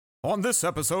On this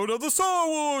episode of the Star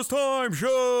Wars Time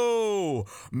Show,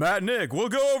 Matt and Nick will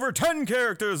go over 10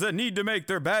 characters that need to make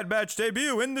their Bad Batch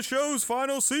debut in the show's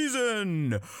final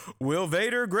season. Will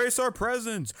Vader grace our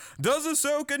presence? Does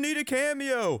Ahsoka need a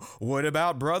cameo? What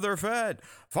about Brother Fett?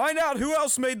 Find out who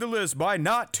else made the list by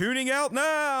not tuning out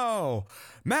now.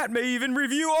 Matt may even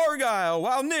review Argyle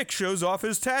while Nick shows off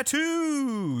his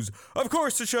tattoos. Of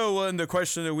course, the show will end the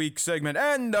Question of the Week segment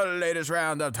and the latest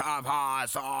round of Top Hot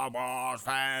Star Wars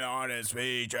fan honest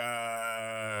features.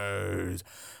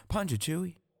 Punch it,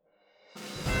 Chewie.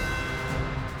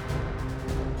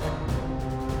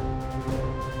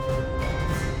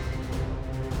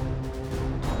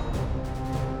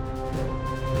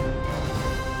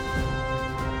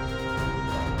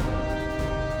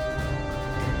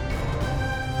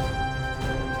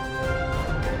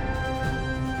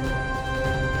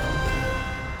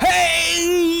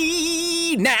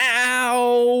 Hey now,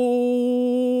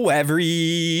 everybody,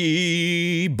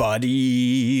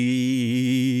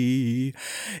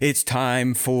 it's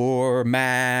time for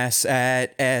Mass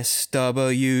at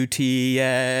SWTS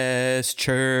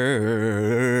Church.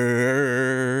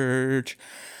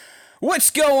 What's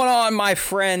going on, my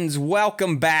friends?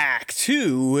 Welcome back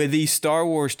to the Star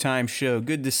Wars Time Show.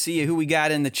 Good to see you. Who we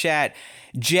got in the chat?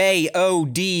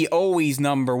 J.O.D. always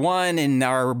number one, and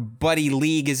our buddy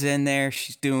League is in there.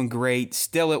 She's doing great.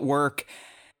 Still at work.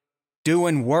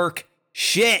 Doing work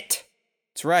shit.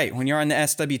 That's right. When you're on the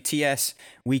SWTS,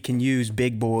 we can use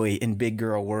big boy and big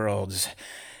girl worlds.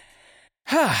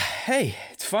 Hey,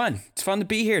 it's fun. It's fun to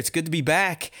be here. It's good to be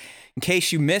back. In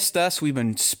case you missed us, we've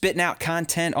been spitting out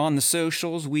content on the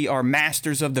socials. We are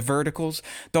masters of the verticals.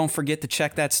 Don't forget to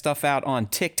check that stuff out on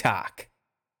TikTok,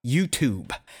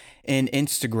 YouTube, and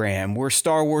Instagram. We're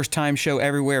Star Wars Time Show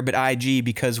everywhere but IG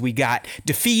because we got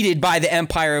defeated by the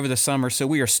Empire over the summer, so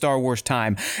we are Star Wars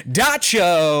Time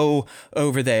 .show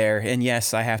over there. And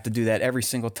yes, I have to do that every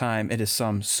single time. It is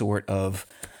some sort of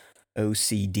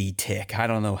OCD tick. I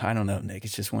don't know, Nick.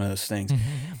 It's just one of those things.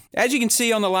 As you can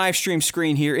see on the live stream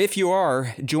screen here, if you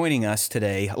are joining us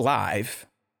today live,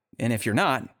 and if you're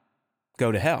not,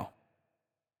 go to hell.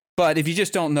 But if you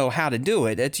just don't know how to do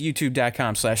it, it's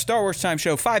youtube.com/Star Wars Time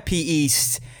Show, 5 p.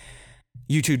 East,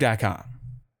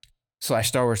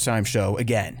 youtube.com/Star Wars Time Show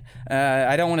again.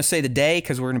 I don't want to say the day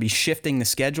because we're going to be shifting the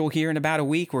schedule here in about a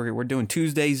week. We're doing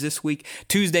Tuesdays this week,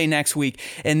 Tuesday next week,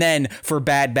 and then for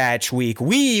Bad Batch week,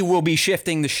 we will be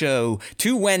shifting the show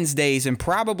to Wednesdays and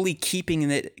probably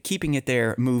keeping it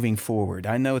there moving forward.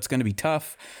 I know it's going to be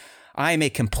tough. I am a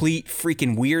complete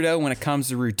freaking weirdo when it comes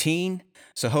to routine.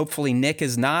 So hopefully Nick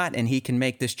is not, and he can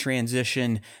make this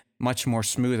transition much more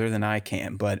smoother than I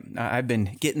can. But I've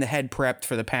been getting the head prepped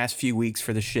for the past few weeks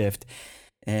for the shift.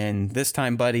 And this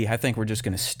time, buddy, I think we're just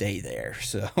going to stay there.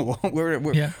 So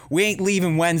we ain't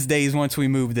leaving Wednesdays once we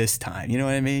move this time. You know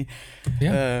what I mean?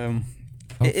 Yeah.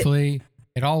 Hopefully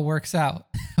it all works out.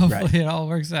 Hopefully it all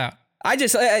works out. I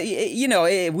just,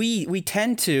 we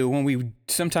tend to, when we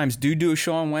sometimes do a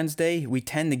show on Wednesday, we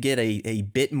tend to get a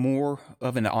bit more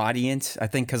of an audience. I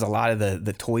think because a lot of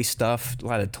the toy stuff, a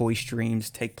lot of toy streams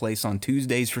take place on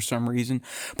Tuesdays for some reason.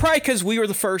 Probably because we were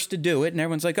the first to do it, and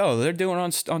everyone's like, oh, they're doing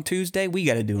it on Tuesday? We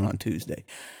got to do it on Tuesday.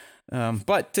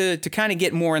 But to kind of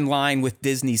get more in line with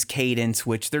Disney's cadence,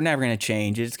 which they're never going to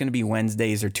change, it's going to be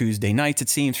Wednesdays or Tuesday nights, it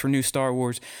seems, for new Star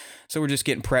Wars. So we're just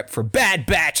getting prepped for Bad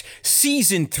Batch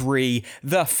Season 3,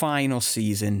 the final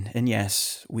season. And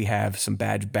yes, we have some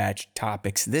Bad Batch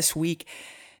topics this week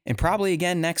and probably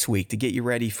again next week to get you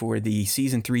ready for the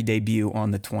Season 3 debut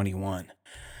on the 21.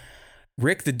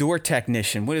 Rick, the door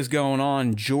technician, what is going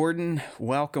on? Jordan,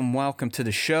 welcome to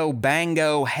the show.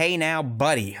 Bango, hey now,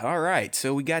 buddy. All right,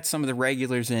 so we got some of the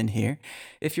regulars in here.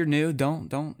 If you're new,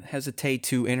 don't hesitate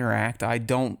to interact. I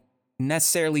don't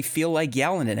necessarily feel like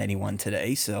yelling at anyone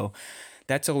today, so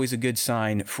that's always a good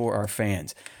sign for our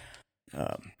fans.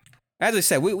 As I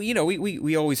said,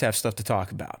 we always have stuff to talk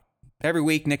about. Every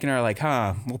week, Nick and I are like,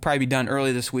 we'll probably be done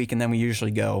early this week, and then we usually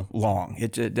go long.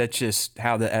 That's just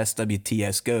how the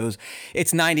SWTS goes.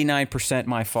 It's 99%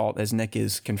 my fault, as Nick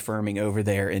is confirming over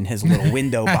there in his little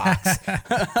window box.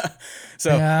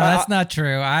 So that's not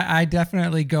true. I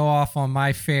definitely go off on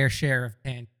my fair share of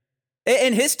tangents.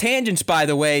 And his tangents, by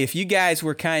the way, if you guys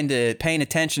were kind of paying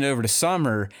attention over the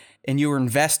summer and you were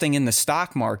investing in the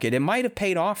stock market, it might have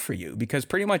paid off for you because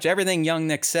pretty much everything young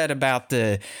Nick said about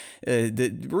the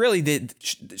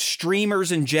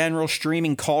streamers in general,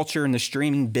 streaming culture and the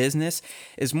streaming business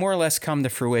is more or less come to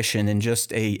fruition in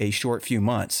just a short few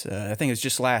months. I think it was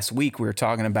just last week we were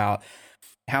talking about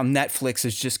how Netflix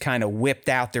has just kind of whipped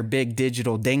out their big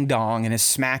digital ding dong and is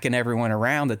smacking everyone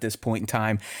around at this point in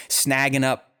time, snagging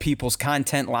up people's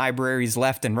content libraries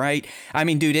left and right. I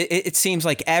mean, dude, it seems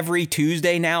like every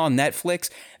Tuesday now on Netflix,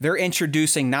 they're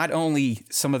introducing not only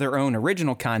some of their own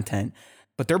original content,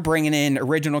 but they're bringing in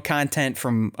original content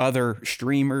from other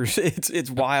streamers.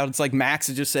 It's wild. It's like Max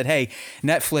has just said, hey,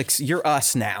 Netflix, you're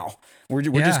us now. We're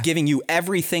just giving you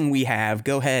everything we have.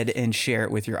 Go ahead and share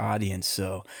it with your audience.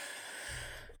 So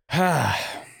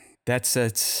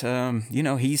it's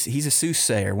he's a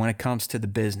soothsayer when it comes to the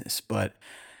business. But,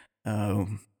 Bad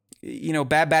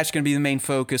Batch going to be the main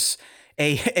focus.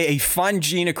 A fun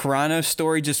Gina Carano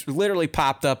story just literally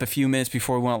popped up a few minutes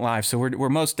before we went live. So we're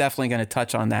most definitely going to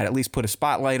touch on that, at least put a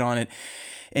spotlight on it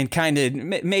and kind of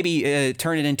maybe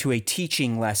turn it into a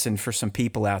teaching lesson for some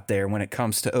people out there when it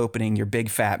comes to opening your big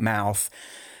fat mouth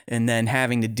and then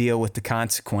having to deal with the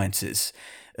consequences.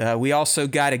 We also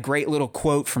got a great little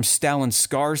quote from Stellan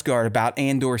Skarsgård about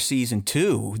Andor Season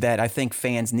 2 that I think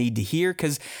fans need to hear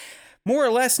because more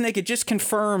or less, Nick, it just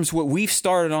confirms what we've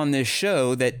started on this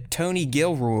show, that Tony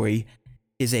Gilroy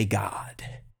is a god.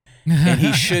 And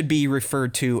he should be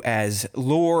referred to as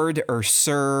Lord or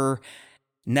Sir,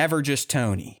 never just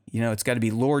Tony. It's got to be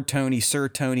Lord Tony, Sir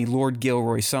Tony, Lord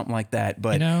Gilroy, something like that.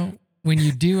 But when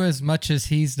you do as much as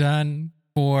he's done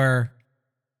for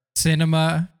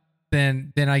cinema,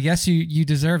 then I guess you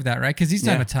deserve that, right? Because he's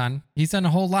done a ton. He's done a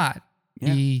whole lot.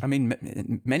 Yeah.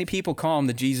 Many people call him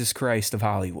the Jesus Christ of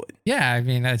Hollywood. Yeah, I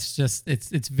mean, that's just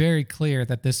it's very clear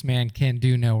that this man can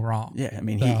do no wrong. Yeah, I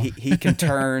mean, so. he can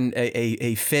turn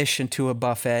a fish into a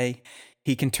buffet.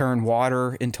 He can turn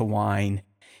water into wine.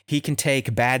 He can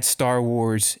take bad Star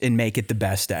Wars and make it the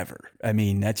best ever. I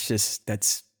mean, that's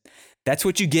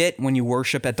what you get when you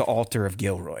worship at the altar of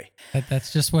Gilroy.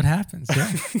 That's just what happens.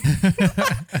 Yeah.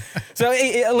 So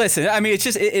listen, I mean, it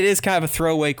is kind of a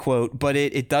throwaway quote, but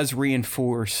it does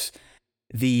reinforce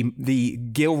the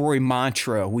Gilroy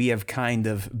mantra we have kind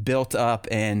of built up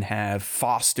and have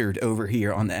fostered over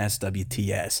here on the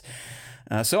SWTS.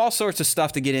 So all sorts of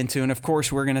stuff to get into. And of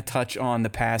course, we're going to touch on the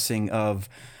passing of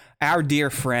our dear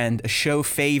friend, a show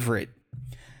favorite.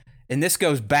 And this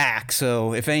goes back,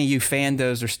 so if any of you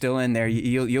fandos are still in there,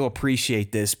 you'll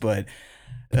appreciate this. But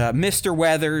Mr.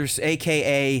 Weathers,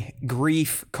 a.k.a.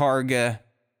 Grief Karga,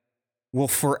 will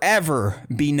forever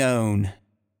be known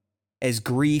as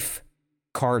Grief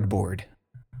Cardboard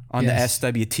on the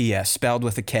SWTS, spelled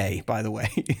with a K, by the way.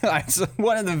 It's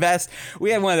one of the best.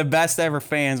 We had one of the best ever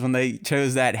fans when they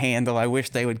chose that handle. I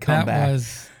wish they would come back. That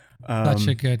was such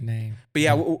a good name. But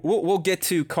yeah, we'll get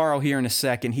to Carl here in a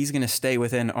second. He's going to stay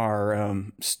within our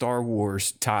Star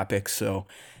Wars topic. So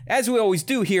as we always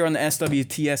do here on the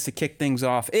SWTS to kick things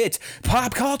off, it's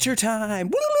pop culture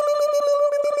time.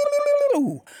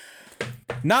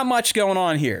 Not much going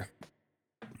on here.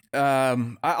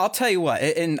 I'll tell you what,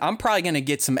 and I'm probably going to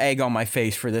get some egg on my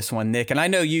face for this one, Nick. And I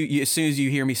know you as soon as you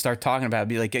hear me start talking about it,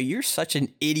 be like, you're such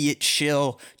an idiot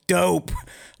shill dope.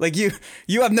 Like you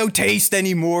have no taste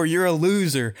anymore. You're a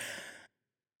loser.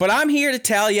 But I'm here to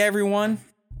tell you, everyone,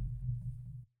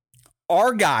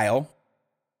 Argyle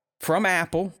from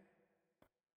Apple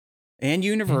and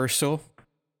Universal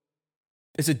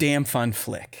is a damn fun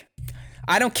flick.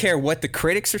 I don't care what the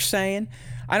critics are saying.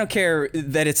 I don't care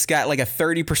that it's got like a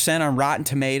 30% on Rotten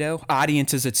Tomato.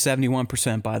 Audience is at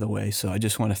 71%, by the way, so I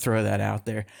just want to throw that out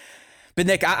there. But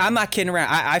Nick, I'm not kidding around.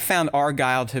 I found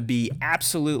Argyle to be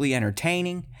absolutely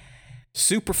entertaining,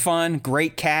 super fun,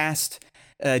 great cast.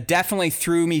 Definitely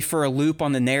threw me for a loop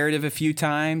on the narrative a few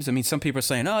times. I mean, some people are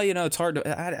saying, oh, it's hard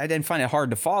to, I didn't find it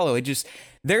hard to follow. It just,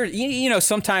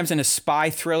 sometimes in a spy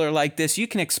thriller like this, you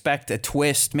can expect a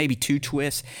twist, maybe two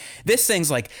twists. This thing's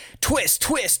like twist,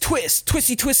 twist, twist,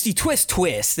 twisty, twisty, twist,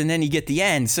 twist. And then you get the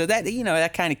end. So that,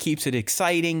 that kind of keeps it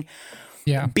exciting.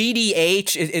 Yeah.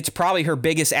 BDH, it's probably her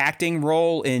biggest acting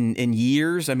role in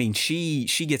years. I mean, she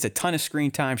gets a ton of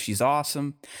screen time. She's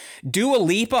awesome. Dua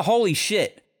Lipa, holy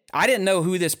shit. I didn't know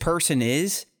who this person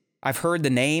is. I've heard the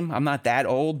name. I'm not that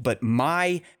old, but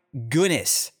my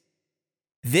goodness,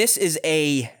 this is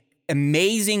a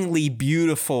amazingly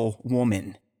beautiful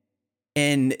woman.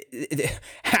 And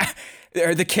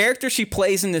the character she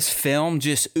plays in this film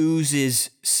just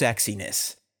oozes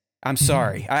sexiness. I'm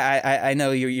sorry. I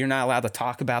know you're not allowed to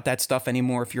talk about that stuff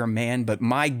anymore if you're a man, but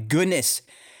my goodness,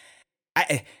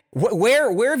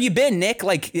 where have you been, Nick?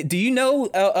 Like, do you know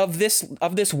of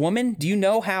this woman? Do you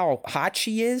know how hot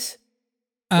she is?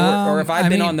 Or have I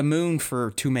been on the moon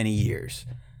for too many years?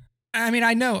 I mean,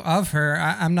 I know of her.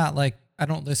 I'm not like, I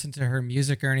don't listen to her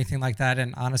music or anything like that.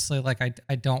 And honestly, like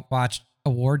I don't watch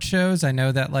award shows. I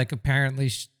know that like apparently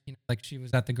she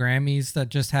was at the Grammys that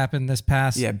just happened this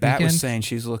past Bat weekend. Was saying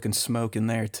she's looking smoking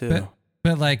there too.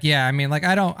 But like, yeah, I mean, like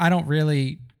I don't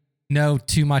really know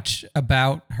too much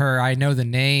about her. I know the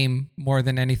name more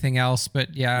than anything else,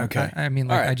 but yeah, Okay. I mean,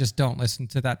 like, All right. I just don't listen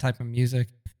to that type of music.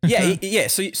 Yeah.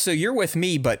 So you're with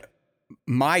me, but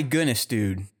my goodness,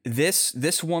 dude,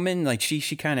 this woman, like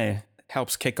she kind of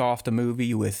helps kick off the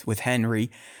movie with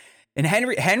Henry. And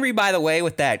Henry, by the way,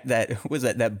 with that was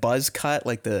that buzz cut,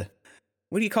 like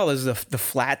what do you call this? The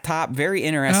flat top. Very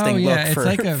interesting look It's for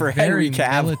like a for very Henry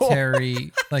Cavill.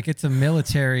 military, like it's a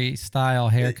military style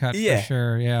haircut for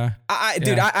sure. Yeah.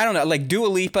 Dude, I don't know. Like Dua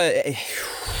Lipa,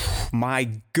 my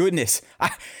goodness.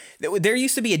 There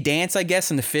used to be a dance, I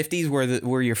guess, in the 50s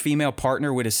where your female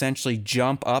partner would essentially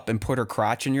jump up and put her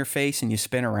crotch in your face and you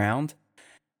spin around.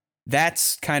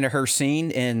 That's kind of her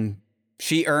scene, and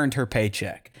she earned her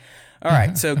paycheck. All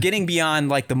right, so getting beyond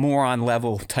like the moron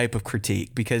level type of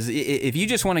critique, because if you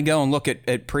just want to go and look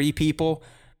at pretty people,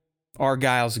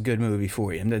 Argyle's a good movie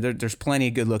for you. And there's plenty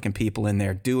of good looking people in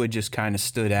there. Dua just kind of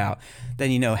stood out.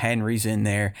 Then, Henry's in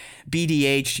there.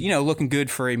 BDH, looking good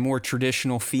for a more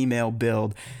traditional female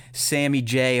build. Sammy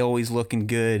J always looking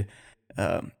good.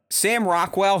 Sam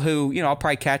Rockwell, who, I'll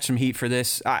probably catch some heat for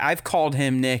this. I've called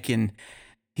him, Nick, and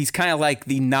he's kind of like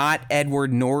the not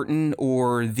Edward Norton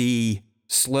or the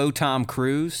slow Tom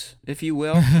Cruise, if you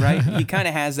will, right? He kind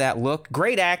of has that look.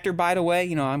 Great actor, by the way.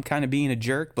 I'm kind of being a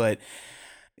jerk, but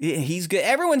he's good.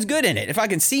 Everyone's good in it. If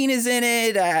Fucking Cena's in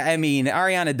it. I mean,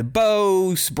 Ariana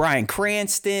DeBose, Bryan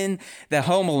Cranston, the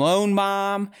Home Alone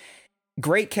mom.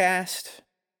 Great cast.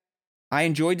 I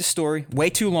enjoyed the story.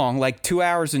 Way too long, like 2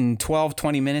 hours and 12,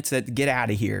 20 minutes. Get out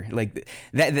of here. Like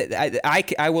that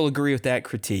I will agree with that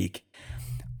critique.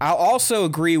 I'll also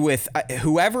agree with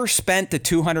whoever spent the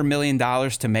 $200 million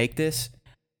to make this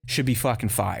should be fucking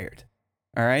fired.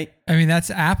 All right. I mean, that's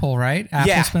Apple, right?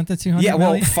 Apple spent the 200 million.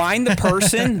 million? Well, find the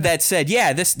person that said,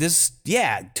 yeah,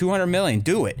 200 million,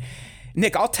 do it.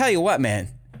 Nick, I'll tell you what, man.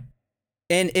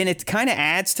 And it kind of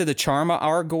adds to the charm of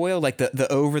Argyle, like the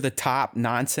over the top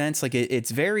nonsense. Like it's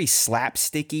very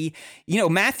slapsticky.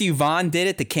 Matthew Vaughn did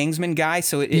it, the Kingsman guy.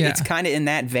 So it's kind of in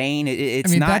that vein.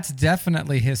 It's not. That's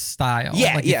definitely his style.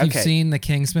 Yeah, like if you've seen the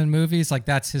Kingsman movies, like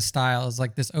that's his style. Is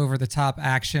like this over the top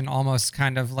action, almost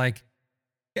kind of like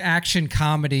action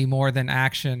comedy more than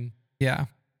action. Yeah.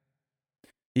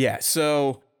 Yeah.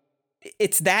 So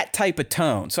it's that type of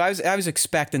tone. So I was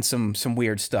expecting some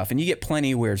weird stuff, and you get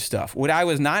plenty of weird stuff. What I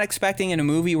was not expecting in a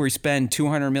movie where you spend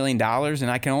 $200 million,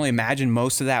 and I can only imagine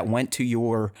most of that went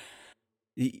to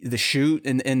the shoot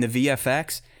and the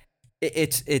VFX.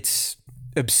 It's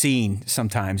obscene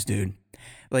sometimes, dude.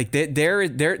 Like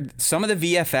there some of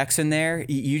the VFX in there,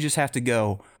 you just have to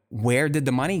go, where did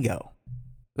the money go?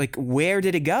 Like, where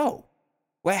did it go?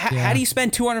 Well, how do you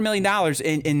spend $200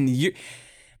 million in you?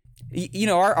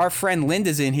 Our friend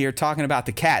Linda's in here talking about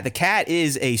the cat. The cat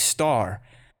is a star,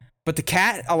 but the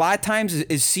cat a lot of times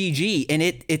is CG, and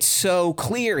it's so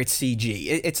clear it's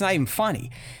CG. It's not even funny.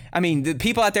 I mean, the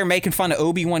people out there making fun of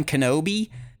Obi-Wan Kenobi,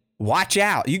 watch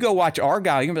out. You go watch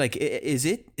Argyle, you're gonna be like, is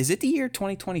it the year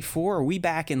 2024? Are we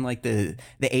back in like the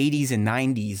 80s and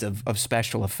 90s of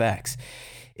special effects?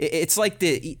 It's like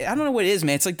I don't know what it is,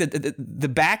 man. It's like the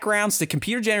backgrounds, the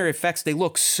computer generated effects, they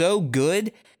look so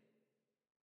good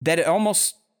that it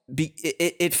almost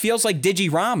it feels like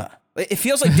Digirama. It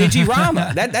feels like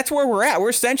Digirama. That's where we're at. We're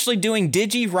essentially doing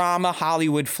Digirama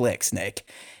Hollywood flicks, Nick.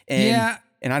 And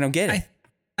I don't get it.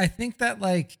 I think that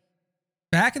like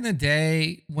back in the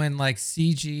day when like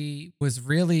CG was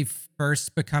really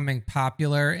first becoming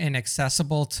popular and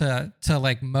accessible to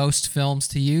like most films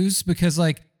to use, because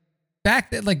like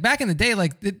back in the day,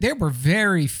 like there were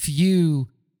very few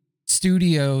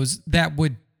studios that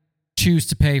would choose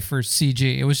to pay for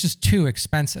CG. It was just too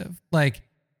expensive. Like,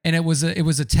 and it was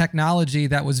a technology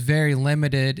that was very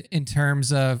limited in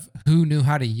terms of who knew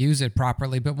how to use it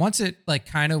properly. But once it like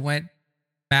kind of went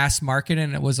mass market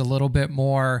and it was a little bit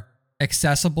more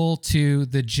accessible to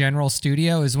the general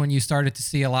studio is when you started to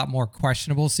see a lot more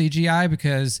questionable CGI,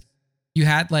 because you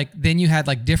had like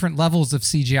different levels of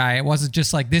CGI. It wasn't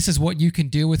just like, this is what you can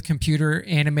do with computer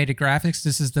animated graphics.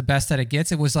 This is the best that it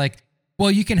gets. It was like, well,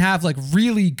 you can have like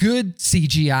really good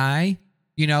CGI,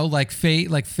 like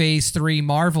phase 3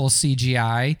 Marvel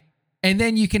CGI. And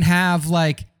then you can have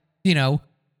like, not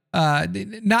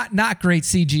great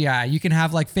CGI. You can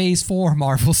have like phase 4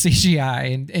 Marvel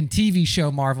CGI and TV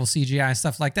show Marvel CGI and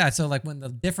stuff like that. So like when the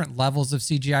different levels of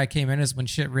CGI came in is when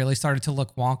shit really started to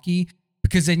look wonky,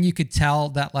 because then you could tell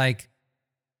that like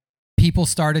people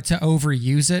started to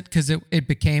overuse it because it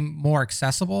became more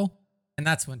accessible. And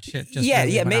that's when shit just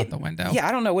went out the window. Yeah,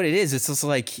 I don't know what it is. It's just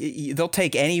like they'll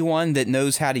take anyone that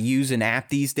knows how to use an app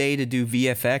these days to do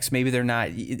VFX. Maybe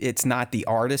it's not the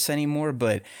artists anymore,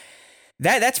 but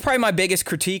That's probably my biggest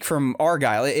critique from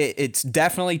Argyle. It's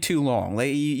definitely too long.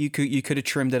 Like, you could have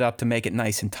trimmed it up to make it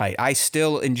nice and tight. I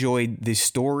still enjoyed the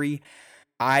story.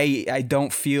 I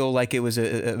don't feel like it was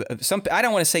some. I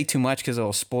don't want to say too much because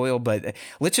it'll spoil, but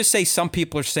let's just say some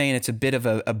people are saying it's a bit of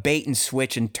a bait and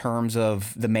switch in terms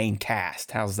of the main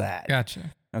cast. How's that?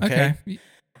 Gotcha. Okay.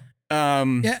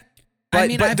 Yeah. But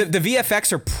the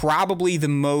VFX are probably the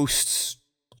most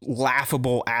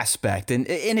laughable aspect, and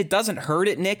it doesn't hurt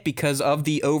it, Nick, because of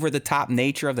the over the top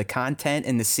nature of the content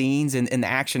and the scenes and the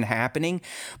action happening.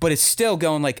 But it's still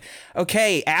going like,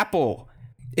 okay, Apple,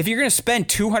 if you're going to spend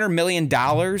 $200 million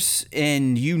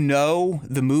and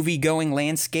the movie going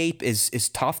landscape is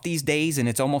tough these days and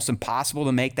it's almost impossible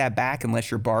to make that back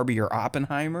unless you're Barbie or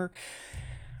Oppenheimer,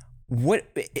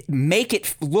 make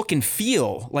it look and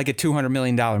feel like a $200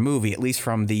 million movie, at least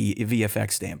from the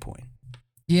VFX standpoint.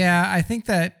 Yeah, I think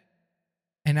that,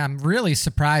 and I'm really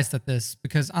surprised at this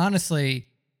because honestly,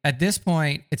 at this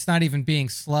point, it's not even being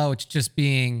slow. It's just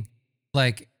being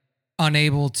like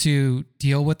unable to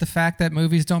deal with the fact that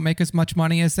movies don't make as much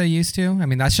money as they used to. I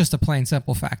mean, that's just a plain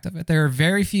simple fact of it. There are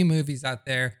very few movies out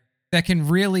there that can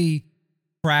really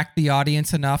crack the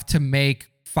audience enough to make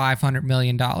 $500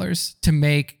 million, to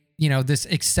make, this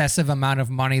excessive amount of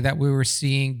money that we were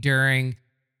seeing during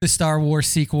the Star Wars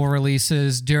sequel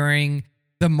releases, during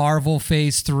the Marvel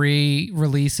Phase 3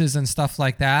 releases and stuff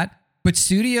like that. But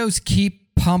studios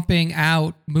keep pumping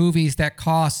out movies that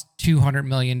cost $200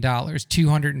 million,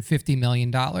 $250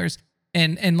 million.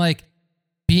 And like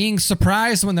being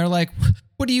surprised when they're like,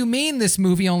 what do you mean this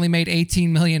movie only made $18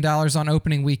 million on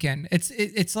opening weekend?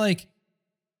 It's like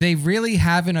they really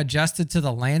haven't adjusted to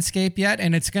the landscape yet.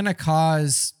 And it's going to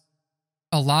cause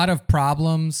a lot of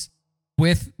problems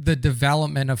with the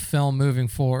development of film moving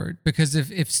forward. Because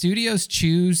if studios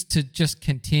choose to just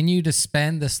continue to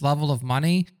spend this level of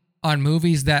money on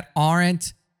movies that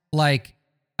aren't like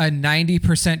a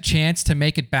 90% chance to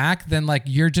make it back, then like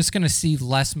you're just going to see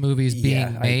less movies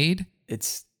being made.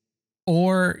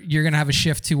 Or you're going to have a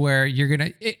shift to where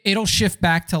it'll shift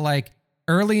back to like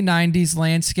early 90s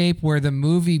landscape where the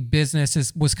movie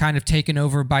business was kind of taken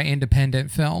over by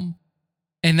independent film.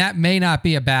 And that may not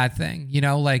be a bad thing,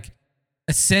 like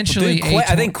essentially.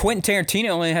 I think Quentin Tarantino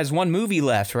only has one movie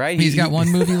left, right? He's got one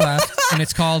movie left, and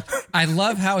it's called, I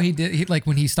love how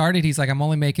when he started, he's like, I'm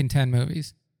only making 10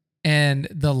 movies. And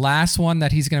the last one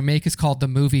that he's going to make is called The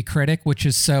Movie Critic, which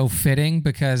is so fitting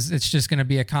because it's just going to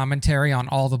be a commentary on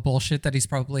all the bullshit that he's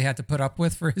probably had to put up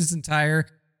with for his entire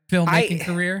filmmaking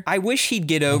career. I wish he'd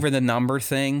get over the number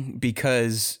thing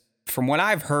because from what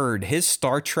I've heard, his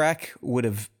Star Trek would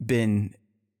have been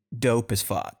dope as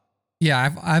fuck.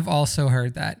 Yeah, I've also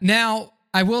heard that. Now,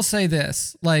 I will say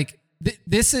this, like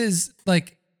this is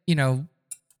like,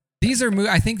 these are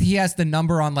I think he has the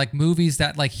number on like movies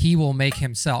that like he will make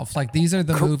himself. Like these are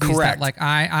the movies that like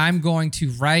I'm going to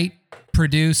write,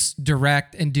 produce,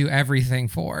 direct, and do everything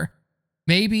for.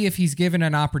 Maybe if he's given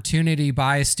an opportunity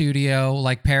by a studio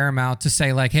like Paramount to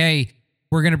say like, hey,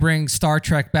 we're going to bring Star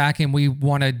Trek back and we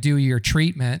want to do your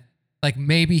treatment, like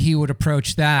maybe he would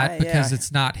approach that because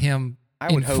it's not him.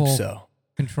 I would hope so.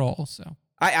 Control. So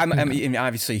I'm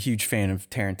obviously a huge fan of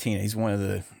Tarantino. He's one of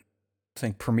the, I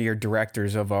think, premier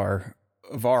directors of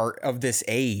this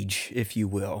age, if you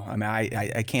will. I mean,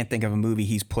 I can't think of a movie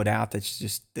he's put out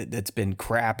that's been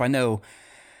crap. I know,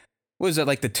 what was it,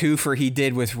 like the twofer he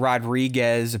did with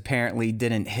Rodriguez apparently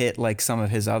didn't hit like some of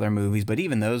his other movies, but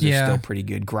even those are still pretty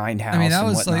good. Grindhouse. I mean, that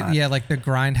was whatnot. like the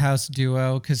Grindhouse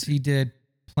duo, because he did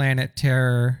Planet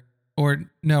Terror.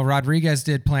 Or no, Rodriguez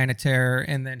did Planet Terror,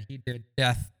 and then he did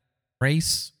Death Race.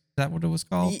 Is that what it was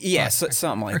called? Yeah,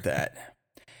 something like that.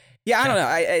 Yeah, I don't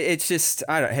know. It's just,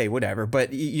 hey, whatever.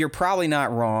 But you're probably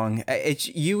not wrong. I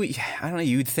don't know.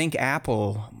 You'd think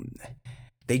Apple,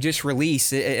 they just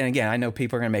released it. And again, I know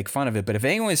people are going to make fun of it, but if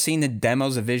anyone's seen the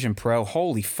demos of Vision Pro,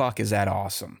 holy fuck, is that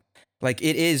awesome. Like,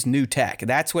 it is new tech.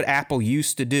 That's what Apple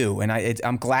used to do. And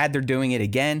I'm glad they're doing it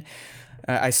again.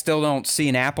 I still don't see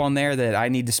an app on there that I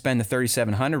need to spend the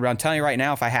 $3,700. But I'm telling you right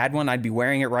now, if I had one, I'd be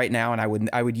wearing it right now, and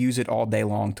I would use it all day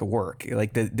long to work.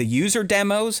 Like the user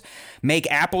demos make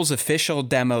Apple's official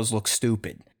demos look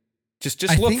stupid.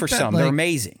 Just look for some. They're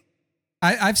amazing.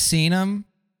 I've seen them.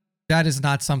 That is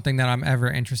not something that I'm ever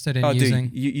interested in using.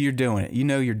 Dude, you're doing it.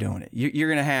 You're doing it. You're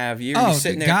gonna have. You're gonna be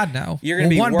sitting there. God no. You're gonna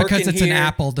be working because it's here. An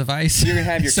Apple device. You're gonna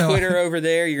have your Twitter over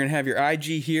there. You're gonna have your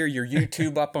IG here. Your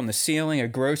YouTube up on the ceiling. A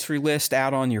grocery list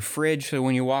out on your fridge, so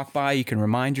when you walk by, you can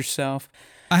remind yourself.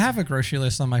 I have a grocery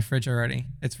list on my fridge already.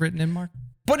 It's written in, Mark.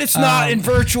 But it's not in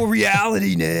virtual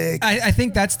reality, Nick. I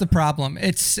think that's the problem.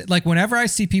 It's like whenever I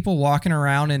see people walking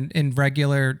around in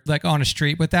regular, like on a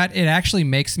street with that, it actually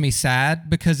makes me sad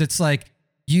because it's like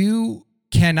you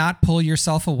cannot pull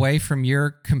yourself away from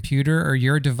your computer or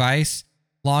your device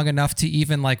long enough to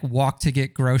even like walk to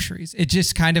get groceries. It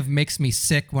just kind of makes me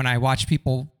sick when I watch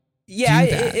people. Yeah,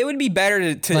 it would be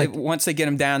better to like, once they get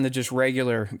them down to just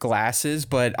regular glasses.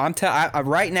 But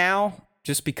right now,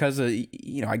 just because of,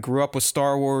 I grew up with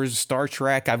Star Wars, Star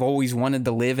Trek. I've always wanted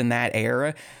to live in that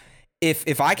era.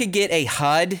 If I could get a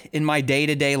HUD in my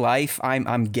day-to-day life,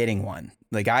 I'm getting one.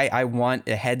 Like I want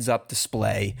a heads-up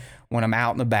display when I'm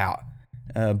out and about.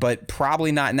 But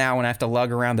probably not now when I have to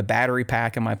lug around the battery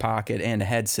pack in my pocket and a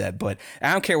headset. But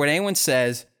I don't care what anyone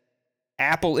says.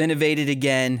 Apple innovated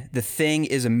again. The thing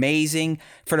is amazing.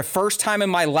 For the first time in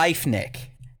my life,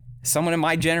 Nick, someone in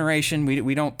my generation,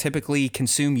 we don't typically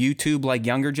consume YouTube like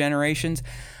younger generations.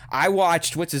 I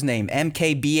watched, what's his name,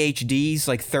 MKBHD's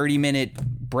like 30-minute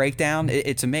breakdown.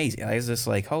 It's amazing. I was just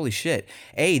like, holy shit.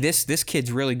 A, this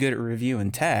kid's really good at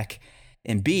reviewing tech.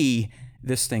 And B,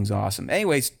 this thing's awesome.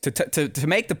 Anyways, to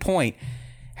make the point,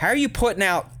 how are you putting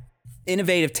out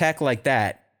innovative tech like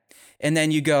that? And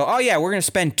then you go, oh yeah, we're going to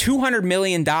spend $200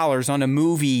 million on a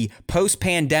movie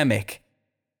post-pandemic.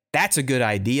 That's a good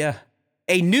idea.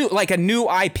 A new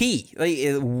IP.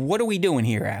 Like, what are we doing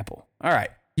here, Apple? All right.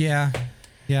 Yeah.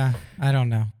 I don't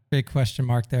know. Big question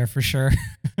mark there for sure.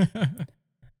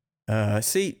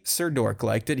 See, Sir Dork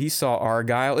liked it. He saw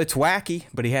Argyle. It's wacky,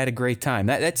 but he had a great time.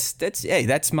 That's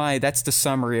the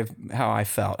summary of how I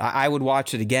felt. I would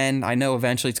watch it again. I know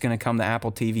eventually it's going to come to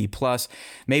Apple TV Plus.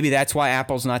 Maybe that's why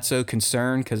Apple's not so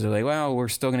concerned, because they're like, well, we're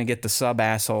still going to get the sub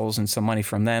assholes and some money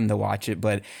from them to watch it.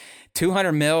 But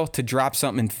 $200 million to drop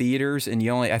something in theaters, and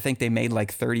I think they made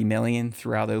like $30 million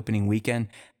throughout the opening weekend.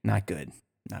 Not good.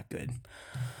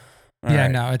 All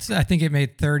right. No, I think it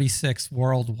made 36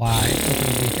 worldwide over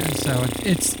the weekend, so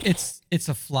it's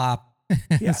a flop.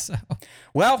 Yeah. So.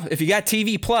 Well, if you got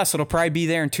TV Plus, it'll probably be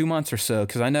there in 2 months or so.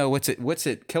 Because I know what's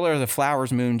it? Killer of the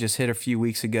Flowers Moon just hit a few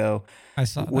weeks ago. I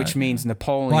saw that, which means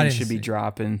Napoleon should be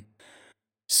dropping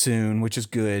soon, which is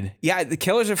good. Yeah, the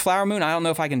Killers of the Flower Moon. I don't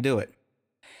know if I can do it.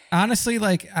 Honestly,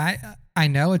 like I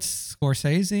know it's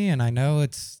Scorsese and I know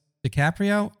it's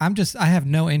DiCaprio. I have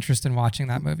no interest in watching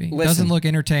that movie. It doesn't look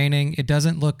entertaining. It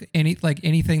doesn't look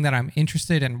anything that I'm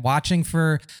interested in watching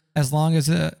for as long as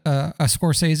a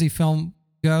Scorsese film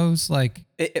goes. Like,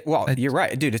 you're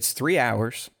right, dude. It's 3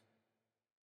 hours,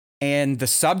 and the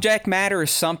subject matter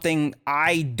is something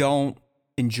I don't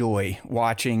enjoy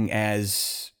watching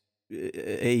as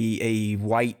a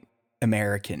white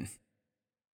American.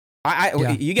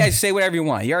 You guys say whatever you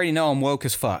want. You already know I'm woke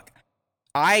as fuck.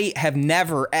 I have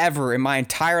never, ever in my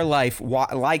entire life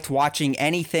liked watching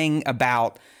anything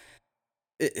about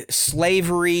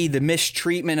slavery, the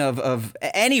mistreatment of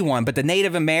anyone but the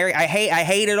Native American. I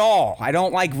hate it all. I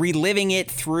don't like reliving it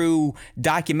through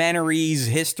documentaries,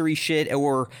 history shit,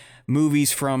 or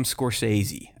movies from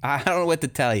Scorsese. I don't know what to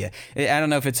tell you. I don't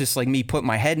know if it's just like me putting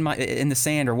my head in the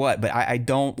sand or what, but I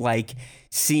don't like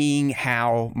seeing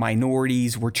how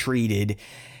minorities were treated.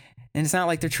 And it's not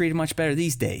like they're treated much better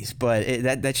these days, but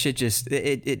that shit just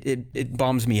it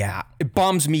bums me out. It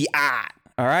bums me out.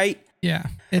 All right. Yeah,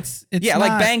 it's yeah,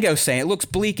 like Bango's saying, it looks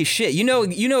bleak as shit. You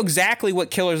know exactly what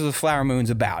Killers of the Flower Moon's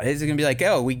about. It's gonna be like,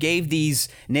 oh, we gave these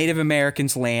Native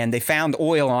Americans land, they found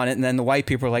oil on it, and then the white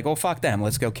people are like, oh, fuck them,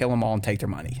 let's go kill them all and take their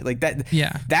money. Like that.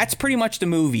 Yeah, that's pretty much the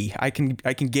movie. I can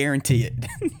guarantee it.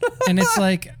 And it's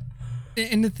like.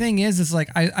 And the thing is like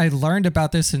I learned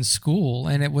about this in school,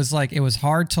 and it was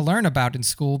hard to learn about in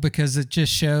school because it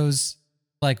just shows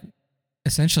like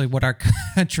essentially what our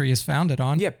country is founded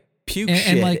on. Yeah, puke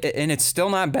shit, and it's still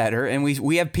not better. And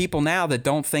we have people now that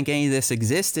don't think any of this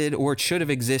existed or it should have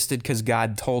existed because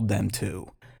God told them to.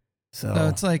 So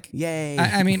it's like, yay.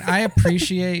 I mean, I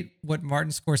appreciate what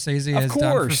Martin Scorsese has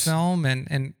done for film,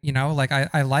 and like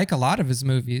I like a lot of his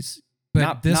movies, but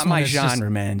not my genre,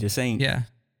 man. Just ain't. Yeah.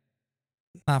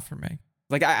 Not for me.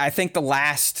 Like I think the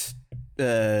last,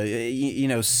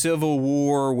 Civil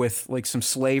War with like some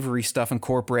slavery stuff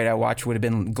incorporated I watched would have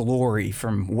been Glory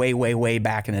from way, way, way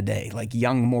back in the day, like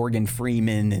young Morgan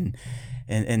Freeman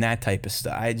and that type of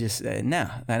stuff. I just no,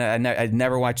 I'd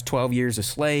never watched 12 Years a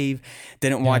Slave.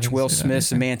 Didn't watch Will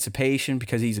Smith's Emancipation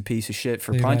because he's a piece of shit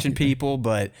for punching people.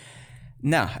 But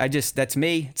no, that's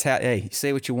me. It's hey,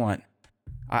 say what you want.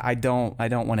 I don't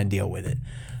want to deal with it.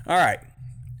 All right.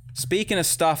 Speaking of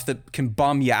stuff that can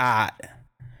bum you out,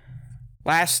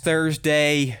 last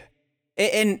Thursday,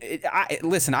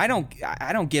 listen, I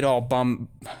don't get all bummed.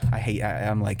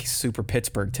 I'm like super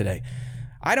Pittsburgh today.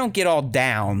 I don't get all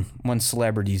down when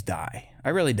celebrities die. I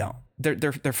really don't.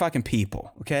 They're fucking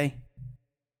people, okay?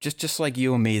 Just like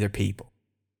you and me, they're people.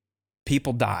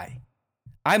 People die.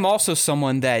 I'm also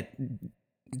someone that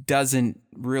doesn't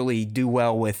really do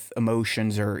well with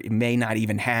emotions or may not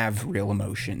even have real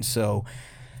emotions. So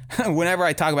whenever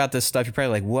I talk about this stuff, you're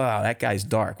probably like, wow, that guy's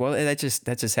dark. Well, that's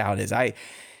just how it is.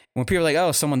 When people are like,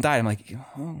 oh, someone died, I'm like,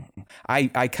 oh.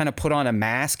 I kind of put on a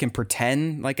mask and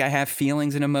pretend like I have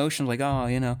feelings and emotions, like, oh,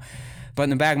 you know. But in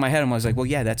the back of my head, I was like, well,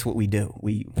 yeah, that's what we do.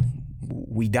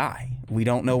 We die. We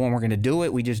don't know when we're going to do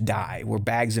it. We just die. We're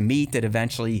bags of meat that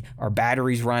eventually our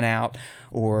batteries run out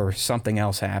or something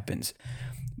else happens.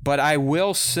 But I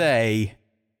will say,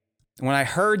 when I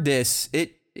heard this, I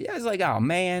was like, oh,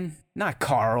 man, not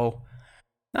Carl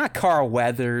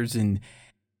Weathers. And,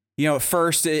 you know, at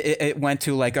first it went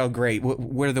to like, oh, great.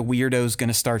 What are the weirdos going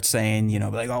to start saying? You know,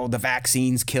 like, oh, the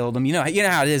vaccines killed them. You know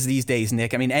how it is these days,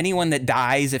 Nick. I mean, anyone that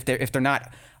dies, if they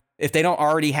don't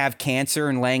already have cancer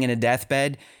and laying in a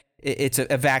deathbed, it's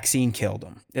a vaccine killed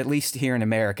them. At least here in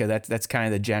America, that's kind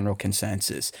of the general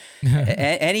consensus.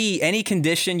 Any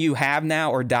condition you have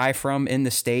now or die from in the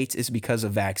States is because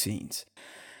of vaccines.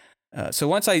 So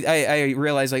once I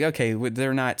realized, like, okay,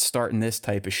 they're not starting this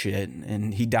type of shit,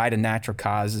 and he died of natural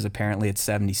causes apparently at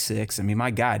 76. I mean, my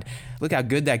God, look how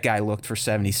good that guy looked for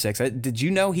 76. Did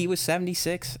you know he was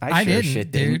 76? I sure didn't,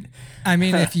 shit dude. I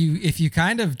mean, if you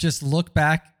kind of just look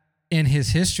back in his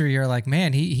history, you're like,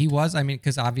 man, he was. I mean,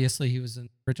 because obviously he was in the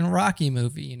original Rocky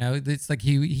movie. You know, it's like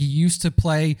he used to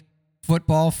play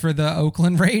football for the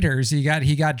Oakland Raiders. He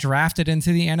got drafted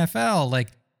into the NFL.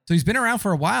 Like, so he's been around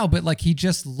for a while, but like he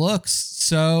just looks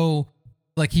so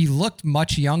like he looked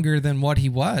much younger than what he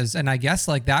was. And I guess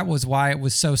like that was why it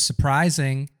was so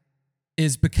surprising,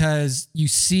 is because you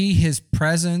see his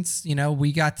presence. You know,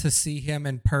 we got to see him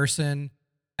in person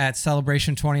at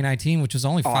Celebration 2019, which was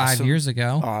only 5 years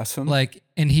ago. Awesome. Like,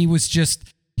 and he was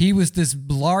this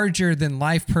larger than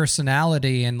life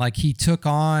personality. And like, he took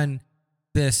on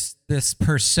this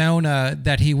persona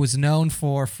that he was known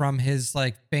for from his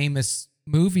like famous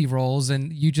movie roles.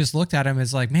 And you just looked at him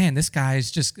as like, man, this guy is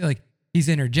just like, he's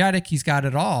energetic. He's got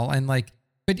it all. And like,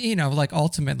 but you know, like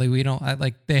ultimately we don't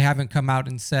like, they haven't come out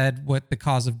and said what the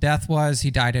cause of death was. He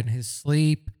died in his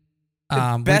sleep.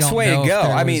 Best way to go.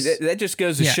 I mean, that just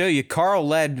goes to show you Carl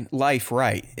led life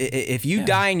right. If you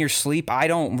die in your sleep, I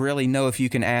don't really know if you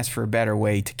can ask for a better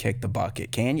way to kick the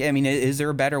bucket. Can you? I mean, is there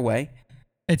a better way?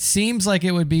 It seems like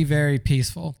it would be very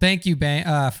peaceful. Thank you,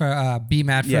 for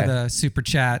B-Mad for the super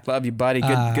chat. Love you, buddy.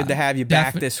 Good to have you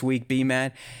back this week,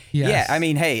 B-Mad. Yes. Yeah, I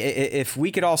mean, hey, if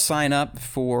we could all sign up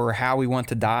for how we want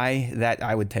to die, that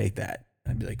I would take that.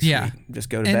 I'd be like, sweet, just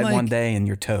go to bed one day and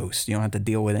you're toast. You don't have to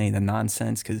deal with any of the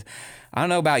nonsense. Because I don't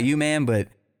know about you, man, but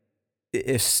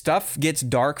if stuff gets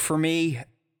dark for me,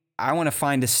 I want to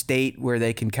find a state where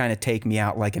they can kind of take me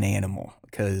out like an animal.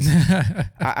 Because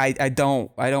I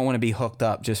don't want to be hooked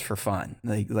up just for fun.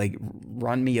 Like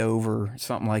run me over,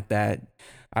 something like that.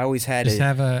 I always had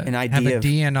an idea of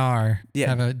DNR. Yeah,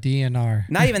 have a DNR.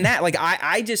 Not even that. Like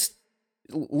I just,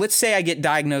 let's say I get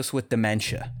diagnosed with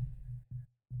dementia.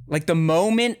 Like the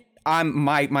moment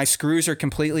my screws are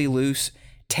completely loose,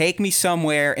 take me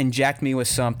somewhere, inject me with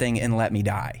something, and let me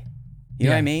die. You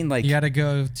know what I mean? Like you got to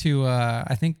go to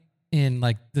I think in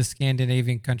like the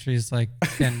Scandinavian countries like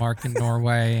Denmark and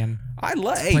Norway and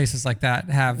places like that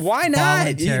have. Why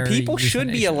not? People should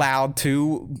be allowed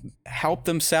to help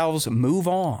themselves move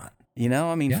on. You know,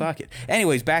 I mean, fuck it.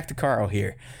 Anyways, back to Carl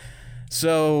here.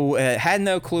 So had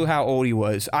no clue how old he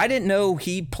was. I didn't know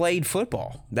he played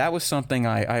football. That was something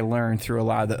I learned through a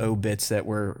lot of the obits that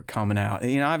were coming out.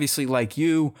 You know, obviously like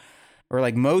you or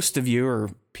like most of you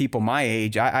or people my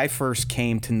age, I first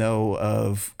came to know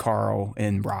of Carl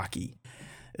and Rocky.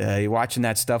 You're watching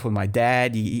that stuff with my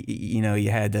dad. You know,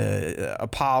 you had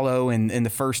Apollo and in the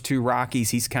first two Rockies,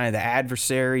 he's kind of the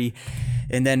adversary.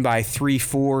 And then by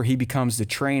 3-4, he becomes the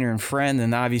trainer and friend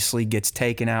and obviously gets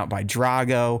taken out by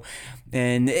Drago.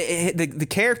 And the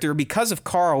character, because of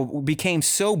Carl, became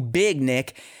so big,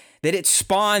 Nick, that it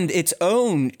spawned its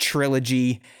own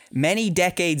trilogy many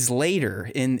decades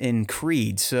later in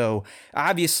Creed. So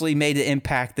obviously made an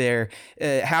impact there.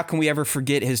 How can we ever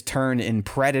forget his turn in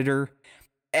Predator?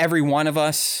 Every one of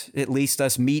us, at least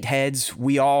us meatheads,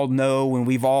 we all know and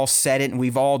we've all said it and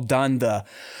we've all done the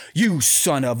 "you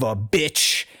son of a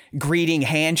bitch" greeting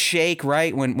handshake,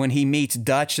 right? When he meets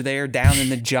Dutch there down in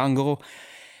the jungle.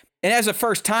 And as a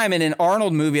first time in an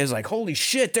Arnold movie, I was like, holy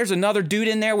shit, there's another dude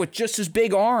in there with just as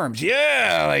big arms.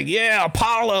 Yeah,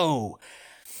 Apollo.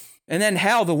 And then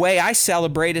hell, the way I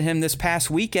celebrated him this past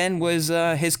weekend was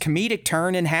his comedic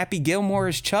turn in Happy Gilmore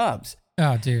as Chubbs.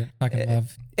 Oh, dude, fucking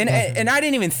love. And love and him. I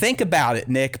didn't even think about it,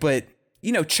 Nick, but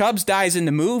Chubbs dies in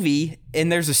the movie,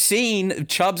 and there's a scene of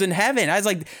Chubbs in heaven. I was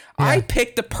like, I Yeah.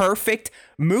 picked the perfect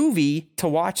movie to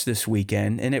watch this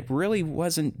weekend, and it really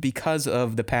wasn't because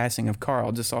of the passing of Carl.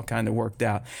 It just all kind of worked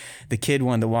out. The kid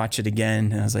wanted to watch it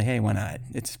again, and I was like, hey, why not?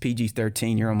 It's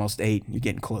PG-13. You're almost 8. You're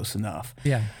getting close enough.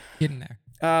 Yeah. Getting there.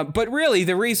 But really,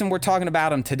 the reason we're talking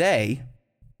about him today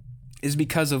is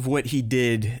because of what he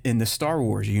did in the Star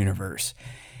Wars universe.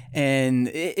 And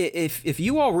if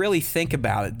you all really think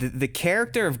about it, the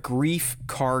character of Grief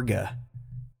Karga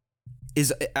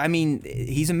is, I mean,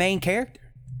 he's a main character.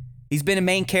 He's been a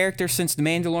main character since The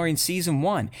Mandalorian Season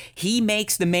 1. He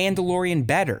makes The Mandalorian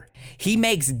better. He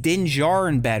makes Din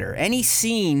Djarin better. Any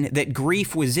scene that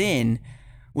Grief was in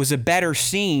was a better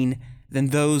scene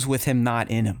than those with him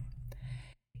not in him.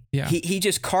 Yeah.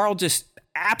 Carl just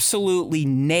absolutely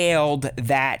nailed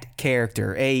that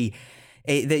character.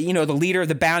 The leader of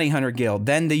the Bounty Hunter Guild,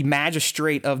 then the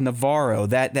Magistrate of Navarro,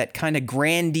 that kind of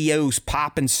grandiose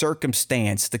pomp and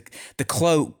circumstance, the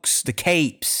cloaks, the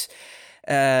capes,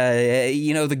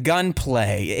 the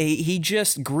gunplay.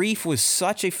 Grief was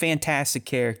such a fantastic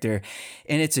character,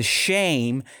 and it's a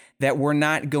shame that we're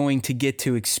not going to get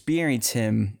to experience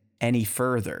him any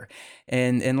further.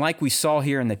 And like we saw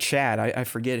here in the chat, I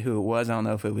forget who it was. I don't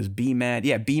know if it was B-Mad.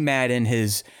 Yeah, B-Mad in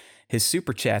his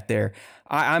super chat there.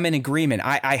 I'm in agreement.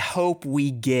 I hope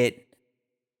we get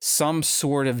some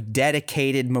sort of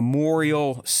dedicated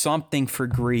memorial, something for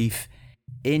Grief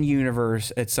in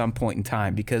universe at some point in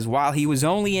time. Because while he was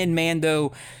only in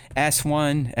Mando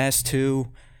S1, S2,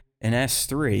 and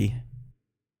S3,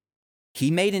 he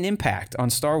made an impact on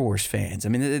Star Wars fans. I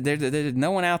mean, there's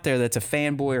no one out there that's a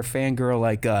fanboy or fangirl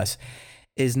like us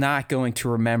is not going to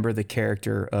remember the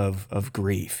character of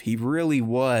Grief. He really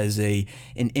was an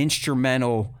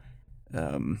instrumental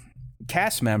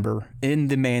cast member in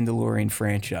the Mandalorian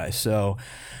franchise. So,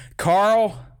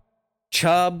 Carl,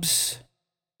 Chubbs,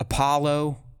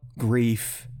 Apollo,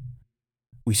 Grief,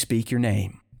 we speak your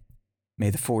name. May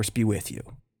the Force be with you.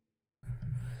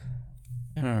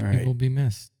 All right. He will be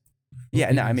missed.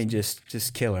 Yeah, no, I mean,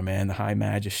 just killer, man. The High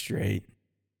Magistrate.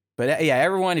 But yeah,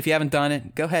 everyone, if you haven't done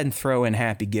it, go ahead and throw in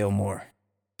Happy Gilmore.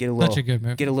 Get a little, Such a good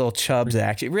movie. Get a little Chubbs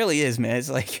action. It really is, man. It's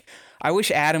like, I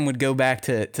wish Adam would go back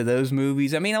to those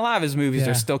movies. I mean, a lot of his movies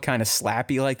are still kind of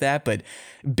slappy like that, but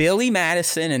Billy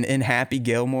Madison and Happy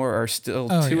Gilmore are still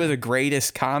two of the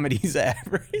greatest comedies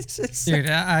ever. Dude,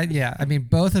 I mean,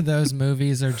 both of those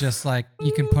movies are just like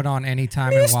you can put on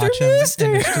anytime and watch them, and it's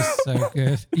just so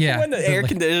good. Yeah, when the air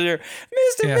conditioner,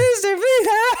 Mister.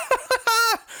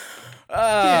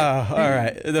 All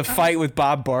right. The fight with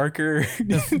Bob Barker.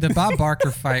 The Bob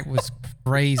Barker fight was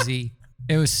crazy.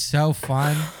 It was so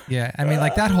fun. Yeah. I mean,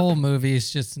 like that whole movie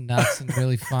is just nuts and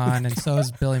really fun. And so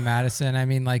is Billy Madison. I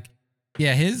mean, like,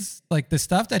 yeah, his, like the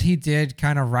stuff that he did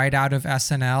kind of right out of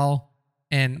SNL.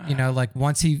 And, like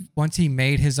once he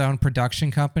made his own production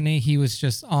company, he was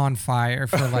just on fire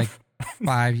for like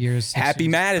 5 years. Happy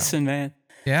Madison, man.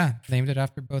 Yeah, named it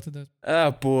after both of those.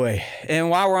 Oh boy! And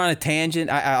while we're on a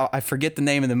tangent, I forget the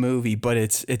name of the movie, but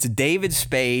it's David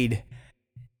Spade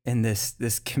and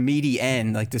this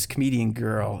comedian, like this comedian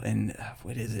girl, and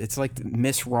what is it? It's like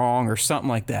Miss Wrong or something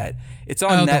like that. It's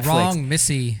on Netflix. The Wrong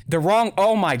Missy. The Wrong.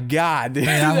 Oh my God!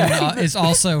 That one is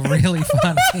also really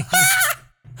funny.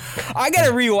 I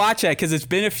gotta rewatch that because it's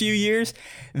been a few years.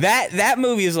 That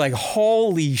movie is like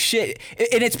holy shit,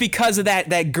 and it's because of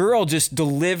that girl just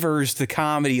delivers the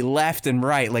comedy left and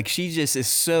right. Like she just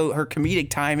is her comedic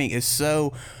timing is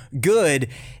so good.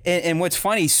 And what's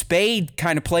funny, Spade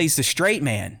kind of plays the straight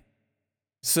man.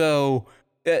 So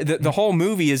the whole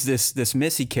movie is this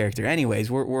Missy character.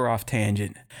 Anyways, we're off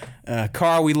tangent.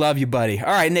 Carl, we love you, buddy.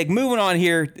 All right, Nick, moving on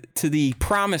here to the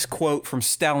promise quote from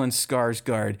Stellan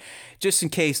Skarsgård. Just in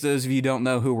case those of you don't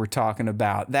know who we're talking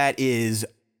about, that is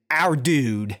our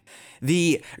dude,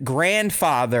 the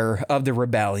grandfather of the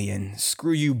rebellion.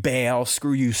 Screw you, Bail.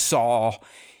 Screw you, Saul.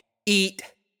 Eat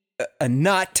a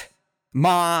nut,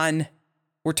 Mon.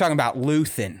 We're talking about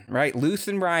Luthen, right?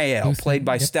 Luthen Rael, played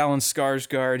by Stellan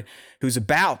Skarsgård, who's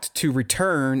about to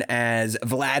return as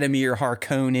Vladimir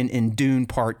Harkonnen in Dune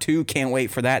Part 2. Can't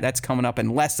wait for that. That's coming up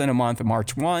in less than a month,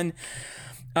 March 1.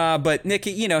 But Nick,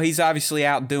 he's obviously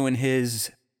out doing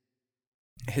his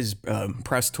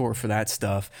press tour for that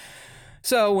stuff.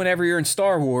 So whenever you're in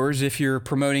Star Wars, if you're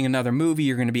promoting another movie,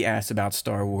 you're going to be asked about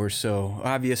Star Wars. So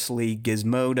obviously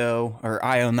Gizmodo or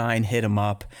IO9 hit him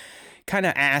up, kind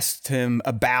of asked him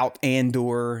about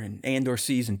Andor and Andor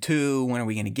Season 2. When are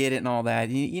we going to get it and all that?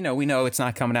 We know it's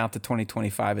not coming out to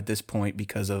 2025 at this point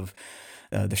because of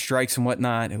the strikes and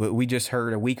whatnot. We just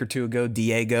heard a week or two ago,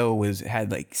 Diego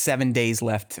had like 7 days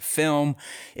left to film.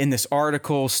 In this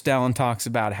article, Stellan talks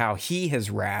about how he has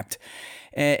wrapped.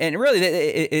 And really,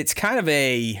 it's kind of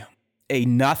a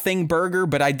nothing burger,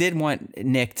 but I did want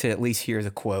Nick to at least hear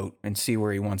the quote and see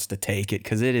where he wants to take it,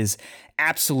 because it is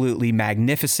absolutely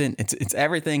magnificent. It's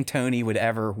everything Tony would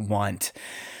ever want.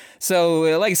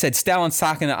 So, like I said, Stellan's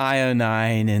talking to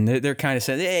IO9, and they're kind of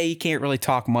saying, hey, you can't really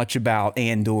talk much about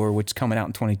Andor, which is coming out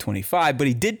in 2025. But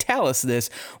he did tell us this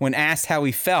when asked how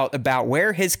he felt about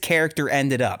where his character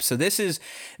ended up. So this is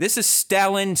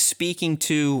Stellan speaking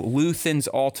to Luthen's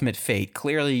ultimate fate.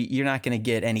 Clearly, you're not going to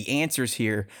get any answers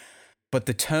here, but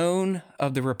the tone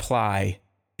of the reply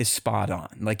is spot on.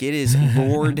 Like, it is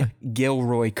Lord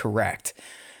Gilroy correct.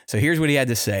 So here's what he had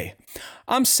to say.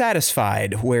 I'm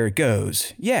satisfied where it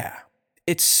goes. Yeah,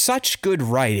 it's such good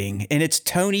writing, and it's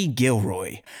Tony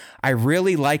Gilroy. I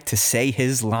really like to say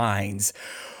his lines.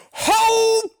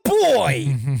 Oh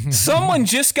boy! Someone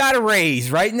just got a raise,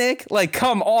 right, Nick? Like,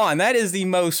 come on. That is the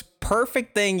most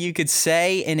perfect thing you could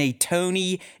say in a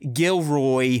Tony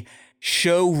Gilroy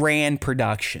show ran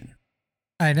production.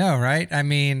 I know, right? I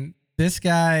mean, this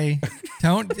guy,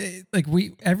 Tony, like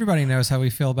everybody knows how we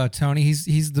feel about Tony.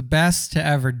 He's the best to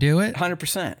ever do it.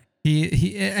 100%.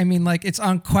 I mean, like, it's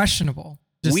unquestionable.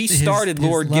 Just we started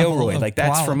Lord Gilroy. Like, that's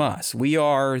quality. from us. We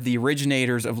are the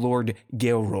originators of Lord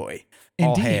Gilroy.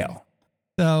 All Indeed. hail.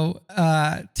 So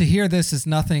to hear this is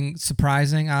nothing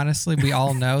surprising, honestly. We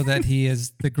all know that he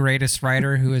is the greatest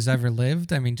writer who has ever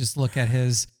lived. I mean, just look at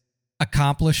his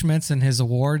accomplishments and his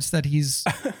awards that he's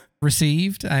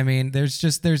received. I mean,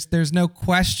 there's no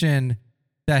question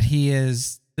that he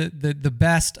is the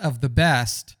best of the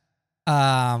best.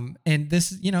 And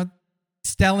this,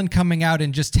 Stellan coming out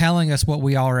and just telling us what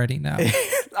we already know.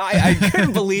 I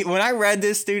couldn't believe when I read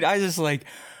this, dude. I was just like,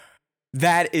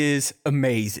 that is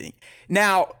amazing.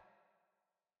 Now,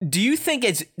 do you think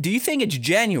it's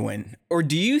genuine, or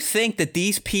do you think that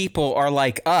these people are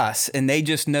like us and they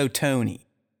just know Tony?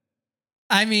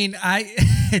 I mean,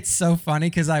 it's so funny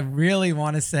because I really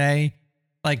want to say,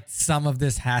 like, some of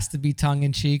this has to be tongue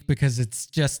in cheek because it's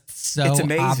just so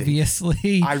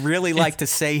obviously. I really like to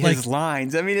say his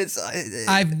lines. I mean,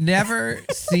 I've never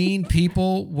seen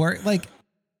people work like.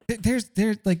 There's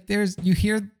you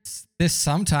hear this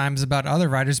sometimes about other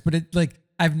writers, but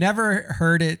I've never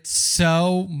heard it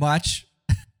so much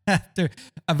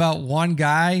about one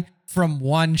guy from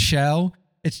one show.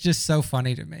 It's just so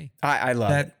funny to me. I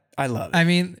love it. I love it. I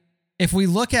mean, if you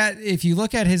look at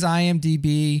his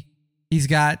IMDb, he's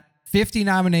got 50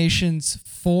 nominations,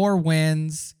 4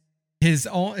 wins. His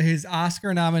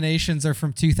Oscar nominations are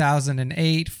from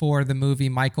 2008 for the movie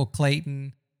Michael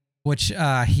Clayton, which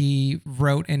he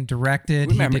wrote and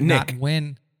directed. Remember, he did Nick, not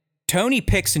win. Tony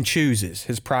picks and chooses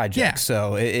his projects. Yeah.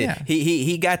 So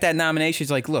he got that nomination. He's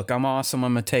like, look, I'm awesome.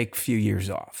 I'm going to take a few years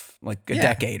off, like a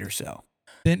decade or so.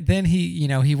 Then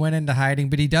he went into hiding,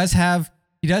 but he does have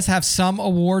some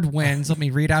award wins. Let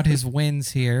me read out his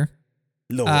wins here.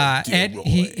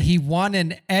 He won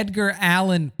an Edgar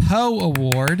Allan Poe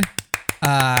Award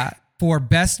for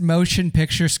Best Motion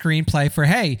Picture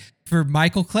Screenplay for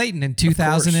Michael Clayton in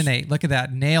 2008. Look at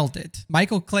that. Nailed it.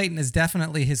 Michael Clayton is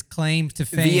definitely his claim to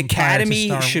fame. The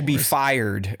Academy should be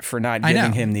fired for not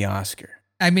giving him the Oscar.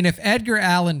 I mean, if Edgar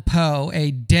Allan Poe,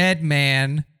 a dead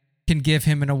man, can give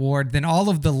him an award, then all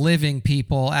of the living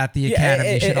people at the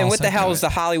Academy should also. And what the hell is the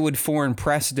Hollywood Foreign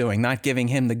Press doing, not giving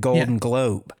him the Golden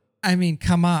Globe? I mean,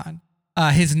 come on.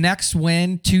 His next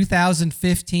win,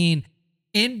 2015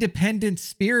 Independent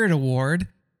Spirit Award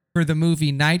for the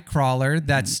movie Nightcrawler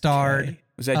that starred.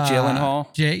 Was that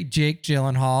Gyllenhaal? Jake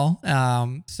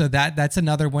Gyllenhaal. So that's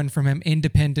another one from him.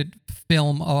 Independent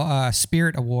Film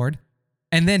Spirit Award.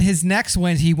 And then his next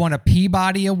win, he won a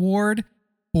Peabody Award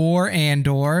for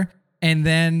Andor, and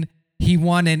then he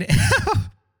won an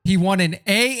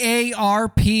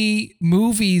AARP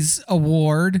Movies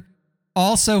Award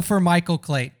also for Michael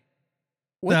Clayton.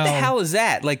 What the hell is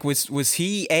that? Like, was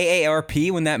he AARP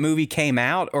when that movie came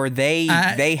out, or they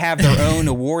have their own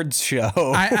awards show?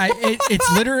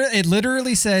 It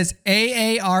literally says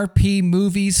AARP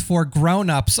Movies for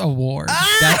Grown-Ups Award.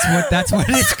 That's what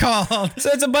it's called. So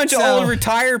it's a bunch of old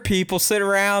retired people sit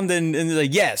around and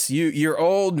like, yes, you're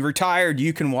old and retired,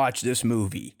 you can watch this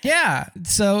movie. Yeah.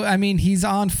 So I mean, he's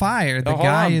on fire. The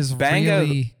guy is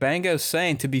really. Bango's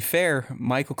saying, to be fair,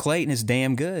 Michael Clayton is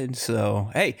damn good. So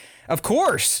hey. Of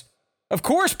course,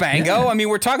 Bango. Yeah. I mean,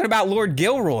 we're talking about Lord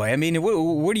Gilroy. I mean,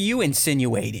 what are you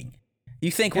insinuating?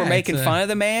 You think we're making fun of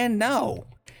the man? No.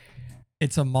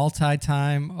 It's a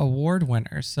multi-time award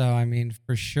winner. So, I mean,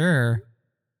 for sure,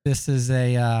 this is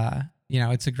a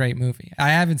it's a great movie. I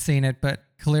haven't seen it, but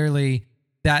clearly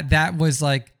that was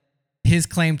like his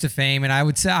claim to fame. And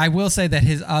I will say that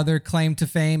his other claim to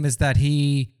fame is that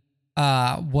he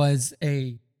was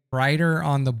a writer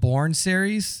on the Bourne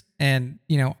series. And,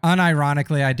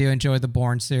 unironically, I do enjoy the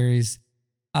Bourne series.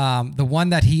 The one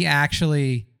that he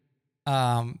actually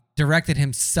directed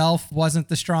himself wasn't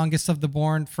the strongest of the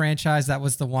Bourne franchise. That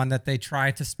was the one that they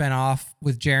tried to spin off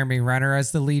with Jeremy Renner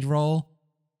as the lead role.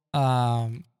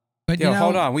 But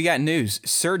hold on, we got news.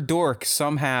 Sir Dork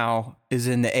somehow is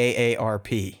in the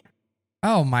AARP.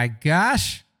 Oh my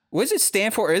gosh! What does it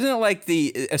stand for? Isn't it like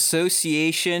the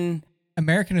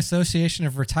American Association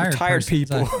of Retired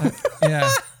People? Yeah.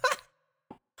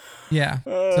 Yeah.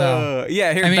 So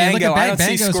here, Bango. I don't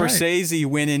see Scorsese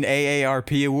winning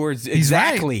AARP awards.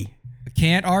 Exactly. Right.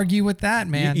 Can't argue with that,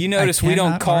 man. You notice we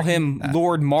don't call him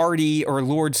Lord Marty or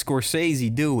Lord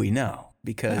Scorsese, do we? No,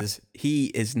 because he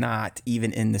is not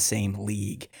even in the same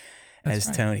league as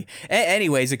Tony.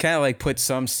 Anyways, it kind of like puts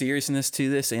some seriousness to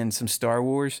this and some Star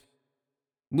Wars.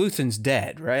 Luthen's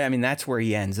dead, right? I mean, that's where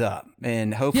he ends up.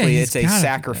 And hopefully it's a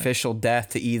sacrificial death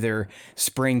to either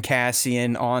spring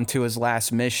Cassian onto his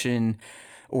last mission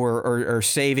or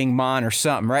saving Mon or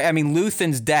something, right? I mean,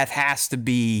 Luthen's death has to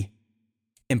be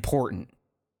important.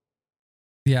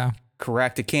 Yeah.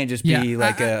 Correct? It can't just be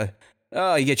like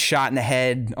you get shot in the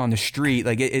head on the street.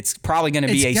 Like it's probably going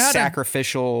to be a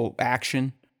sacrificial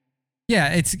action.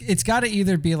 Yeah, it's got to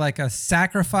either be like a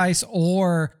sacrifice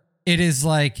or it is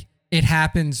like it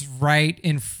happens right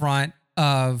in front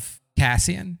of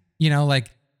Cassian.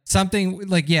 Like something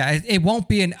like, it won't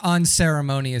be an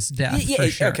unceremonious death for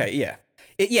sure. Okay, yeah.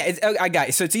 I got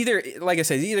it. So it's either, like I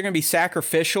said, it's either going to be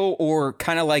sacrificial or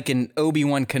kind of like an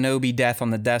Obi-Wan Kenobi death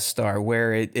on the Death Star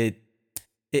where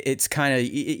it's kind of,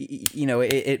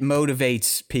 it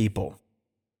motivates people.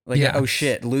 Like, oh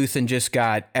shit, Luthen just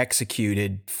got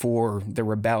executed for the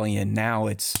rebellion. Now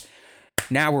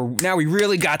we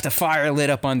really got the fire lit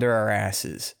up under our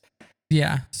asses.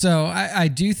 Yeah. So I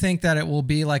do think that it will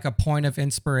be like a point of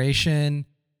inspiration,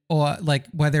 or like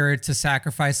whether it's a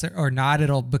sacrifice or not,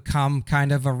 it'll become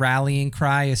kind of a rallying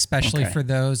cry, especially for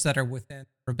those that are within the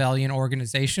rebellion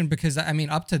organization. Because I mean,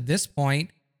 up to this point,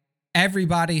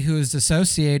 everybody who is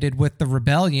associated with the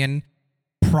rebellion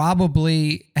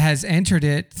probably has entered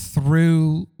it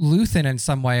through Luthen in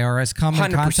some way, or has come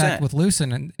in contact with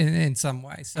Luthen in some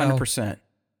way. So 100%.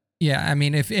 Yeah, I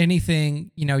mean, if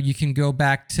anything, you can go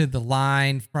back to the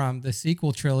line from the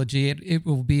sequel trilogy. It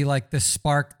will be like the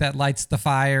spark that lights the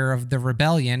fire of the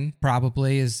rebellion,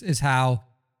 probably, is how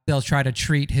they'll try to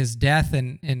treat his death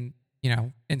in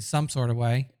some sort of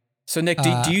way. So, Nick,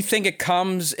 do you think it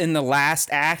comes in the last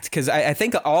act? Because I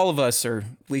think all of us, or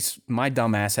at least my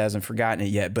dumbass hasn't forgotten it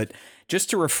yet, but just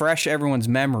to refresh everyone's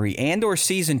memory, Andor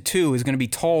Season 2 is going to be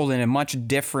told in a much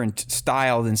different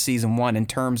style than Season 1 in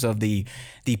terms of the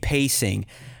pacing.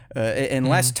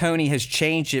 Unless Tony has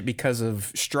changed it because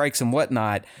of strikes and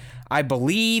whatnot, I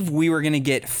believe we were going to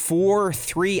get 4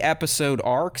 3-episode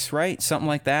arcs, right? Something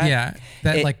like that. Yeah,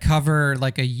 that cover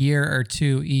like a year or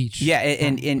two each. Yeah,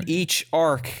 and each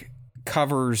arc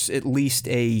covers at least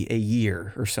a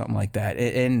year or something like that.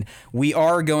 And we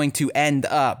are going to end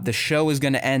up, the show is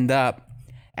going to end up,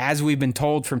 as we've been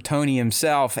told from Tony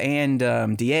himself and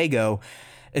Diego,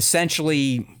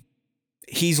 essentially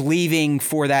he's leaving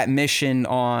for that mission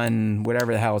on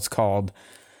whatever the hell it's called,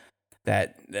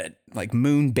 that like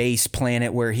moon base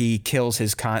planet where he kills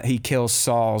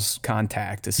Saul's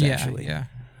contact, essentially.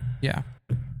 Yeah.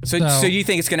 So you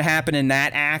think it's going to happen in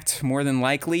that act more than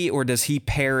likely, or does he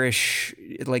perish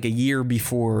like a year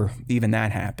before even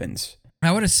that happens?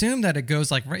 I would assume that it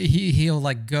goes like he'll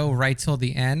like go right till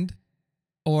the end,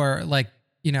 or like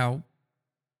I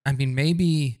mean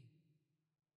maybe,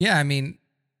 yeah. I mean,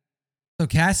 so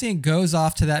Cassian goes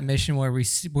off to that mission where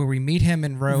we meet him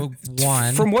in Rogue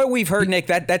One. From what we've heard, Nick,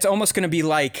 that's almost going to be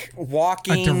like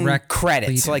walking direct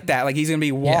credits like that. Like he's going to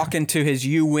be walking to his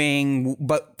U-wing,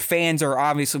 but fans are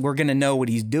obviously, we're going to know what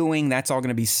he's doing. That's all going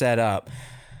to be set up.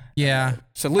 Yeah.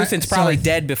 So Luthen's probably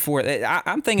dead before.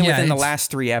 I'm thinking within the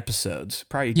last 3 episodes.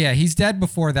 Probably. Yeah, he's dead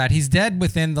before that. He's dead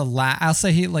within the last. I'll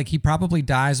say he probably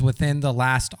dies within the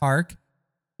last arc.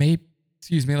 Maybe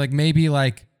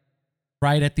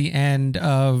right at the end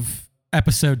of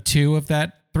episode 2 of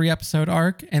that 3-episode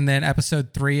arc. And then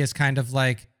episode 3 is kind of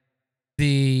like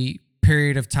the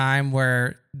period of time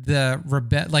where then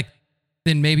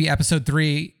maybe episode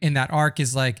 3 in that arc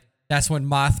is like, that's when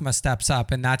Mothma steps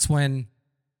up. And that's when,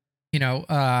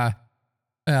 Bail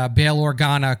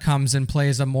Organa comes and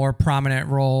plays a more prominent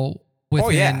role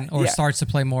within, starts to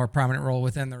play more prominent role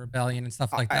within the rebellion and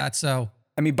stuff like that. So,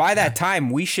 I mean, by that time,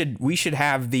 we should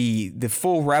have the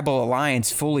full Rebel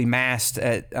Alliance fully massed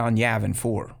on Yavin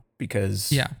 4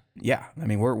 because I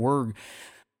mean we're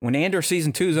when Andor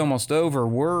season 2 is almost over,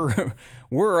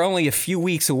 we're only a few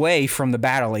weeks away from the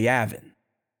Battle of Yavin.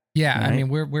 Yeah, right? I mean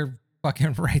we're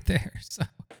fucking right there. So.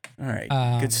 All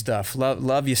right, good stuff.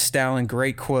 Love you, Stalin.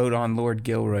 Great quote on Lord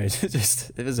Gilroy.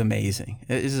 It was amazing.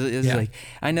 It was like,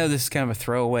 I know this is kind of a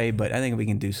throwaway, but I think we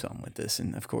can do something with this,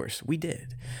 and of course we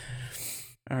did.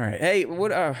 All right. Hey,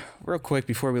 what? Real quick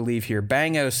before we leave here,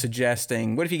 Bango's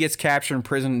suggesting, what if he gets captured in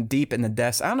prison deep in the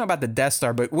Death? I don't know about the Death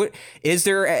Star, but what is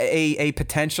there a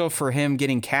potential for him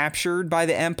getting captured by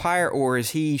the Empire, or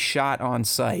is he shot on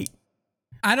sight?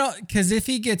 I don't, because if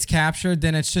he gets captured,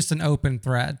 then it's just an open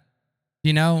thread.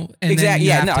 And exactly.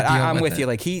 Yeah. No, I'm with you.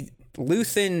 Like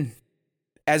Luthen,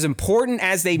 as important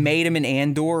as they made him in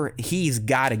Andor, he's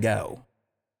got to go.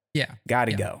 Yeah. Got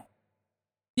to go.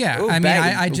 Yeah. I mean,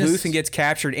 I just. Luthen gets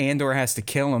captured. Andor has to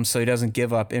kill him so he doesn't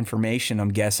give up information. I'm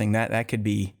guessing that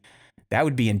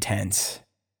would be intense.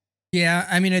 Yeah.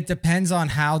 I mean, it depends on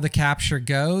how the capture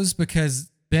goes, because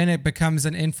then it becomes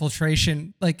an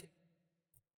infiltration. Like,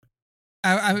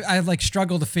 I like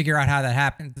struggle to figure out how that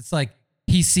happens. It's like,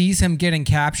 he sees him getting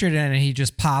captured and he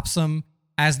just pops him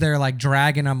as they're like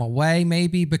dragging him away,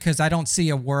 maybe, because I don't see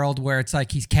a world where it's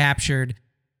like he's captured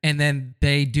and then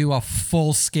they do a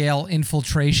full scale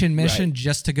infiltration mission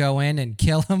just to go in and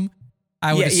kill him.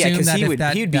 I would assume that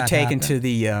he would be taken happened. to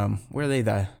the where are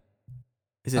they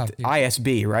is it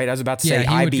ISB, right? I was about to say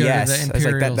IBS. I was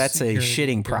like, that's a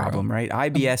shitting problem, right?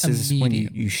 IBS is when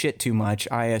you shit too much.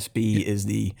 ISB is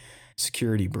the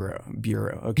Security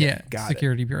Bureau. Okay. Yeah. Got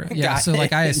Security it. Bureau. Yeah. So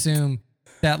like, I assume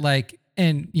that like,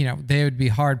 and they would be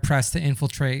hard pressed to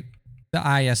infiltrate the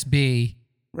ISB.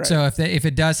 Right. So if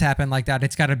it does happen like that,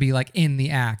 it's got to be like in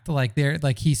the act, like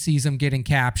he sees him getting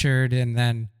captured and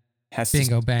then has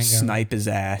bingo bango, snipe his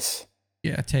ass.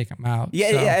 Yeah. Take him out.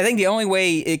 Yeah. I think the only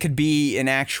way it could be an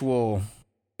actual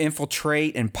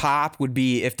infiltrate and pop would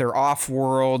be if they're off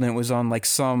world and it was on like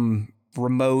some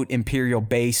remote Imperial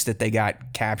base that they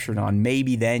got captured on.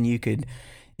 Maybe then you could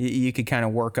kind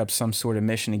of work up some sort of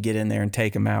mission to get in there and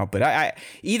take them out. But I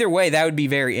either way, that would be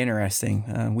very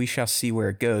interesting. We shall see where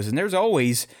it goes. And there's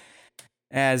always,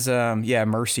 as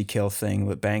mercy kill thing,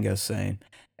 what Bango's saying.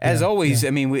 As always, I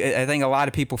mean, I think a lot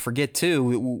of people forget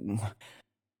too.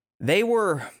 They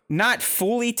were not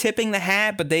fully tipping the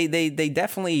hat, but they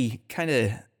definitely kind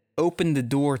of opened the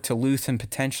door to Luthen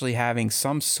potentially having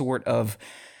some sort of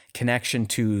connection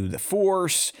to the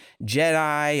Force,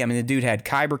 Jedi. I mean, the dude had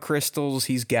kyber crystals.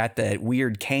 He's got that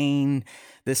weird cane,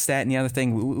 this, that, and the other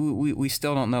thing. We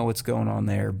still don't know what's going on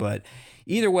there. But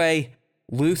either way,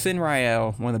 Luthen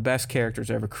Rael, one of the best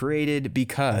characters ever created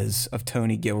because of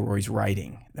Tony Gilroy's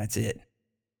writing. That's it.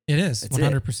 It is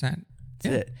 100%.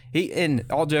 That's it. He, and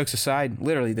all jokes aside,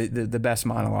 literally the best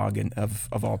monologue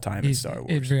of all time in Star Wars.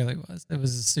 It really was. It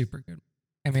was a super good one.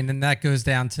 I mean, and that goes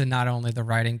down to not only the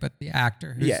writing, but the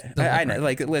actor. I know.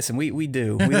 Like, listen, we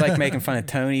like making fun of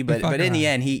Tony, but in the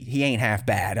end, he ain't half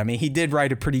bad. I mean, he did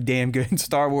write a pretty damn good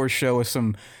Star Wars show with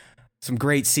some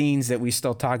great scenes that we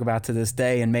still talk about to this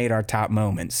day and made our top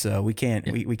moments. So we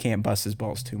can't bust his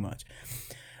balls too much.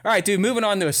 All right, dude, moving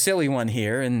on to a silly one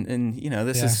here. And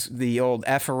this is the old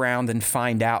F around and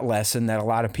find out lesson that a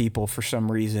lot of people, for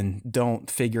some reason,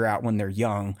 don't figure out when they're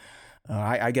young.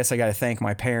 I guess I got to thank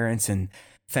my parents and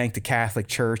thank the Catholic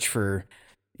Church for,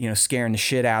 scaring the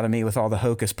shit out of me with all the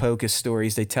hocus pocus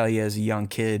stories they tell you as a young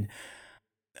kid.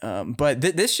 But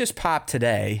this just popped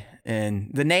today, and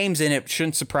the names in it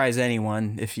shouldn't surprise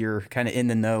anyone if you're kind of in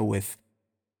the know with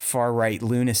far right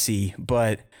lunacy.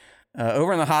 But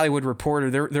over on the Hollywood Reporter,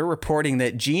 they're reporting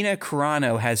that Gina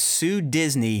Carano has sued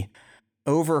Disney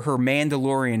over her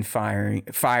Mandalorian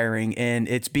firing, and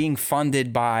it's being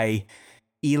funded by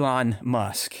Elon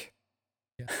Musk.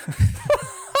 Yeah.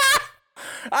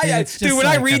 When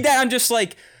I read that, I'm just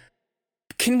like,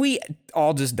 can we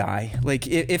all just die? Like,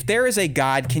 if there is a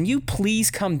God, can you please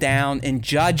come down and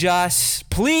judge us?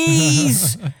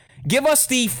 Please give us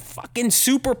the fucking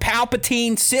super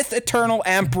Palpatine Sith Eternal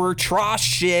Emperor tross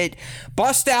shit,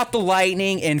 bust out the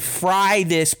lightning and fry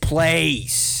this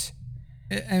place.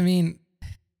 I mean,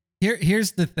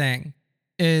 here's the thing,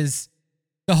 is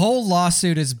the whole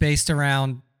lawsuit is based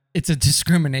around, it's a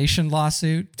discrimination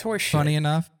lawsuit. Funny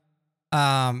enough.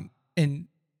 And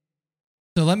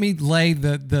so let me lay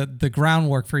the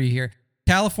groundwork for you here.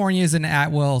 California is an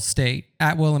at-will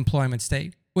employment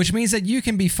state, which means that you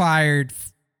can be fired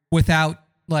without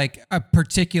like a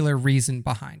particular reason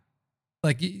behind.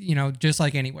 Like, just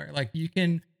like anywhere, like you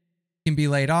can be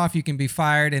laid off, you can be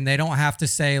fired, and they don't have to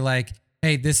say like,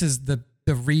 hey, this is the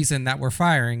the reason that we're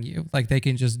firing you. Like they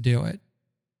can just do it.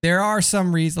 There are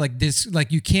some reasons like this,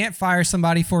 like you can't fire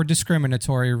somebody for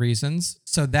discriminatory reasons.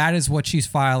 So that is what she's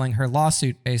filing her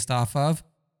lawsuit based off of.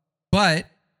 But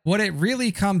what it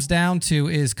really comes down to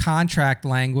is contract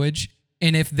language.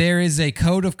 And if there is a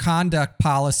code of conduct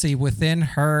policy within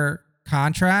her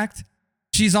contract,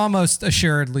 she's almost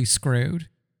assuredly screwed.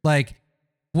 Like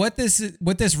what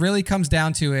this really comes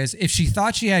down to is if she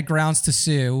thought she had grounds to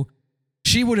sue,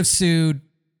 she would have sued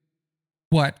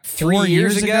what, 3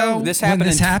 years ago? This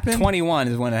happened 21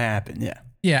 is when it happened. Yeah.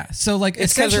 Yeah. So like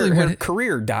it's because her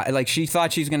career died. Like she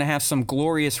thought she's going to have some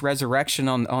glorious resurrection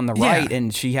on the right,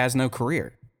 and she has no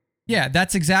career. Yeah,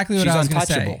 that's exactly what I was going to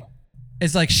say.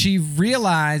 It's like she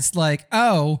realized like,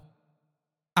 oh,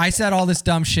 I said all this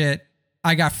dumb shit.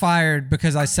 I got fired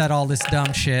because I said all this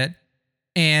dumb shit.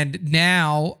 And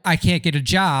now I can't get a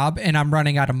job and I'm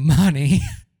running out of money.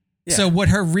 Yeah. So what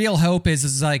her real hope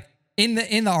is like in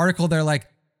the article, they're like,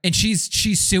 and she's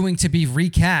suing to be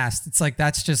recast. It's like,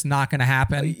 that's just not going to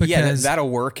happen. Because that'll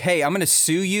work. Hey, I'm going to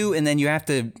sue you and then you have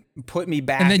to put me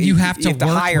back. And then you have to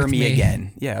hire me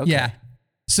again. Yeah. Okay. Yeah.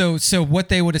 So what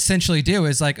they would essentially do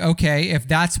is like, okay, if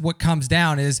that's what comes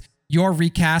down is your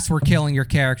recast, we're killing your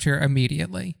character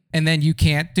immediately. And then you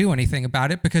can't do anything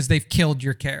about it because they've killed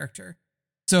your character.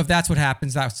 So if that's what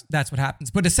happens, that's what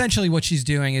happens. But essentially what she's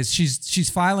doing is she's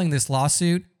filing this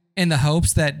lawsuit in the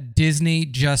hopes that Disney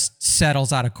just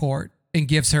settles out of court and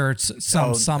gives her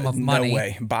some sum of money. No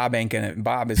way. Bob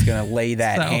is gonna lay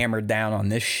that hammer down on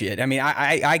this shit. I mean,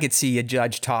 I could see a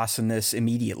judge tossing this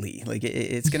immediately. Like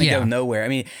it's gonna go nowhere. I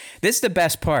mean, this is the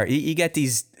best part. You get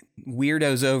these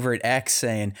weirdos over at X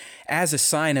saying, as a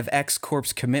sign of X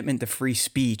Corp's commitment to free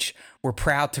speech, we're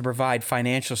proud to provide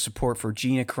financial support for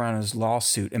Gina Carano's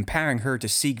lawsuit, empowering her to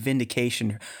seek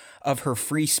vindication of her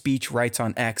free speech rights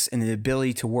on X and the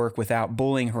ability to work without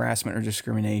bullying, harassment, or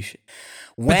discrimination.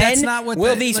 When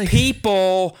will these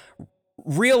people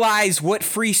realize what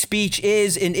free speech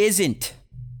is and isn't?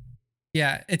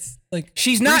 Yeah, it's like...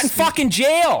 She's not in fucking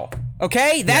jail,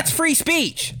 okay? That's free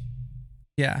speech.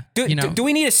 Yeah. Do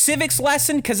we need a civics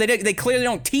lesson? Because they clearly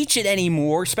don't teach it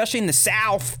anymore, especially in the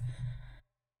South.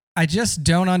 I just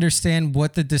don't understand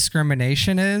what the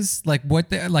discrimination is,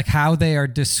 like how they are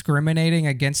discriminating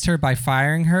against her by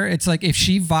firing her. It's like if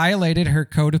she violated her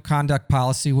code of conduct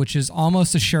policy, which is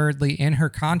almost assuredly in her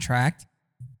contract,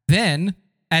 then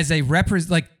as a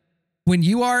when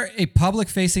you are a public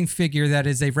facing figure that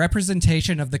is a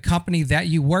representation of the company that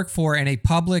you work for in a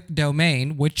public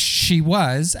domain, which she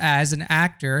was as an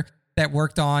actor that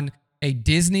worked on a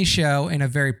Disney show in a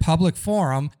very public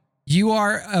forum, you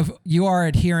are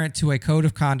adherent to a code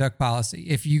of conduct policy.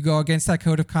 If you go against that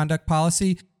code of conduct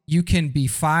policy, you can be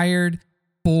fired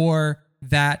for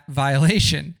that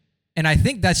violation. And I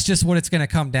think that's just what it's going to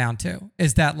come down to,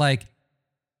 is that like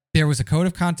there was a code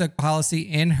of conduct policy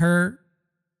in her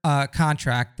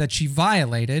contract that she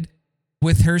violated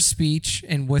with her speech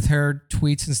and with her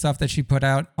tweets and stuff that she put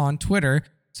out on Twitter.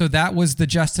 So that was the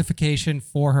justification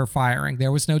for her firing.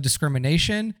 There was no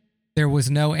discrimination. There was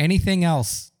no anything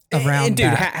else around and dude,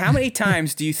 that. How many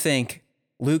times do you think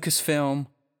Lucasfilm,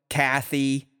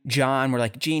 Kathy, John were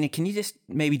like, Gina, can you just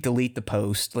maybe delete the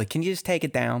post? Like, can you just take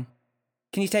it down?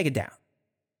 Can you take it down?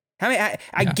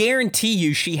 I guarantee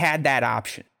you she had that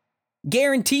option.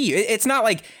 Guarantee you. It's not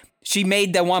like she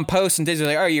made that one post and Disney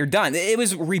was like, oh, you're done. It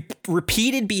was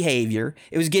repeated behavior.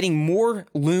 It was getting more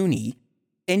loony.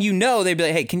 And they'd be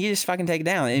like, hey, can you just fucking take it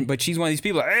down? But she's one of these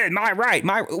people, hey, my right.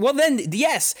 Well, then,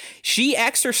 yes, she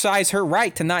exercised her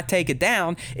right to not take it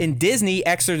down, and Disney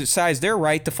exercised their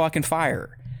right to fucking fire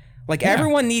her. Like,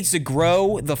 everyone needs to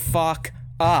grow the fuck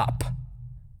up.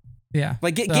 Yeah.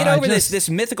 Like, get over this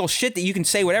mythical shit that you can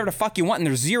say whatever the fuck you want, and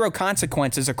there's zero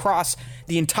consequences across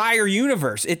the entire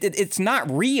universe. It's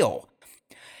not real.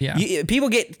 Yeah. People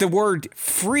get the word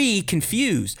free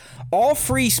confused. All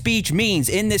free speech means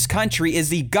in this country is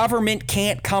the government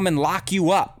can't come and lock you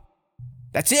up.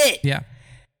 That's it. Yeah.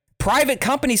 Private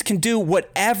companies can do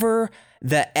whatever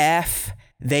the F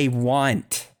they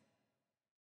want.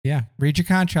 Yeah. Read your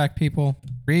contract, people.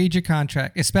 Read your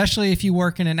contract, especially if you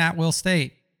work in an at-will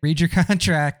state. Read your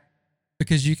contract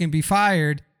because you can be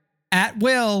fired at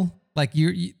will. Like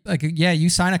you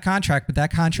sign a contract, but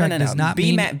that contract does not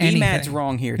mean anything. B-Mat's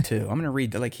wrong here too. I'm going to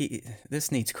read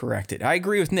this needs corrected. I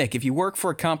agree with Nick. If you work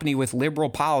for a company with liberal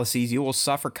policies, you will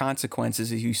suffer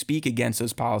consequences if you speak against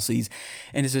those policies.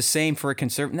 And it's the same for a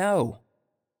conservative. No.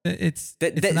 It's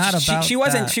not about she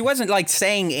wasn't like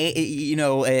saying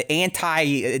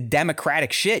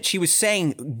anti-democratic shit. She was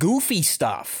saying goofy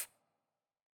stuff.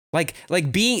 Like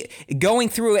going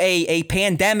through a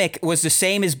pandemic was the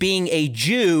same as being a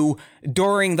Jew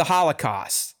during the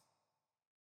Holocaust.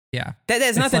 Yeah. That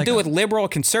has nothing to do with liberal or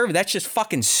conservative. That's just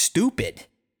fucking stupid.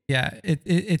 Yeah.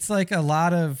 It's like a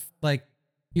lot of like,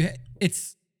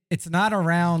 it's not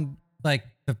around like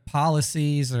the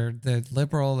policies or the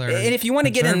liberal or. And if you want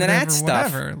to get into that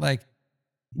stuff, whatever, like,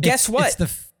 guess what?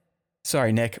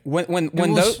 Sorry, Nick.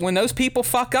 When those people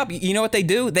fuck up, you know what they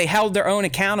do? They held their own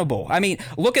accountable. I mean,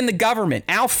 look in the government.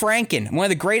 Al Franken, one of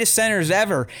the greatest senators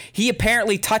ever, he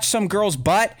apparently touched some girl's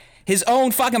butt. His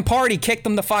own fucking party kicked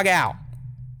him the fuck out.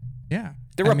 Yeah.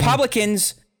 The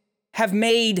Republicans have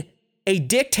made a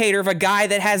dictator of a guy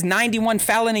that has 91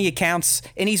 felony accounts,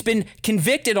 and he's been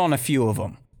convicted on a few of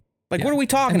them. Like, what are we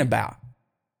talking about?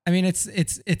 I mean,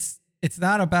 it's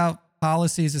not about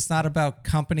policies. It's not about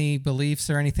company beliefs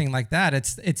or anything like that.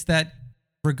 It's that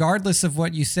regardless of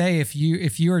what you say, if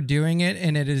you are doing it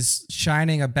and it is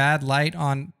shining a bad light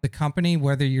on the company,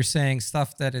 whether you're saying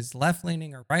stuff that is left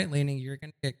leaning or right leaning, you're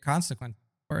going to get consequences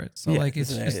for it. So like,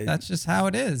 that's just how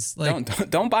it is. Like,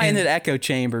 don't buy into the echo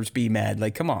chambers. Be mad.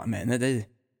 Like, come on, man.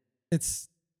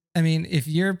 I mean, if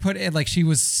you're like, she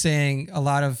was saying a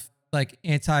lot of like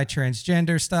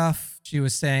anti-transgender stuff. She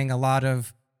was saying a lot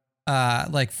of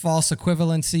like false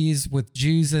equivalencies with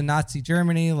Jews in Nazi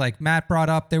Germany, like Matt brought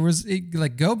up. There was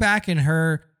like, go back in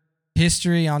her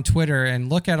history on Twitter and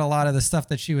look at a lot of the stuff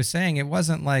that she was saying. It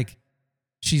wasn't like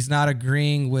she's not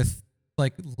agreeing with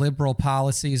like liberal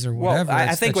policies or whatever. Well,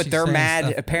 I think what they're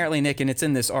mad, apparently, Nick, and it's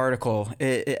in this article,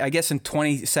 I guess in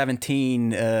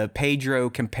 2017, Pedro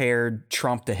compared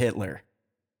Trump to Hitler.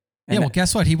 And well,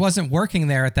 guess what? He wasn't working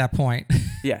there at that point.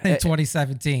 Yeah. In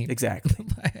 2017. Exactly.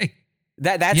 Like,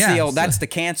 that's the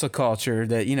cancel culture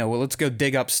that, well, let's go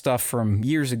dig up stuff from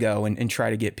years ago and try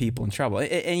to get people in trouble.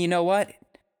 And you know what?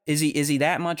 Is he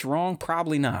that much wrong?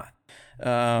 Probably not.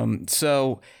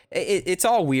 So it's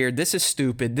all weird. This is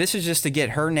stupid. This is just to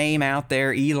get her name out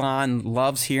there. Elon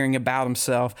loves hearing about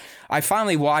himself. I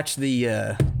finally watched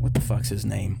the, what the fuck's his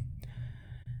name?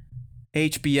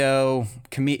 HBO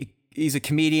he's a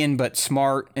comedian, but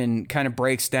smart and kind of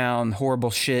breaks down horrible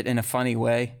shit in a funny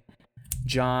way.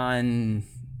 John,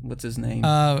 what's his name?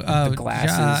 The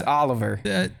glasses, Oliver.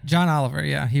 John Oliver.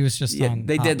 Yeah, he was just on.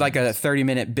 They did like a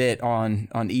 30-minute bit on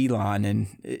Elon, and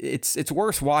it's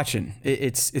worth watching.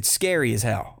 It's scary as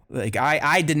hell. Like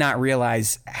I did not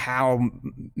realize how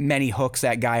many hooks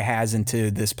that guy has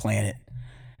into this planet,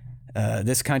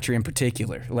 this country in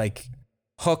particular. Like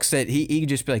hooks that he could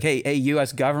just be like, hey,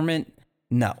 U.S. government,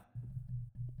 no.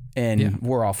 And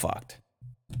we're all fucked.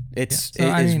 It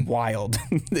is wild,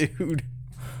 dude.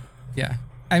 Yeah.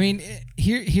 I mean,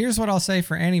 here's what I'll say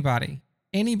for anybody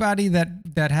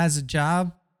that has a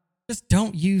job, just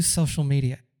don't use social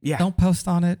media. Yeah. Don't post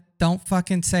on it. Don't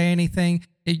fucking say anything.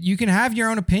 You can have your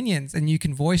own opinions and you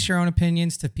can voice your own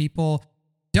opinions to people.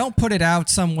 Don't put it out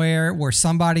somewhere where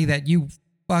somebody that you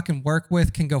fucking work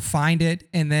with can go find it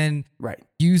and then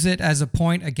use it as a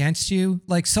point against you.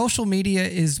 Like, social media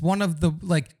is one of the,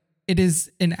 like, it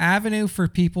is an avenue for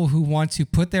people who want to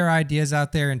put their ideas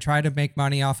out there and try to make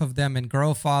money off of them and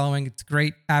grow a following. It's a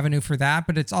great avenue for that,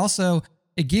 but it's also,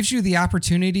 it gives you the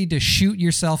opportunity to shoot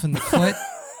yourself in the foot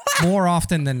more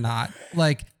often than not.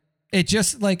 Like, it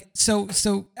just like, so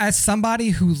as somebody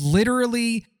who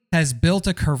literally has built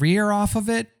a career off of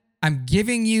it, I'm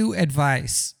giving you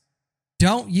advice.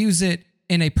 Don't use it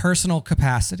in a personal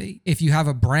capacity. If you have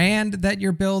a brand that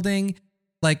you're building,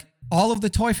 like all of the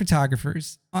toy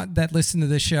photographers that listen to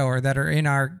this show or that are in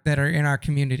our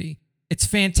community, it's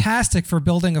fantastic for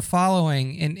building a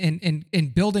following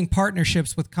and building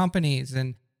partnerships with companies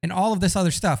and all of this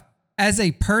other stuff. As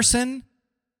a person,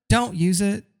 don't use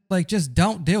it. Like, just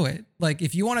don't do it. Like,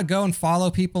 if you want to go and follow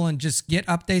people and just get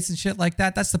updates and shit like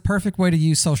that, that's the perfect way to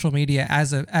use social media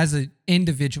as an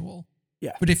individual.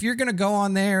 Yeah. But if you're going to go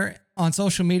on there on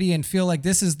social media and feel like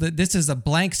this is a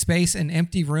blank space, an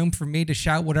empty room for me to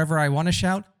shout whatever I want to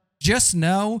shout, just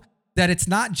know that it's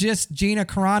not just Gina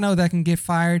Carano that can get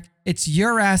fired. It's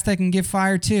your ass that can get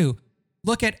fired too.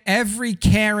 Look at every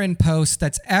Karen post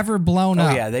that's ever blown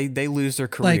up. Oh yeah, they lose their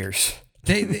careers.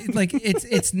 They like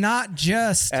it's not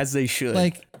just as they should.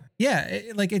 Like, yeah,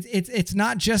 it's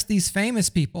not just these famous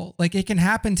people. Like, it can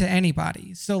happen to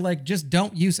anybody. So like, just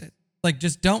don't use it. Like,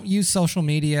 just don't use social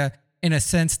media in a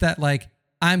sense that like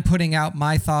I'm putting out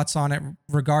my thoughts on it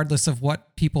regardless of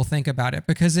what people think about it,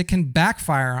 because it can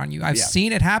backfire on you. I've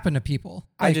seen it happen to people.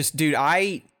 Like,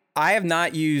 I have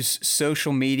not used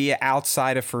social media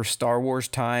outside of for Star Wars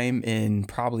time in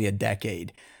probably a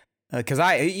decade. Because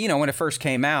when it first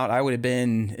came out, I would have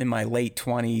been in my late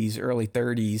 20s, early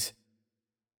 30s.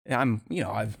 I'm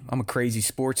a crazy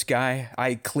sports guy.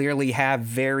 I clearly have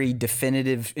very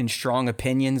definitive and strong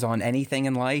opinions on anything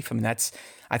in life. I mean, that's,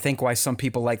 I think, why some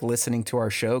people like listening to our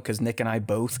show, because Nick and I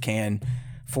both can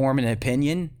form an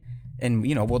opinion and,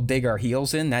 we'll dig our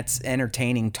heels in. That's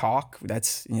entertaining talk.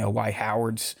 That's, why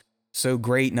Howard's so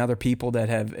great and other people that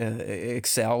have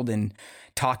excelled in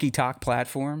talky talk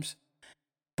platforms.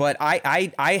 But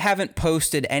I haven't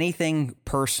posted anything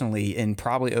personally in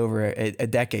probably over a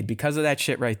decade because of that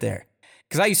shit right there.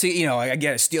 Because I used to, I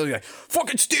get a Steelers, like,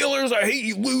 fucking Steelers, I hate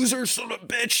you losers, son of a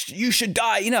bitch, you should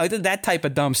die. That type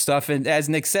of dumb stuff. And as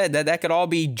Nick said, that could all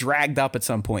be dragged up at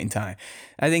some point in time.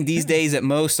 I think these days at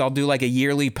most, I'll do like a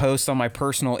yearly post on my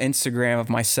personal Instagram of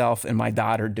myself and my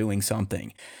daughter doing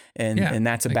something. And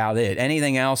that's about it.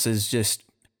 Anything else is just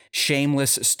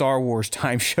shameless Star Wars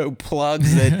time show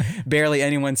plugs that barely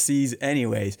anyone sees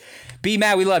anyways. B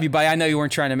Matt, we love you, buddy. I know you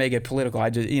weren't trying to make it political. I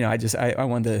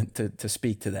wanted to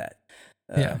speak to that.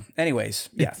 Anyways,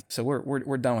 yeah. So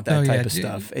we're done with that type of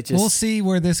stuff. It just, we'll see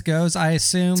where this goes. I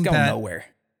assume it's going nowhere.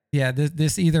 Yeah,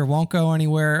 this either won't go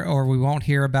anywhere or we won't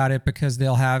hear about it because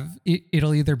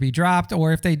it'll either be dropped,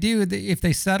 or if they do, if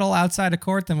they settle outside of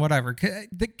court, then whatever.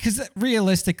 Because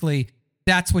realistically,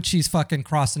 that's what she's fucking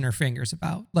crossing her fingers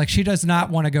about. Like, she does not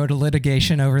want to go to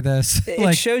litigation over this.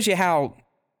 It shows you how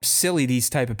silly these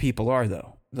type of people are,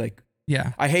 though. Like,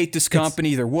 yeah, I hate this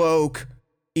company. They're woke.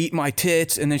 Eat my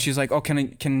tits. And then she's like, oh,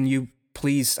 can you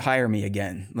please hire me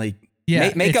again? Like,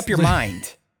 make up your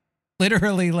mind.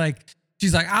 Literally, like,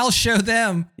 she's like, I'll show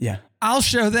them. Yeah. I'll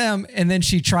show them. And then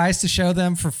she tries to show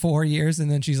them for 4 years.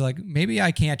 And then she's like, maybe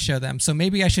I can't show them. So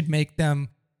maybe I should make them,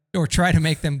 or try to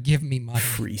make them give me money.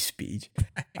 Free speech.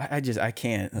 I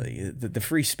can't. Like, the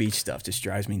free speech stuff just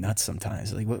drives me nuts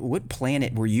sometimes. Like, what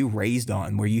planet were you raised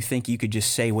on where you think you could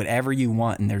just say whatever you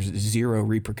want and there's zero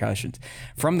repercussions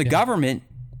from the government,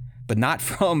 but not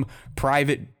from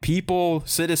private people,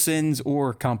 citizens,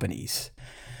 or companies?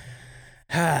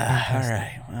 All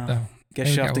right. Well,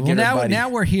 guess you have to get her, buddy. Now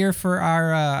we're here for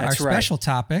our special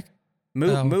topic.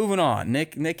 Moving on.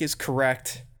 Nick is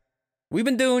correct. We've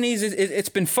been doing these. It's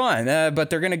been fun, but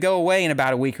they're going to go away in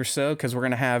about a week or so because we're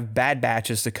going to have Bad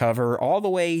Batches to cover all the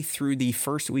way through the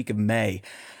first week of May.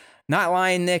 Not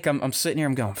lying, Nick. I'm sitting here.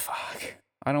 I'm going, fuck.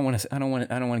 I don't want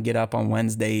to get up on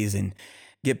Wednesdays and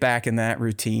get back in that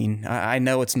routine. I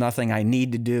know it's nothing I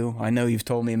need to do. I know you've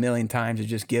told me a million times to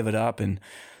just give it up, and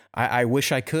I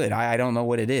wish I could. I don't know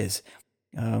what it is.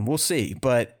 We'll see,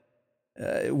 but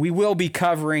we will be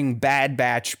covering Bad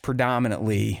Batch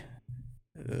predominantly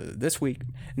this week,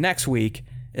 next week,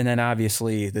 and then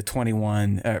obviously the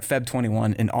Feb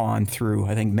 21 and on through,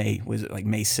 I think May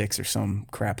 6th or some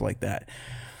crap like that.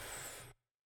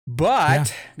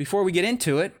 But before we get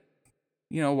into it,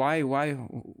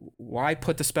 why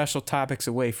put the special topics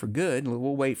away for good?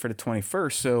 We'll wait for the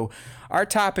 21st. So our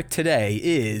topic today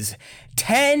is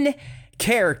 10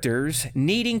 characters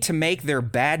needing to make their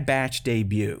Bad Batch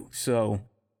debut. So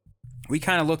we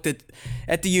kind of looked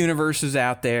at the universes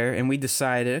out there, and we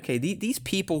decided, okay, these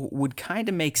people would kind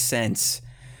of make sense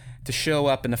to show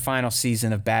up in the final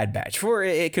season of Bad Batch.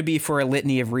 It could be for a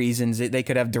litany of reasons. They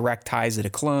could have direct ties to the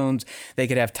clones. They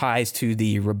could have ties to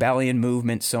the rebellion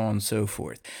movement, so on and so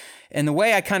forth. And the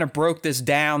way I kind of broke this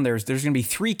down, there's going to be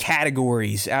 3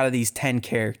 categories out of these 10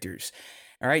 characters.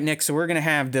 All right, Nick, so we're going to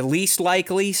have the least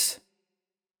likelies,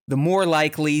 the more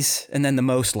likelies, and then the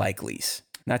most likelies.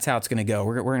 That's how it's going to go.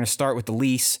 We're going to start with the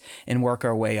least and work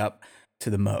our way up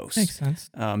to the most. Makes sense.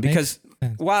 Because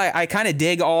while I kind of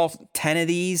dig all 10 of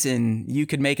these, and you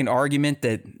could make an argument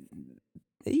that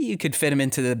you could fit them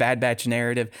into the Bad Batch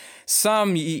narrative,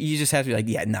 some you just have to be like,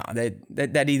 yeah, no,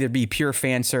 that either be pure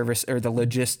fan service or the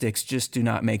logistics just do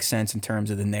not make sense in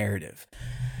terms of the narrative.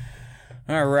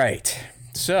 All right.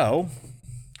 So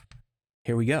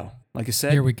here we go. Like I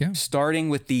said, here we go. Starting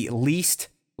with the least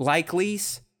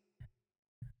likelies.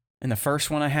 And the first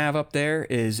one I have up there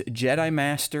is Jedi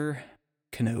Master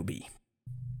Kenobi.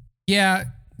 Yeah.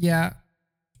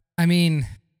 I mean,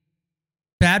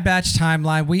 Bad Batch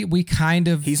timeline, we kind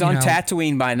of... He's on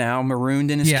Tatooine by now, marooned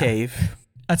in his cave.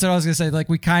 That's what I was going to say. Like,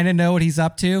 we kind of know what he's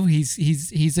up to.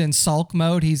 He's in sulk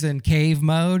mode. He's in cave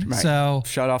mode. Right. So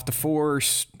shut off the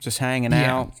Force, just hanging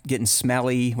out, getting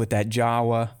smelly with that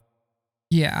Jawa.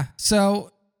 Yeah.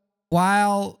 So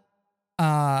while,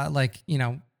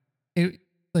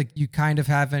 you kind of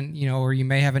haven't, or you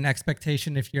may have an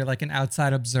expectation if you're like an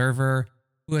outside observer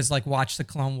who has like watched the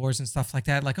Clone Wars and stuff like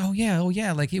that, like, oh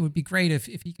yeah, like it would be great if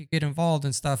he could get involved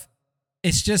and stuff.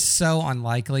 It's just so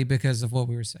unlikely because of what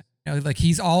we were saying. Like,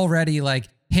 he's already like,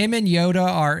 him and Yoda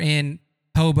are in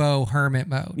hobo hermit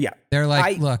mode. Yeah. They're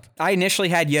like, look, I initially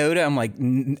had Yoda. I'm like,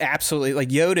 absolutely. Like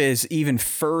Yoda is even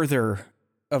further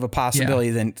of a possibility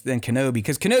than Kenobi,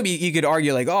 because Kenobi, you could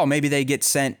argue like, oh, maybe they get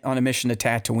sent on a mission to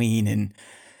Tatooine and,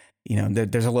 you know,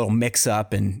 there's a little mix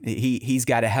up and he's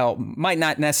got to help. Might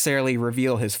not necessarily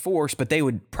reveal his force, but they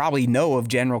would probably know of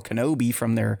General Kenobi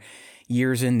from their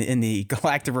years in the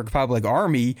Galactic Republic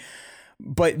Army.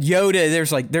 But Yoda,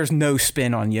 there's no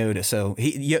spin on Yoda. So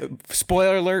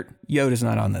spoiler alert, Yoda's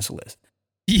not on this list.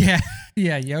 Yeah.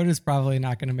 Yeah. Yoda's probably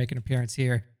not going to make an appearance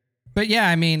here. But yeah,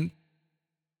 I mean,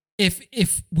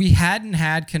 if we hadn't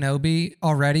had Kenobi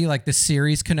already, like the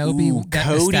series Kenobi,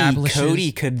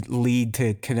 Cody could lead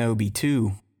to Kenobi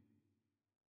too.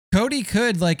 Cody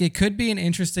could, like, it could be an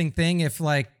interesting thing if,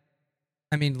 like,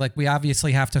 I mean, like, we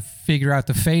obviously have to figure out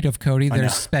the fate of Cody.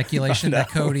 There's speculation that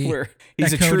Cody,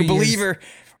 he's a true believer.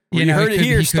 You heard it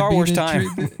here, Star Wars time.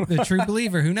 The true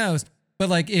believer, who knows? But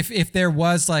like, if there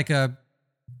was like a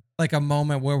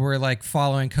moment where we're like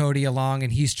following Cody along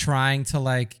and he's trying to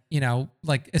like, you know,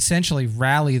 like essentially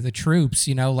rally the troops,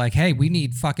 you know, like, hey, we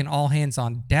need fucking all hands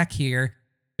on deck here.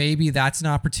 Maybe that's an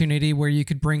opportunity where you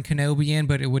could bring Kenobi in,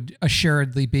 but it would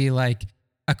assuredly be like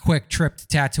a quick trip to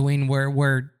Tatooine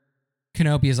where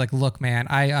Kenobi is like, look, man,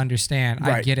 I understand.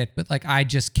 Right. I get it. But like, I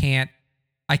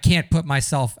can't put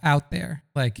myself out there.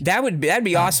 Like that'd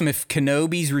be awesome if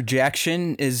Kenobi's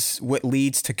rejection is what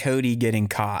leads to Cody getting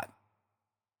caught.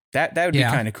 That would be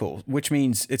kind of cool, which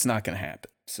means it's not going to happen.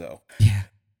 So, yeah.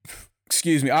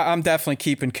 Excuse me. I'm definitely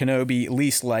keeping Kenobi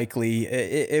least likely.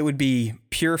 It would be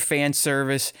pure fan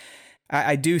service.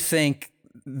 I do think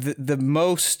the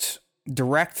most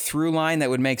direct through line that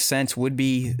would make sense would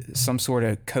be some sort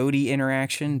of Cody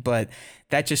interaction, but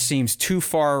that just seems too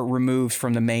far removed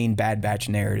from the main Bad Batch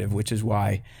narrative, which is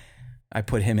why I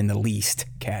put him in the least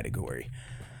category.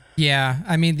 Yeah,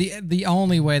 I mean, the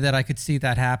only way that I could see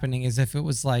that happening is if it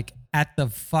was like at the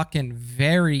fucking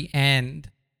very end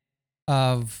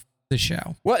of the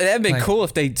show. Well, that'd been cool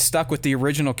if they stuck with the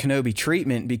original Kenobi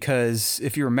treatment, because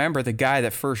if you remember, the guy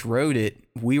that first wrote it,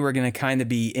 we were going to kind of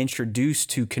be introduced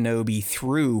to Kenobi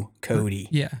through Cody.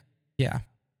 Yeah.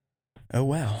 Oh,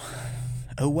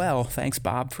 well. Thanks,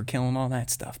 Bob, for killing all that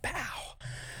stuff. Pow.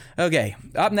 Okay,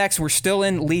 up next, we're still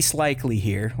in least likely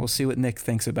here. We'll see what Nick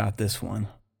thinks about this one.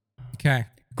 Okay.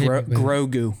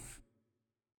 Grogu.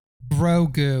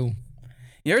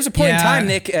 There's a point in time,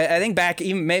 Nick, I think back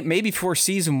even maybe before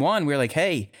season 1, we were like,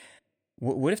 hey,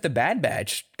 what if the Bad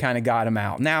Batch kind of got him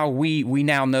out? Now we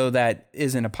now know that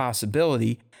isn't a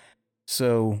possibility.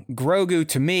 So Grogu,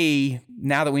 to me,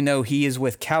 now that we know he is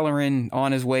with Kelleran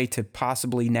on his way to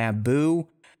possibly Naboo,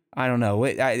 I don't know.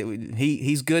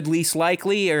 He's good least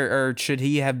likely, or should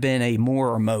he have been a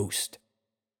more or most?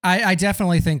 I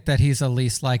definitely think that he's a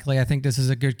least likely. I think this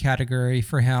is a good category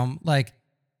for him. Like,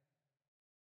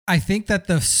 I think that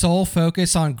the sole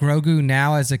focus on Grogu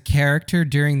now as a character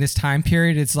during this time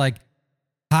period is like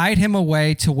hide him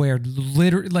away to where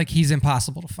literally like he's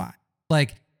impossible to find.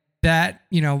 Like that,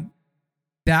 you know,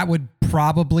 that would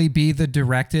probably be the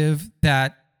directive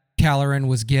that Kelleran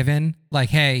was given. Like,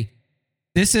 hey,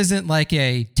 this isn't like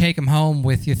a take him home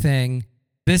with you thing.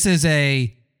 This is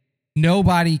a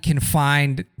nobody can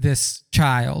find this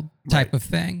child type of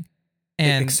thing.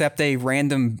 And except a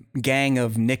random gang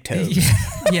of Niktos.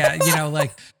 Yeah, you know,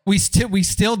 like we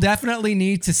still definitely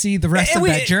need to see the rest of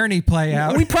that journey play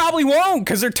out. We probably won't,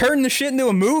 because they're turning the shit into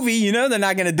a movie. You know, they're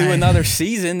not going to do another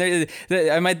season.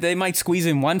 They might squeeze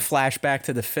in one flashback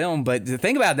to the film, but the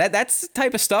thing about that, that's the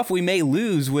type of stuff we may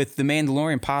lose with The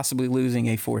Mandalorian possibly losing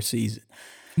a 4th season.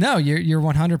 No, you're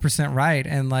 100% right,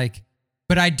 and like,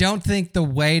 but I don't think the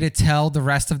way to tell the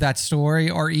rest of that story,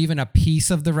 or even a piece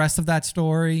of the rest of that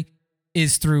story,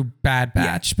 is through Bad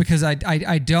Batch, because I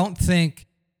don't think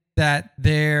that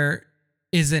there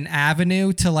is an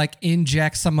avenue to like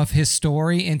inject some of his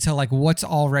story into like what's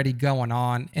already going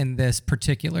on in this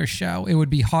particular show. It would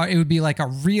be hard. It would be like a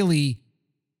really,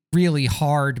 really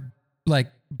hard like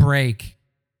break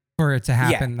for it to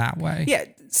happen that way. Yeah.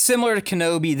 Similar to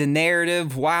Kenobi, the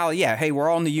narrative, while, hey, we're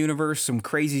all in the universe, some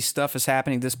crazy stuff is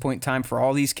happening at this point in time for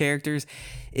all these characters,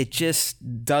 it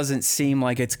just doesn't seem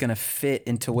like it's going to fit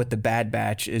into what the Bad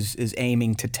Batch is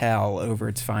aiming to tell over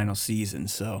its final season.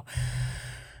 So,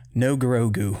 no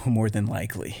Grogu, more than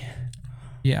likely.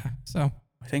 Yeah, so.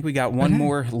 I think we got one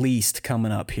more least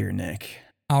coming up here, Nick.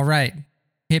 All right.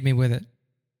 Hit me with it.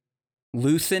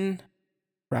 Luthen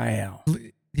Rael.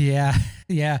 Yeah.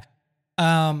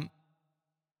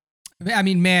 I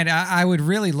mean, man, I would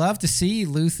really love to see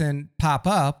Luthen pop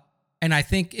up. And I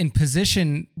think in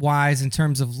position wise, in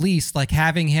terms of least, like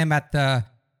having him at the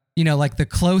like the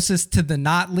closest to the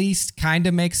not least kind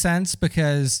of makes sense,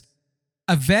 because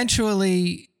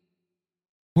eventually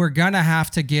we're going to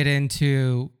have to get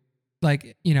into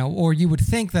like, or you would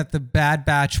think that the Bad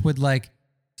Batch would like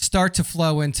start to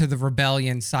flow into the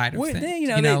rebellion side of things.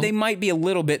 They might be a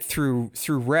little bit through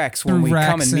Rex when we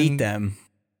come and meet them.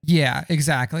 Yeah,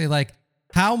 exactly. Like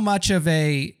how much of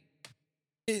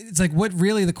it's like what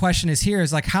really the question is here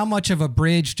is like how much of a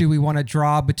bridge do we want to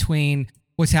draw between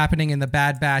what's happening in the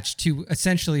Bad Batch to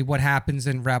essentially what happens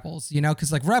in Rebels,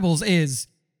 because like Rebels is,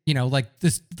 like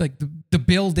this, like the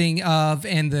building of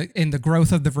and the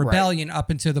growth of the rebellion up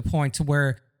until the point to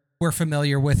where we're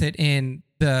familiar with it in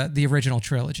the original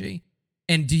trilogy.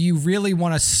 And do you really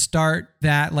want to start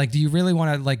that? Like, do you really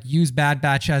want to like use Bad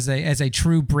Batch as a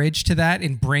true bridge to that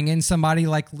and bring in somebody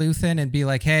like Luthen and be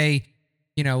like, hey,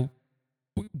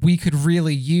 we could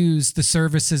really use the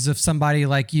services of somebody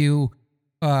like you,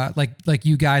 like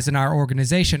you guys in our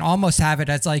organization, almost have it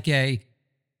as like do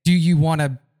you want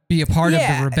to be a part of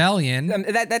the rebellion?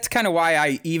 That's kind of why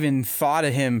I even thought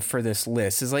of him for this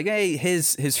list. Is like, hey,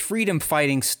 his freedom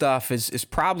fighting stuff is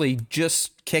probably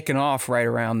just kicking off right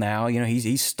around now.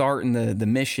 He's starting the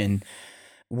mission.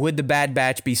 Would the Bad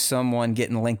Batch be someone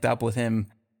getting linked up with him?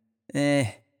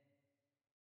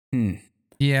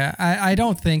 Yeah, I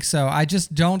don't think so. I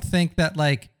just don't think that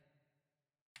like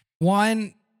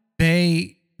one,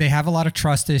 they have a lot of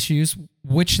trust issues,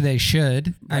 which they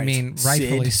should. Right. I mean,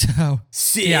 rightfully so.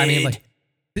 Sid. Yeah, I mean, like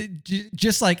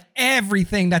just like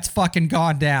everything that's fucking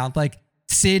gone down. Like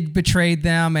Sid betrayed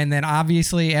them, and then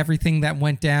obviously everything that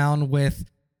went down with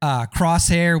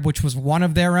Crosshair, which was one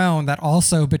of their own, that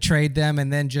also betrayed them,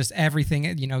 and then just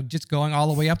everything, just going all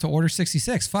the way up to Order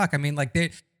 66. Fuck, I mean, like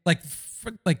they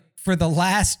for the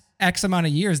last X amount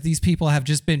of years, these people have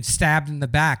just been stabbed in the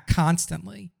back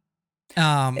constantly.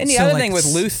 And the other thing with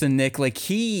Luthen, Nick, like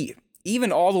he,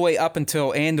 even all the way up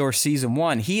until Andor season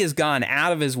 1, he has gone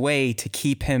out of his way to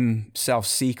keep himself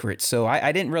secret. So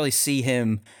I didn't really see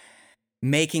him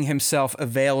making himself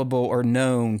available or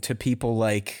known to people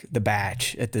like the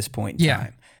Batch at this point in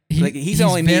time. He's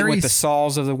only meeting with the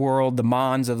Sauls of the world, the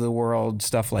Mons of the world,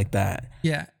 stuff like that.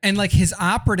 Yeah. And like his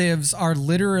operatives are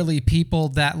literally people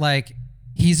that like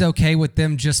he's okay with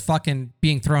them just fucking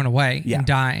being thrown away and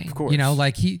dying. Of course.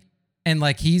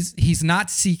 Like he's not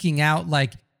seeking out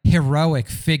like heroic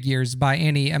figures by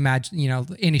any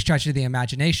stretch of the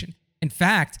imagination. In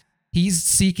fact, he's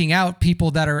seeking out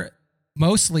people that are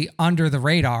mostly under the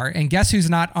radar. And guess who's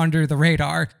not under the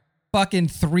radar? Fucking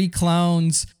 3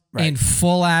 clones in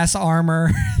full ass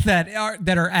armor that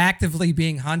are actively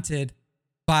being hunted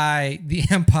by the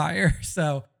Empire.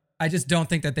 So I just don't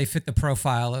think that they fit the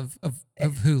profile of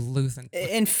who Luthen.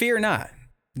 And fear not,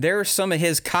 there are some of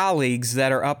his colleagues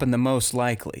that are up in the most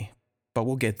likely, but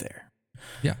we'll get there.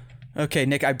 Yeah. Okay,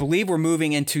 Nick, I believe we're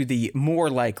moving into the more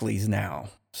likelies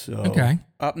now. So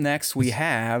up next we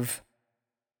have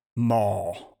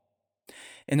Maul.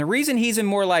 And the reason he's in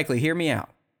more likely, hear me out.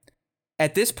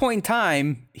 At this point in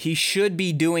time, he should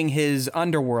be doing his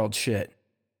underworld shit.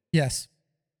 Yes.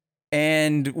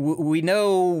 And we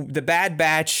know the Bad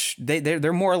Batch,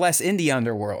 they're more or less in the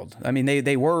underworld. I mean,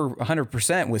 they were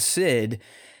 100% with Sid,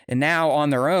 and now on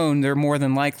their own, they're more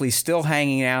than likely still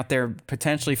hanging out there,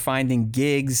 potentially finding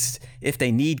gigs if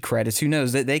they need credits. Who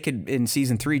knows? They could, in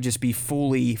season 3, just be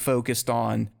fully focused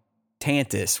on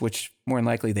Tantus, which more than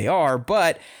likely they are,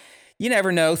 but you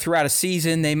never know. Throughout a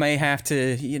season, they may have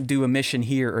to do a mission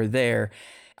here or there.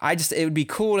 It would be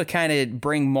cool to kind of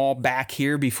bring Maul back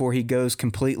here before he goes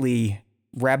completely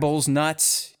Rebels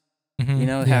nuts.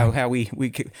 Mm-hmm. How we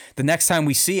the next time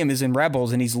we see him is in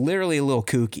Rebels, and he's literally a little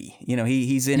kooky.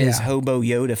 He's in his hobo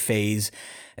Yoda phase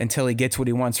until he gets what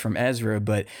he wants from Ezra.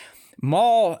 But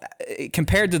Maul,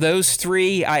 compared to those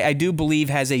 3, I do believe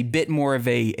has a bit more of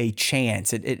a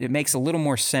chance. It makes a little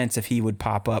more sense if he would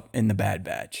pop up in the Bad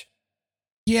Batch.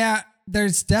 Yeah,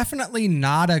 there's definitely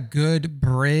not a good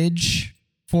bridge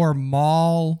for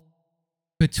Maul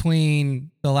between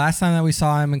the last time that we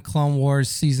saw him in Clone Wars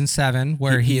Season 7,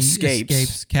 where he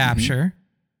escapes capture,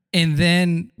 and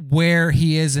then where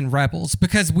he is in Rebels.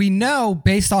 Because we know,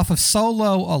 based off of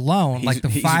Solo alone, like the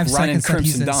 5 seconds that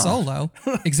he's in Solo,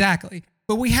 exactly.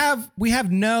 But we have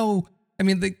no, I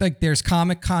mean, like there's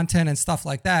comic content and stuff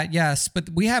like that, yes,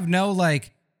 but we have no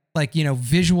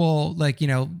visual,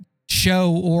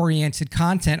 show-oriented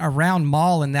content around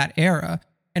Maul in that era.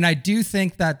 And I do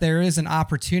think that there is an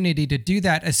opportunity to do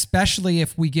that, especially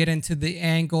if we get into the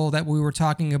angle that we were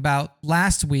talking about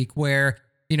last week, where,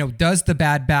 does the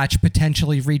Bad Batch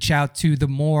potentially reach out to the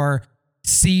more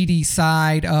seedy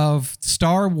side of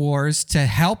Star Wars to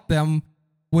help them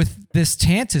with this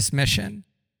Tantus mission?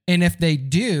 And if they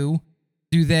do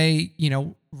they,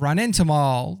 run into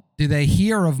Maul? Do they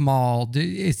hear of Maul?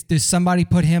 Does somebody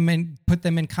put them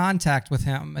in contact with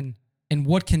him? And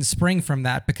what can spring from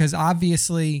that? Because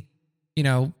obviously,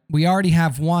 we already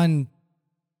have one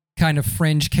kind of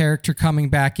fringe character coming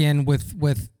back in with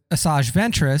Asajj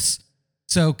Ventress.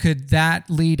 So could that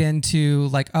lead into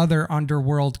like other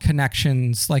underworld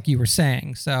connections, like you were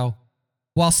saying? So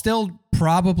while still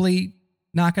probably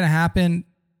not going to happen,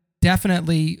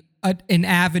 definitely an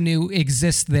avenue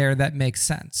exists there that makes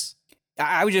sense.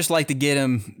 I would just like to get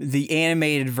him the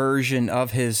animated version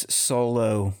of his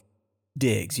solo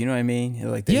digs. You know what I mean?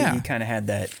 Like he kind of had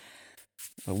that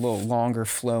a little longer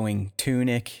flowing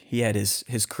tunic. He had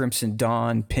his Crimson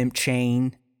Dawn pimp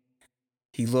chain.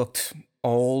 He looked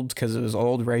old because it was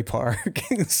old Ray Park.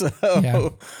 So,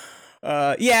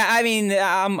 I mean,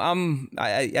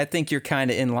 I think you're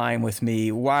kind of in line with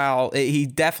me. While he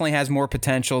definitely has more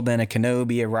potential than a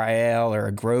Kenobi, a Rael, or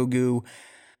a Grogu,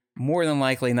 more than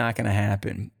likely not going to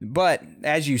happen. But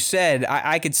as you said,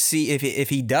 I could see if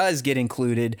he does get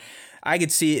included, I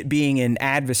could see it being an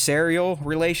adversarial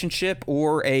relationship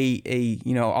or a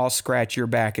I'll scratch your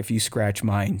back if you scratch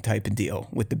mine type of deal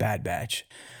with the Bad Batch.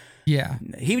 Yeah.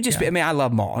 He would just be, I mean, I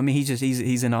love Maul. I mean,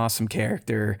 he's an awesome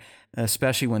character,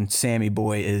 especially when Sammy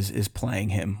Boy is playing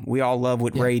him. We all love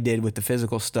what Ray did with the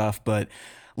physical stuff, but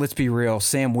let's be real,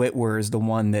 Sam Witwer is the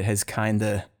one that has kind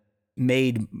of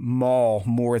made Maul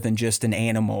more than just an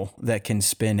animal that can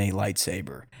spin a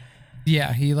lightsaber.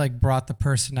 Yeah, he like brought the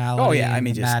personality. Oh yeah, I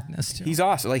mean, the madness to him. He's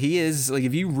awesome. Like he is. Like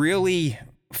if you really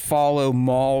follow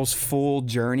Maul's full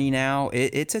journey now,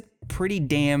 it's a pretty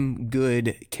damn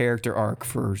good character arc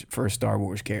for a Star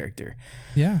Wars character.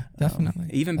 Yeah, definitely.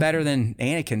 Even better than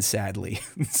Anakin, sadly.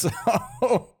 So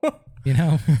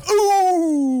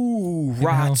ooh,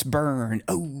 rots burn.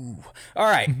 Ooh. All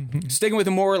right, sticking with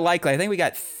the more likely. I think we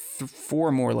got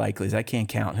 4 more likelies. I can't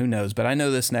count. Who knows? But I know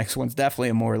this next one's definitely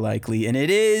a more likely, and it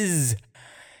is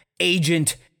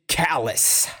Agent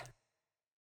Kallus.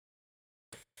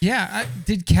 Yeah,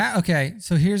 okay,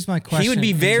 so here's my question. He would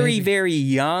be very, very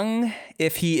young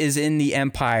if he is in the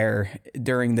Empire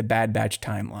during the Bad Batch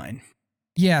timeline.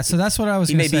 Yeah, so that's what I was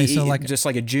going to say. So like just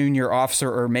like a junior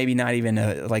officer, or maybe not even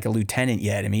a lieutenant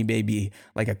yet. I mean, he may be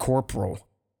like a corporal.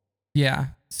 Yeah.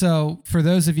 So for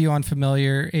those of you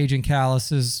unfamiliar, Agent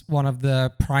Kallus is one of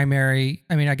the primary,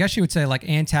 I mean, I guess you would say like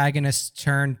antagonists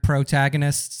turned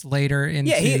protagonists later in.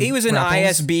 Yeah, he was an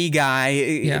Rebels. ISB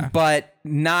guy, but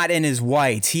not in his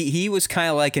whites. He was kind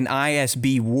of like an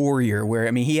ISB warrior where,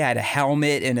 I mean, he had a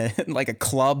helmet and a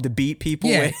club to beat people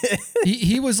with.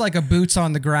 he was like a boots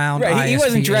on the ground. Right, he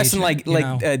wasn't dressing agent, like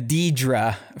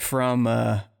Deidre from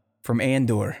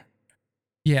Andor.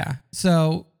 Yeah.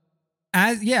 So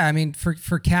I mean, for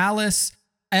Kallus,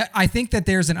 I think that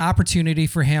there's an opportunity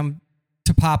for him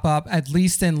to pop up at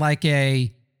least in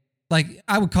I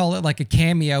would call it like a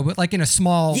cameo, but like in a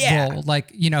small role.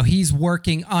 Like, he's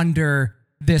working under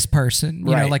this person,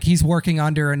 you know, like he's working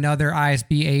under another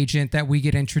ISB agent that we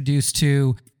get introduced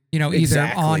to,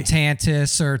 either on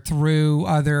Tantus or through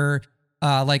other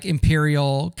like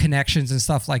Imperial connections and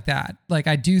stuff like that. Like,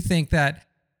 I do think that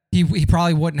he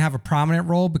probably wouldn't have a prominent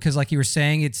role because, like you were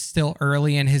saying, it's still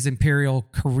early in his Imperial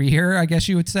career, I guess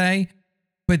you would say.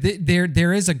 But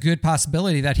there is a good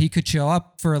possibility that he could show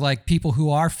up for like people who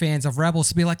are fans of Rebels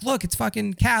to be like, look, it's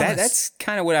fucking Kallus. That's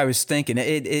kind of what I was thinking.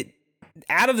 It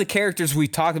out of the characters we've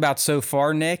talked about so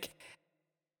far, Nick,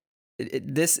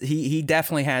 he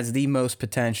definitely has the most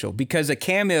potential because a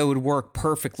cameo would work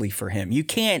perfectly for him. You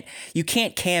can't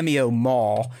cameo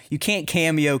Maul, you can't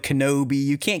cameo Kenobi,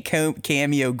 you can't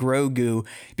cameo Grogu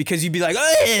because you'd be like,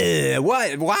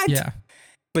 what? Yeah.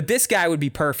 But this guy would be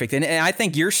perfect, and I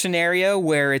think your scenario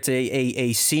where it's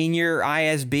a senior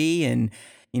ISB and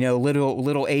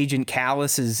little Agent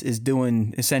Kallus is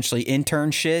doing essentially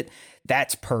intern shit.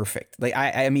 That's perfect. Like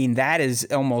I mean that is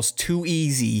almost too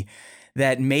easy.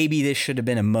 That maybe this should have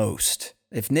been a most.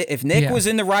 If Nick was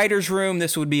in the writer's room,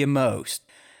 this would be a most.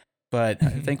 But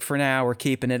I think for now we're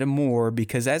keeping it a more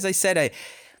because, as I said,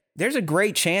 there's a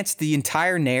great chance the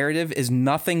entire narrative is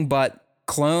nothing but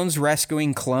clones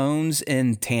rescuing clones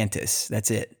in Tantus. That's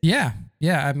it. Yeah.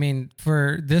 Yeah. I mean,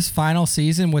 for this final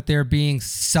season, with there being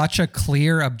such a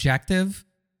clear objective,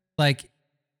 like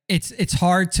it's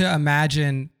hard to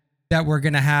imagine that we're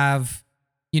going to have,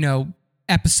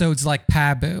 episodes like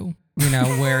Pabu.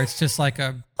 Where it's just like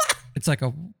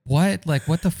what? Like,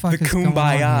 what the fuck is going on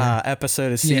here? The Kumbaya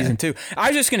episode of season 2. I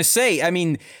was just going to say, I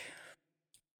mean,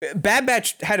 Bad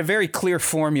Batch had a very clear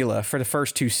formula for the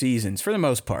first 2 seasons, for the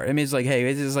most part. I mean, it's like, hey,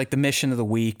 this is like the mission of the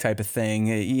week type of thing.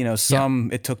 You know,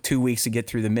 it took 2 weeks to get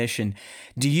through the mission.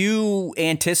 Do you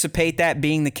anticipate that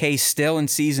being the case still in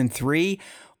season 3?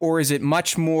 Or is it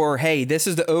much more, hey, this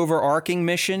is the overarching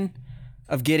mission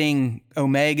of getting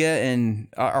Omega and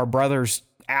our brothers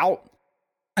out?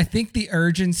 I think the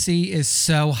urgency is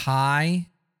so high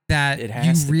that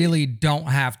you really don't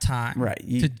have time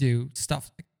to do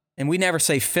stuff like that. And we never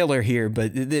say filler here,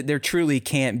 but there truly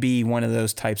can't be one of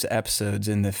those types of episodes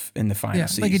in the final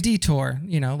season. Like a detour,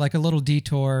 you know, like a little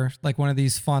detour, like one of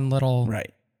these fun little,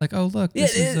 like, oh look,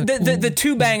 this is the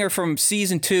 2-banger from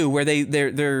season 2 where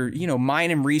they're you know,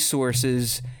 mining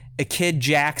resources. A kid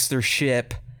jacks their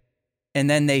ship, and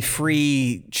then they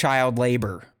free child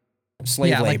labor.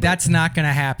 Slave labor. Like that's not going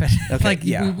to happen. Okay,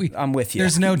 like I'm with you.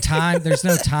 There's no time. There's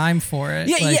no time for it.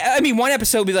 I mean, one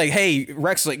episode would be like, "Hey,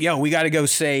 Rex, like, yo, we got to go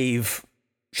save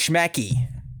Schmecky,"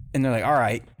 and they're like, "All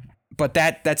right," but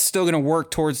that's still going to work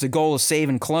towards the goal of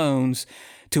saving clones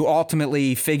to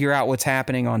ultimately figure out what's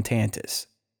happening on Tantus.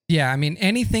 Yeah, I mean,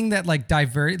 anything that like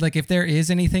if there is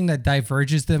anything that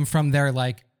diverges them from their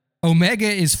like Omega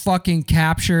is fucking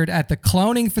captured at the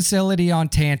cloning facility on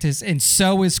Tantus, and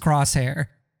so is Crosshair.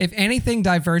 If anything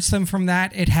diverts them from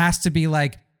that, it has to be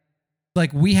like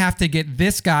we have to get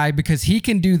this guy because he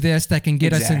can do this that can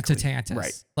get us into Tantus.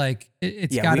 Right. Like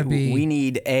it's got to be. We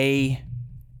need A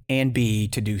and B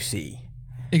to do C.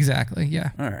 Exactly. Yeah.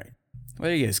 All right. Well,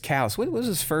 there he is, Callus. What was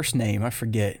his first name? I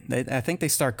forget. I think they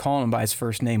start calling him by his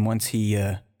first name once he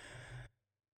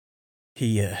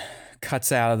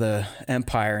cuts out of the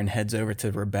Empire and heads over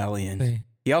to the Rebellion.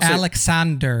 He also,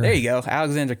 Alexander. There you go,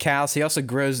 Alexander Callus. He also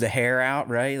grows the hair out,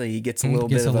 right? Like he gets a little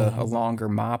bit of a longer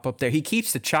mop up there. He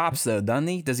keeps the chops though, doesn't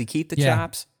he? Does he keep the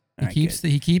chops?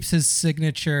 He keeps his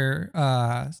signature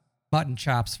mutton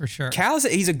chops for sure. Callus,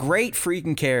 he's a great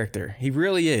freaking character. He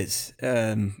really is.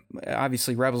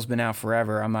 Obviously, Rebels been out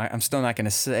forever. I'm still not going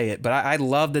to say it, but I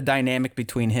love the dynamic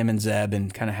between him and Zeb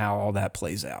and kind of how all that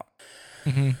plays out.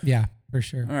 Mm-hmm. Yeah. For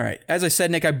sure. All right. As I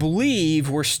said, Nick, I believe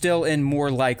we're still in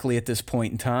more likely at this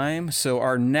point in time. So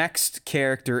our next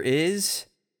character is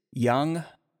young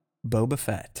Boba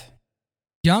Fett.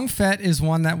 Young Fett is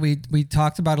one that we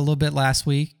talked about a little bit last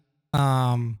week.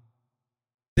 The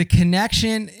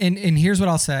connection, and here's what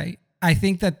I'll say. I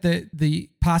think that the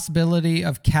possibility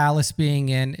of Callus being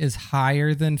in is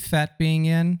higher than Fett being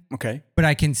in. Okay. But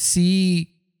I can see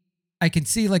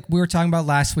like we were talking about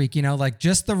last week, you know, like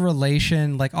just the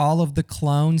relation, like all of the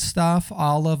clone stuff,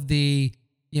 all of the,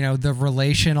 you know, the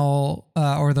relational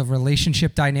or the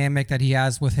relationship dynamic that he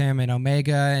has with him and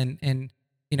Omega and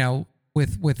you know,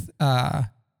 with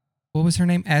what was her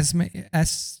name? Esme,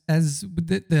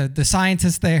 the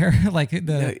scientist there, like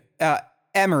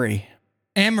Emery.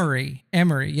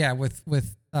 Yeah.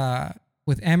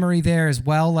 With Emery there as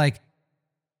well. Like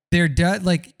there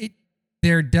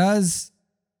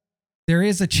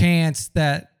is a chance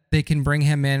that they can bring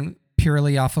him in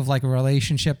purely off of like a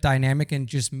relationship dynamic and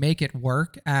just make it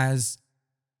work as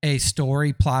a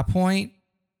story plot point.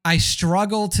 I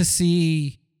struggle to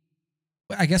see,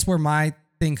 I guess where my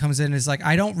thing comes in is like,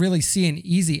 I don't really see an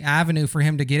easy avenue for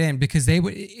him to get in because it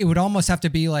would almost have to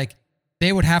be like,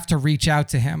 they would have to reach out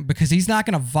to him because he's not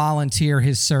going to volunteer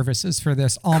his services for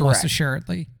this almost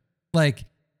assuredly. Like,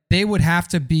 they would have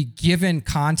to be given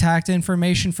contact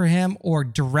information for him or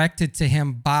directed to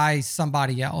him by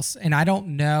somebody else. And I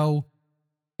don't know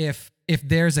if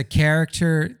there's a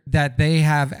character that they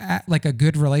have like a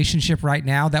good relationship right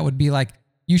now that would be like,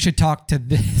 you should talk to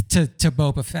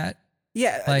Boba Fett.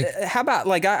 Yeah. Like, how about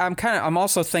like, I'm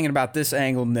also thinking about this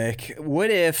angle, Nick.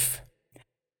 What if,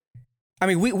 I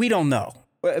mean, we don't know.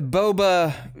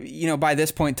 Boba, you know, by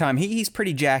this point in time, he's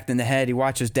pretty jacked in the head. He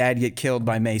watches Dad get killed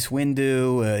by Mace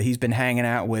Windu. He's been hanging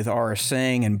out with Aurra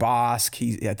Singh and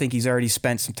Bossk. I think he's already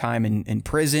spent some time in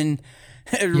prison.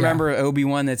 Remember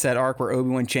Obi-Wan? That's that arc where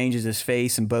Obi-Wan changes his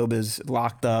face and Boba's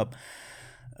locked up.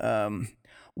 But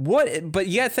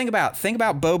you got to think about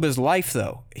Boba's life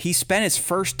though. He spent his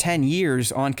first 10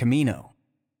 years on Kamino.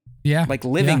 Yeah, like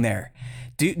living there.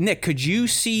 Nick, could you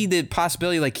see the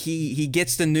possibility like he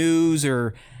gets the news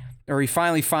or he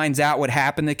finally finds out what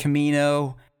happened to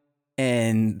Kamino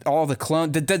and all the clone?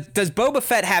 Does Boba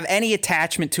Fett have any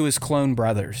attachment to his clone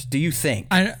brothers? Do you think?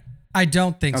 I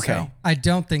don't think so. I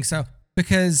don't think so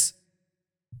because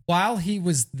while he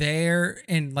was there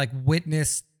and like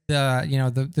witnessed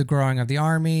the growing of the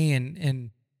army and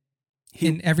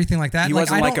everything like that. He like,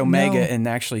 wasn't like Omega and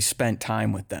actually spent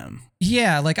time with them.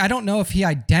 Yeah, like I don't know if he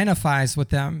identifies with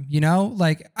them, you know?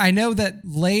 Like I know that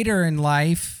later in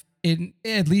life,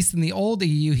 at least in the old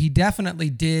EU, he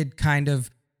definitely did kind of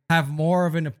have more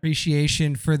of an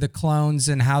appreciation for the clones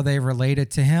and how they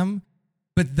related to him.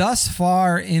 But thus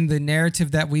far in the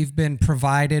narrative that we've been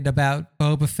provided about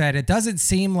Boba Fett, it doesn't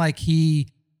seem like he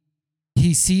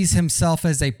sees himself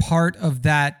as a part of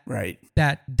that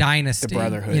that dynasty, the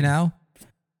brotherhood, you know?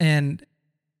 And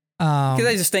because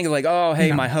I just think like, oh, hey,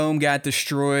 you know, my home got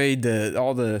destroyed.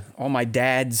 All my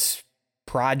dad's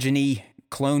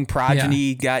clone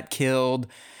progeny got killed.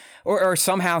 Or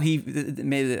somehow he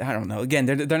maybe, I don't know. Again,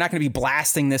 they're not going to be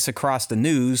blasting this across the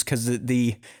news because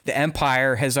the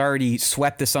Empire has already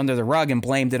swept this under the rug and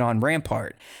blamed it on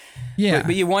Rampart. Yeah,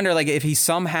 but you wonder like if he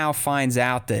somehow finds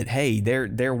out that hey,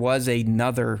 there was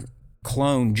another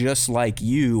clone just like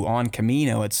you on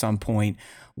Camino at some point,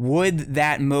 would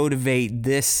that motivate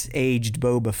this aged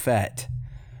Boba Fett?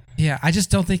 Yeah, I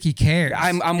just don't think he cares.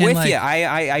 I'm with you.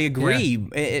 I agree.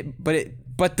 Yeah.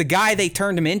 But the guy they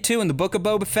turned him into in the Book of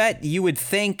Boba Fett, you would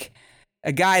think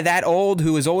a guy that old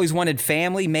who has always wanted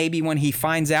family, maybe when he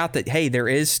finds out that, hey, there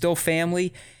is still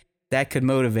family, that could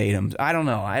motivate him. I don't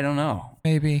know.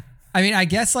 Maybe. I mean, I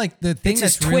guess like the thing it's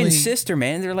that's his twin really... sister,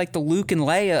 man. They're like the Luke and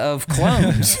Leia of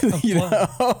clones. You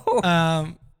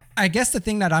know? I guess the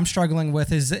thing that I'm struggling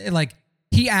with is like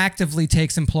he actively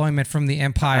takes employment from the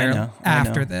Empire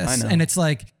after this. And it's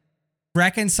like,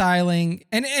 reconciling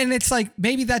and it's like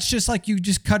maybe that's just like you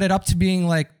just cut it up to being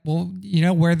like, well, you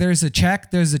know, where there's a check,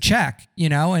 you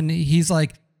know, and he's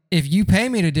like, if you pay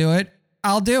me to do it,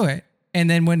 I'll do it. And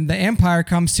then when the Empire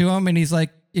comes to him and he's like,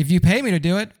 if you pay me to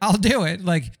do it, I'll do it.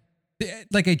 Like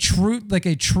a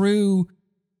true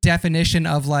definition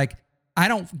of like, I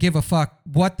don't give a fuck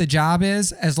what the job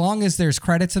is. As long as there's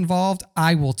credits involved,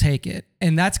 I will take it.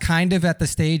 And that's kind of at the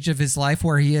stage of his life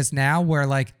where he is now, where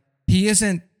like he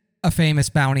isn't a famous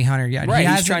bounty hunter yet. Right,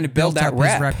 he's trying to build that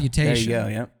his reputation. There you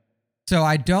go, yeah. So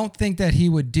I don't think that he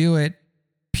would do it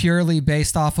purely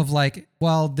based off of like,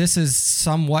 well, this is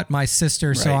somewhat my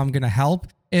sister, so I'm going to help.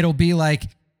 It'll be like,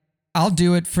 I'll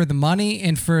do it for the money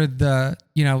and for the,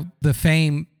 you know, the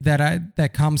fame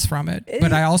that comes from it.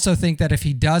 But I also think that if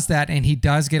he does that and he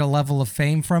does get a level of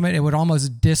fame from it, it would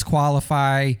almost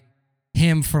disqualify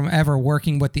him from ever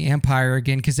working with the Empire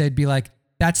again, because they'd be like,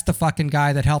 that's the fucking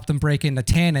guy that helped him break into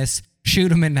Tanis,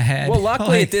 shoot him in the head. Well,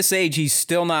 luckily at this age, he's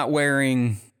still not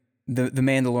wearing the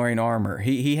Mandalorian armor.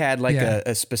 He had like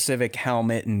a specific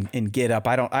helmet and get up.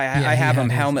 I have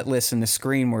him helmetless in the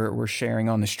screen we're sharing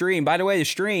on the stream. By the way, the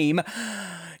stream,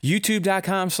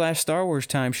 youtube.com/Star Wars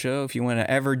Time Show. If you want to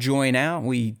ever join out,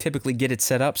 we typically get it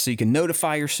set up so you can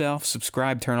notify yourself,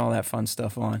 subscribe, turn all that fun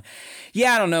stuff on.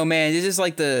 Yeah, I don't know, man. It's just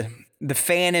like the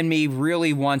fan in me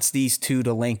really wants these two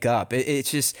to link up. It's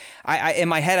just, I in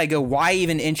my head, I go, why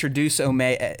even introduce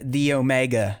the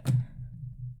Omega?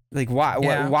 Like,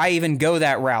 why even go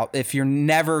that route if you're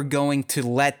never going to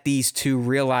let these two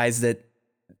realize that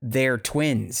they're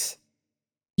twins?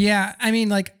 Yeah, I mean,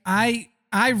 like, I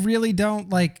really don't,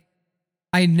 like,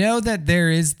 I know that there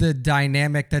is the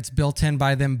dynamic that's built in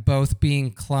by them both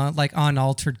being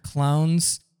unaltered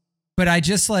clones, but I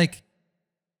just, like,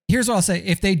 here's what I'll say.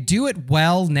 If they do it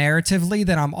well narratively,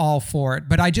 then I'm all for it.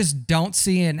 But I just don't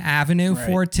see an avenue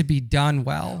for it to be done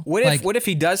well. What if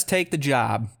he does take the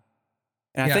job?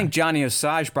 And I think Johnny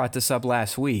Osage brought this up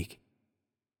last week.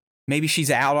 Maybe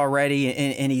she's out already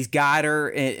and he's got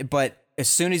her. But as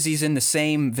soon as he's in the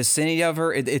same vicinity of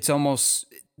her, it's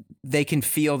almost, they can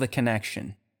feel the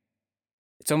connection.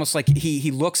 It's almost like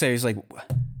he looks at her, he's like,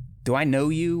 do I know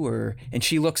you? And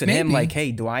she looks at him like,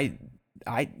 hey,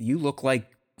 you look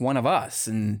like one of us.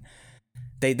 And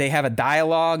they have a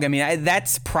dialogue. I mean,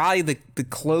 that's probably the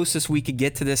closest we could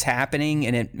get to this happening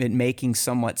and it making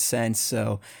somewhat sense.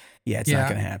 So yeah, it's not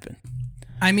going to happen.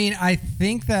 I mean, I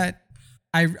think that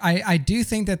I do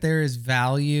think that there is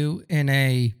value in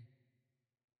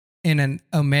an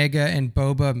Omega and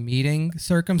Boba meeting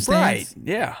circumstance. Right.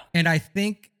 Yeah. And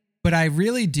but I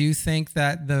really do think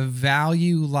that the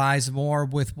value lies more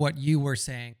with what you were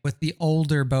saying, with the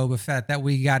older Boba Fett that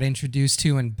we got introduced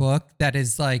to in book, that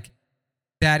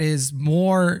is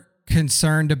more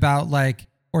concerned about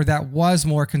that was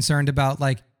more concerned about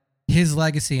like his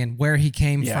legacy and where he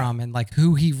came from and like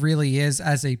who he really is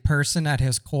as a person at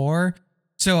his core.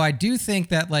 So I do think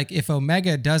that like if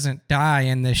Omega doesn't die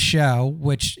in this show,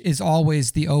 which is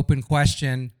always the open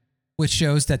question with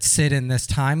shows that sit in this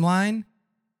timeline,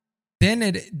 then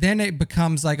it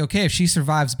becomes like, okay, if she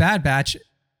survives Bad Batch,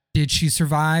 did she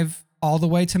survive all the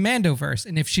way to Mandoverse?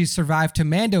 And if she survived to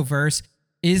Mandoverse,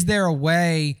 is there a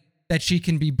way that she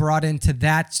can be brought into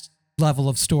that level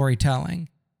of storytelling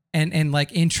and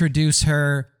like introduce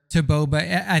her to Boba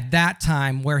at that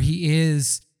time where he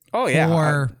is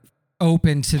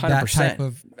open to that 100%. type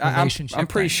of relationship. I'm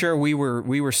pretty sure we were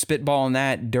spitballing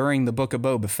that during the Book of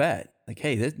Boba Fett. Like,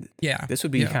 hey, this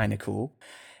would be kind of cool.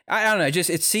 I don't know.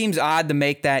 It seems odd to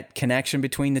make that connection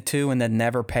between the two and then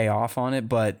never pay off on it,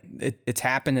 but it's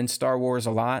happened in Star Wars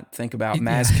a lot. Think about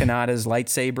Maz Kanata's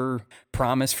lightsaber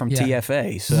promise from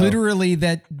TFA. So literally,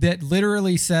 that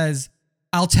literally says,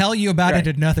 "I'll tell you about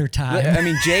it another time." I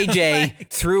mean, JJ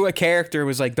through a character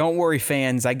was like, "Don't worry,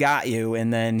 fans, I got you,"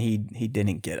 and then he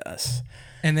didn't get us.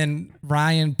 And then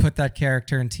Ryan put that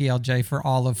character in TLJ for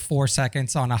all of 4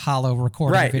 seconds on a hollow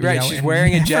recording video. Right. She's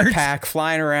wearing a jetpack,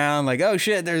 flying around like, "Oh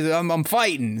shit, I'm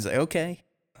fighting." It's like, okay.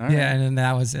 All right. And then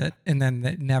that was it. And then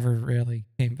it never really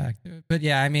came back to it. But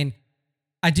yeah, I mean,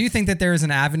 I do think that there is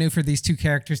an avenue for these two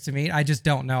characters to meet. I just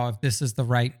don't know if this is the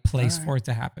right place for it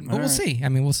to happen. But we'll see. I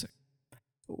mean, we'll see.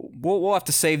 We'll have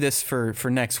to save this for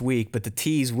next week, but the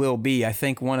tease will be, I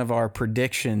think, one of our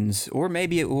predictions, or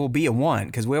maybe it will be a one,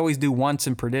 because we always do once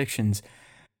in predictions.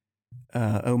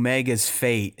 Omega's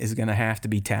fate is going to have to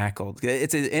be tackled.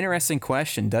 It's an interesting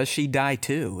question. Does she die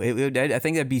too? I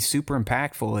think that'd be super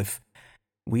impactful if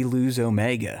we lose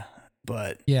Omega,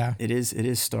 but it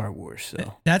is Star Wars.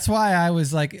 So that's why I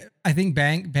was like, I think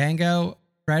Bango,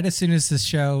 right as soon as the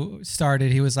show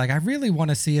started, he was like, I really want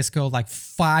to see us go like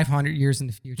 500 years in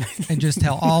the future and just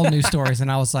tell all new stories.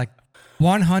 And I was like,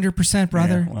 100%,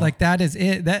 brother. Yeah, well, like that is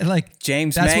it. That like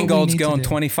James Mangold's going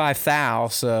 25 thou.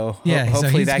 So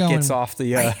hopefully that gets off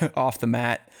the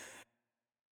mat.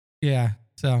 Yeah.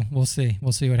 So we'll see.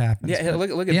 We'll see what happens. Yeah,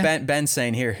 look at Ben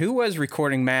saying here, who was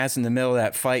recording Maz in the middle of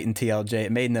that fight in TLJ?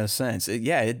 It made no sense.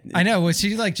 I know. Was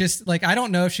she like just like, I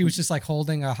don't know if she was just like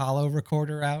holding a hollow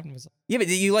recorder out and was like, yeah, but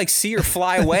you like see her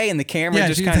fly away and the camera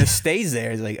just kind of stays there.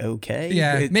 It's like, okay.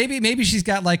 Yeah, maybe she's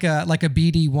got like a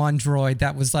BD-1 droid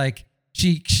that was like,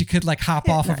 she could like hop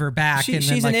off of her back. She's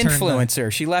an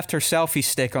influencer. She left her selfie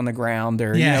stick on the ground,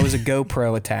 or it was a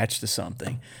GoPro attached to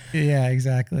something. Yeah,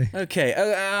 exactly. Okay,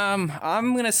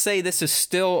 I'm gonna say this is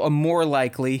still a more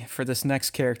likely for this next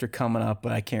character coming up,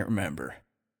 but I can't remember.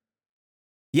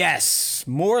 Yes,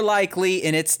 more likely,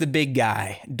 and it's the big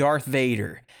guy, Darth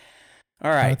Vader.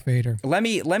 All right, Darth Vader. Let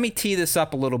me tee this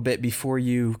up a little bit before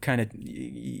you kind of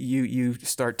you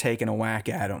start taking a whack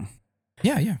at him.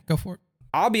 Yeah, go for it.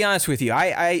 I'll be honest with you.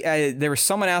 I there was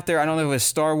someone out there, I don't know if it was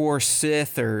Star Wars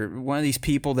Sith or one of these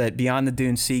people that Beyond the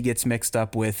Dune Sea gets mixed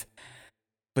up with,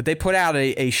 but they put out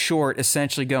a short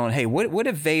essentially going, hey, what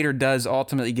if Vader does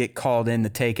ultimately get called in to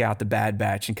take out the Bad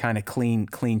Batch and kind of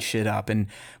clean shit up? And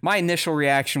my initial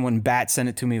reaction when Bat sent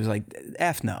it to me was like,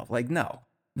 F no. Like, no.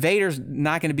 Vader's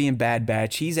not going to be in Bad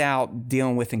Batch. He's out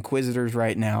dealing with Inquisitors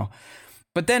right now.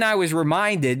 But then I was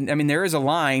reminded, I mean, there is a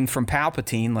line from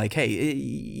Palpatine like,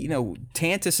 hey,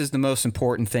 Tantus is the most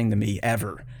important thing to me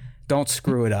ever. Don't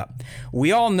screw it up.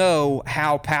 We all know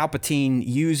how Palpatine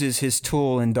uses his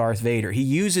tool in Darth Vader. He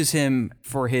uses him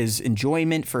for his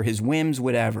enjoyment, for his whims,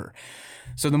 whatever.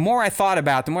 So the more I thought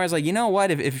about it, the more I was like, you know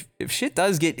what? If shit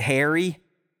does get hairy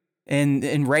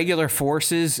and regular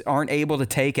forces aren't able to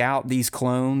take out these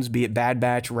clones, be it Bad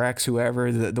Batch, Rex,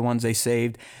 whoever, the ones they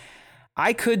saved,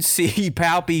 I could see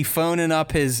Palpy phoning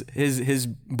up his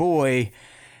boy,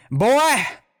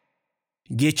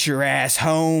 get your ass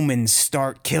home and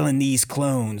start killing these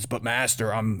clones. But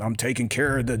Master, I'm taking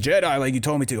care of the Jedi like you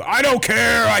told me to. I don't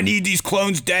care. I need these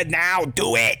clones dead now.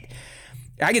 Do it.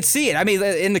 I could see it. I mean,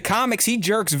 in the comics, he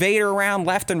jerks Vader around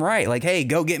left and right. Like, hey,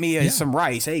 go get me some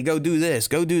rice. Hey, go do this.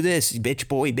 Go do this. Bitch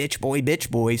boy, bitch boy, bitch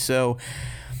boy. So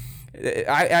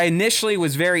I initially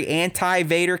was very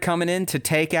anti-Vader coming in to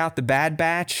take out the Bad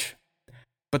Batch,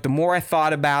 but the more I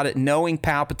thought about it, knowing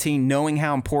Palpatine, knowing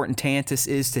how important Tantus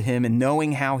is to him, and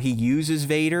knowing how he uses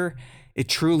Vader, it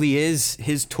truly is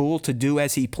his tool to do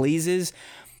as he pleases,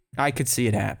 I could see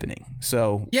it happening.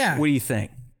 So what do you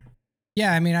think?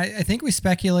 Yeah, I mean, I think we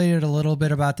speculated a little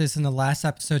bit about this in the last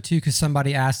episode too, because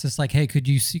somebody asked us like, hey, could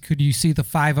you see the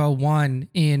 501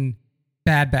 in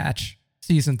Bad Batch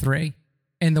season 3?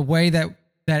 And the way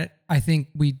that I think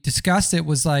we discussed it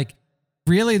was like,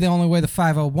 really the only way the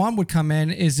 501 would come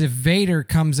in is if Vader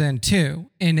comes in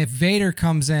too. And if Vader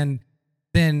comes in,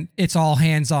 then it's all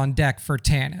hands on deck for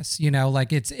Tannis.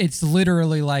 Like it's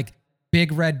literally like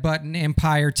big red button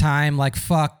Empire time. Like,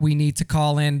 fuck, we need to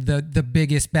call in the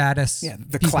biggest, baddest. Yeah,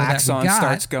 the klaxon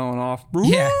starts going off.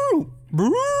 Yeah.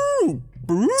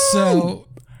 So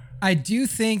I do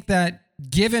think that,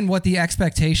 given what the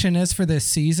expectation is for this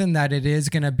season, that it is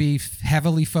going to be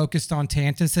heavily focused on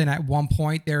Tantus, and at one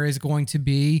point there is going to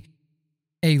be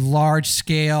a large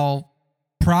scale,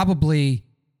 probably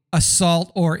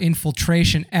assault or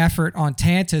infiltration effort on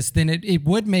Tantus, then it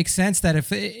would make sense that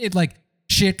if it like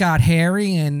shit got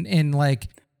hairy and like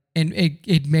and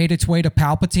it made its way to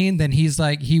Palpatine, then he's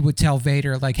like, he would tell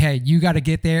Vader like, hey, you got to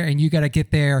get there and you got to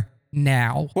get there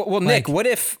now. Well, Nick, what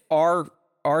if our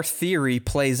theory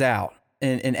plays out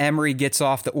and Emery gets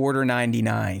off the Order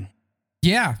 99?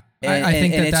 Yeah. I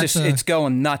think it's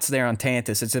going nuts there on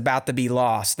Tantus. It's about to be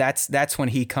lost. That's when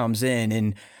he comes in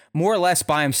and more or less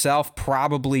by himself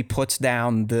probably puts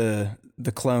down the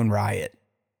clone riot.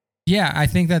 Yeah, I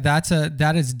think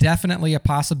that is definitely a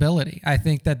possibility. I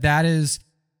think that is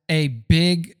a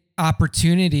big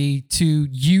opportunity to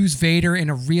use Vader in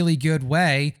a really good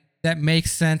way that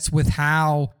makes sense with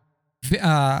how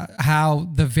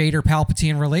the Vader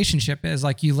Palpatine relationship is,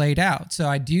 like you laid out. So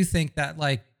I do think that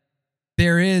like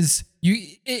there is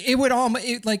it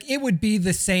would be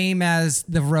the same as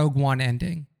the Rogue One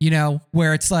ending, you know,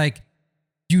 where it's like,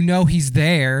 you know, he's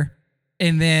there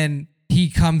and then he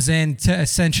comes in to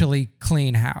essentially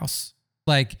clean house.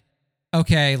 Like,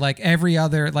 okay, like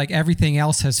everything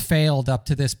else has failed up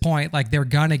to this point. Like they're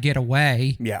gonna get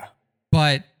away. Yeah.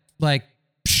 But like,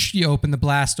 you open the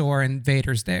blast door and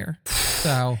Vader's there.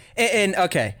 So and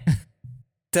okay,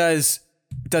 does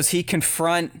he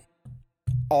confront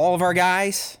all of our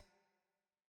guys?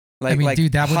 Like, I mean,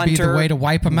 dude, that would Hunter, be the way to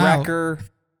wipe them Wrecker,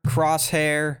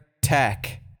 Crosshair,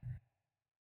 Tech.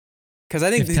 Because I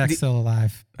think Tech's still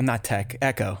alive. Not Tech,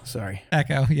 Echo. Sorry,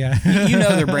 Echo. Yeah, you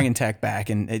know they're bringing Tech back,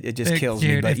 and it just kills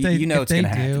me. But you know it's gonna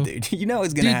happen, dude. You know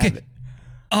it's gonna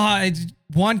happen.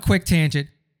 One quick tangent,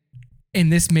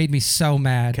 and this made me so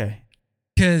mad. Okay,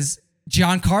 because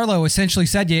Giancarlo essentially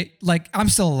said, "Yeah, like I'm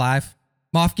still alive.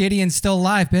 Moff Gideon's still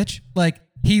alive, bitch." Like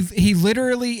he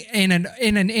literally in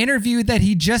an interview that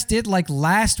he just did like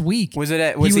last week. Was he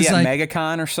at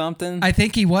MegaCon or something? I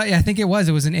think he was. I think it was.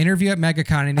 It was an interview at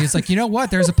MegaCon, and he's like, you know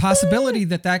what? There's a possibility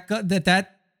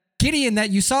that Gideon that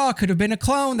you saw could have been a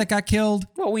clone that got killed.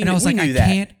 Well, we knew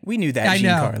that. We knew that,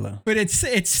 Giancarlo. But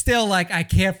it's still like, I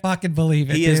can't fucking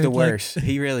believe it. He is the worst.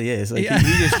 He really is. Like,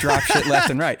 he just drops shit left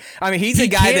and right. I mean, he's a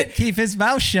guy that keep his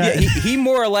mouth shut. Yeah, he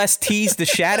more or less teased the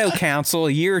Shadow Council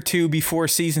a year or two before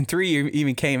season 3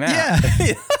 even came out. Yeah.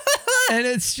 And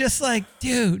it's just like,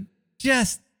 dude,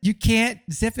 you can't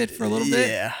zip it for a little bit.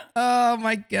 Yeah. Oh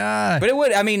my God. But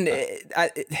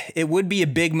it would be a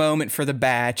big moment for the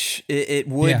batch. It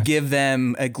would give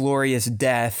them a glorious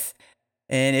death.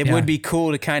 And it would be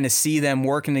cool to kind of see them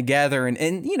working together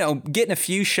and, you know, getting a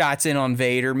few shots in on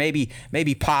Vader, maybe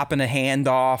popping a hand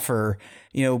off or,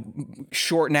 you know,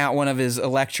 shorting out one of his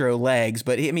electro legs.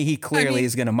 But I mean, he clearly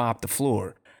is going to mop the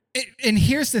floor. And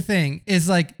here's the thing is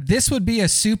like, this would be a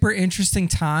super interesting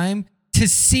time to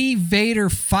see Vader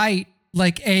fight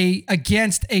like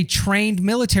against a trained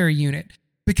military unit,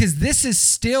 because this is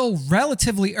still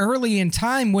relatively early in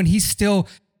time when he's still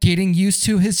getting used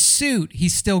to his suit.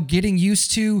 He's still getting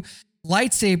used to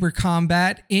lightsaber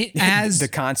combat as the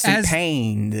constant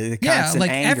pain, the constant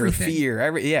anger, everything.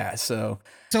 Fear. So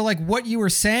like what you were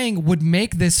saying would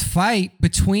make this fight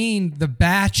between the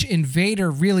batch and Vader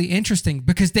really interesting,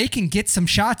 because they can get some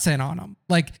shots in on him.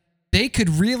 Like, they could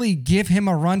really give him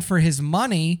a run for his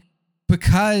money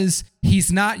because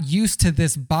he's not used to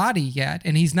this body yet,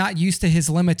 and he's not used to his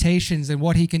limitations and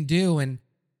what he can do. And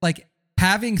like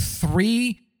having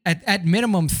at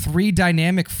minimum three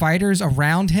dynamic fighters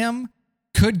around him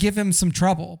could give him some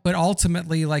trouble, but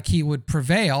ultimately like he would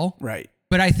prevail. Right.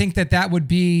 But I think that would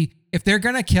be, if they're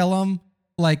going to kill him,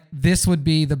 like this would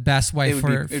be the best way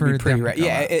for them to go.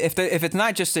 Yeah, if it's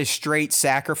not just a straight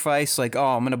sacrifice, like,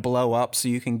 oh, I'm gonna blow up so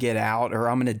you can get out, or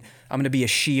I'm gonna be a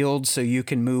shield so you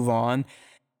can move on.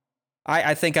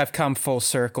 I think I've come full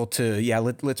circle to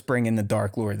let's bring in the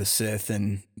Dark Lord of the Sith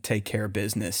and take care of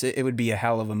business. It would be a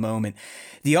hell of a moment.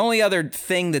 The only other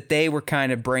thing that they were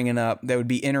kind of bringing up that would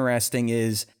be interesting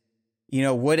is, you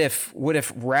know, what if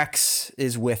Rex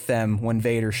is with them when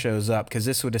Vader shows up? Because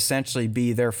this would essentially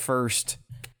be their first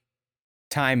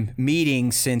time meeting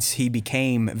since he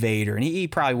became Vader, and he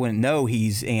probably wouldn't know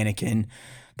he's Anakin,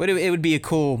 but it would be a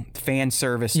cool fan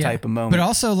service type of moment. But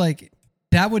also, like,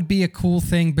 that would be a cool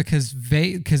thing because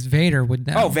Vader would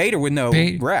know. Oh, Vader would know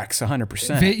Rex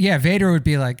 100%. Vader would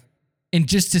be like, and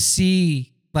just to see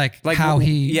like how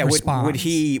he responds.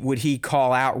 Would he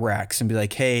call out Rex and be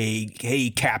like,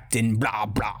 hey, Captain, blah,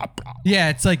 blah, blah. Yeah,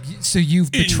 it's like, so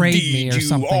you've betrayed me or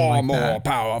something like that. You are more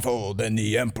powerful than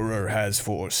the Emperor has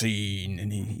foreseen.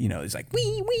 And he, you know, he's like,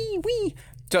 wee.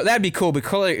 So that'd be cool, but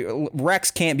clearly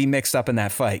Rex can't be mixed up in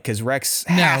that fight because Rex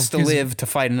has to live to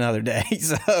fight another day.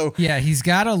 So yeah, he's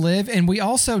got to live. And we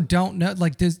also don't know,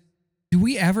 like, do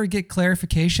we ever get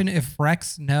clarification if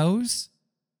Rex knows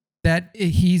that Vader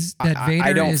is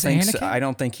Anakin? So. I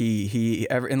don't think he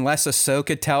ever, unless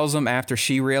Ahsoka tells him after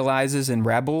she realizes in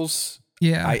Rebels.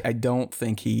 Yeah. I don't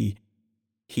think he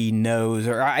knows,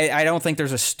 or I don't think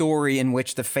there's a story in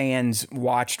which the fans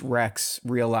watched Rex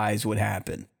realize would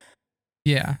happen.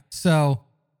 Yeah. So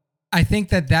I think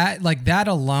that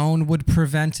alone would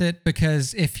prevent it,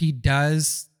 because if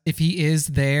he is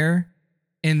there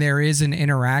and there is an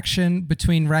interaction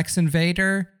between Rex and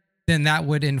Vader, then that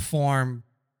would inform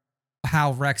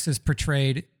how Rex is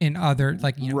portrayed in other,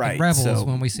 like, in Rebels, so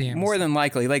when we see him. More than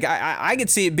likely, like I could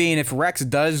see it being, if Rex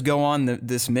does go on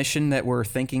this mission that we're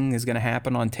thinking is going to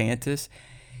happen on Tantus,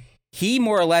 he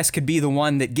more or less could be the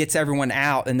one that gets everyone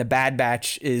out, and the Bad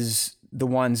Batch is the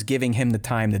ones giving him the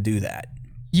time to do that.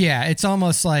 Yeah, it's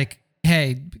almost like,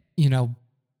 hey,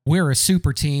 we're a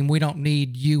super team. We don't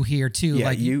need you here too. Yeah,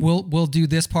 like we'll do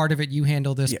this part of it. You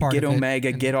handle this part of it. Get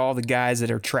Omega, get all the guys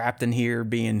that are trapped in here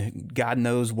being God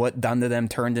knows what done to them,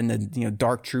 turned into,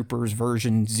 Dark Troopers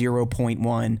version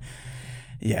 0.1.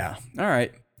 Yeah. All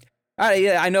right.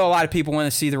 I know a lot of people want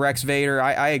to see the Rex Vader.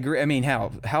 I agree. I mean,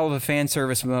 hell of a fan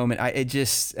service moment. It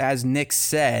just, as Nick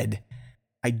said,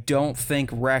 I don't think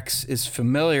Rex is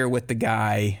familiar with the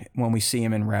guy when we see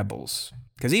him in Rebels.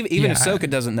 Because even Ahsoka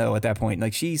doesn't know at that point.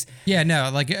 Like, she's... Yeah, no,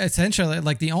 like, essentially,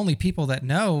 like, the only people that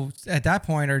know at that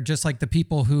point are just, like, the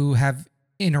people who have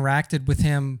interacted with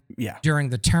him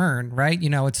during the turn, right?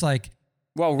 It's like...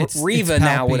 Well, Reva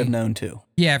now would have known, too.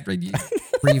 Yeah,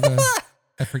 Reva.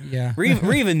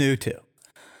 Reva knew, too.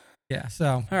 Yeah,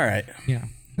 so... All right. Yeah.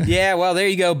 Yeah, well, there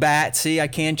you go, Bat. See, I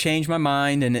can change my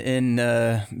mind. And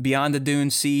Beyond the Dune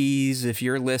Seas, if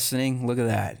you're listening, look at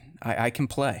that. I can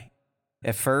play.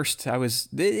 At first, I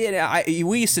used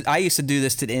to do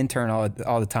this to the intern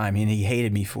all the time, and he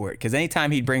hated me for it, because anytime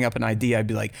he'd bring up an idea, I'd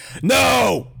be like,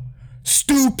 "No,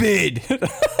 stupid."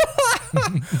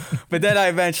 But then I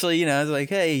eventually, I was like,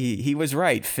 "Hey, he was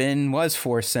right. Finn was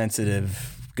force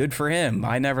sensitive. Good for him.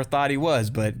 I never thought he was,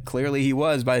 but clearly he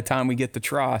was by the time we get to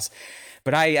Tross."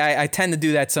 But I tend to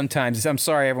do that sometimes. I'm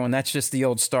sorry, everyone. That's just the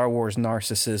old Star Wars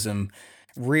narcissism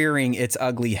rearing its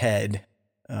ugly head.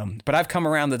 But I've come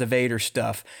around to the Vader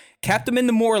stuff. Kept him in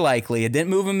the more likely. It didn't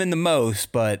move him in the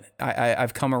most, but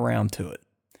I've come around to it.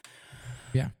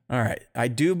 Yeah. All right. I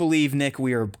do believe, Nick,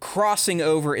 we are crossing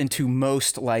over into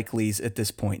most likelies at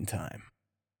this point in time.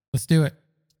 Let's do it.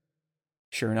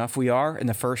 Sure enough, we are. And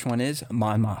the first one is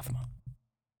Mon Mothma.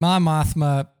 Mon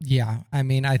Mothma, yeah. I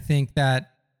mean, I think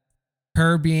that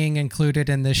her being included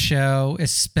in this show,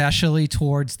 especially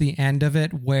towards the end of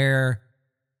it, where...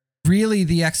 really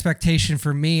the expectation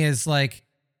for me is, like,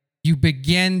 you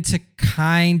begin to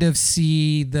kind of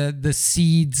see the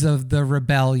seeds of the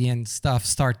rebellion stuff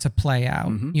start to play out.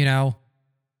 Mm-hmm.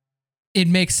 It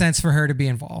makes sense for her to be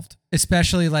involved,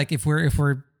 especially, like, if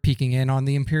we're peeking in on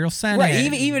the Imperial Senate. Right,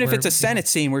 even if it's a Senate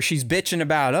scene where she's bitching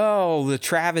about, the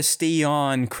travesty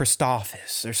on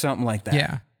Christophsis or something like that.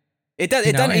 Yeah. It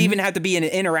doesn't even have to be an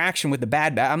interaction with the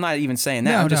Bad Batch. I'm not even saying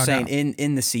that. I'm just saying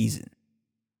in the season.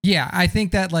 Yeah, I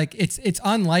think that, like, it's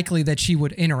unlikely that she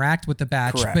would interact with the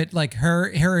Batch. Correct. But, like,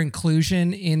 her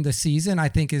inclusion in the season, I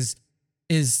think is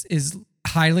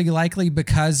highly likely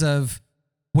because of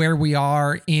where we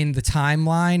are in the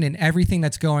timeline and everything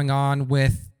that's going on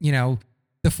with,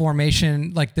 the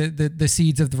formation, like the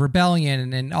seeds of the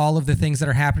rebellion and all of the things that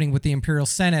are happening with the Imperial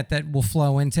Senate that will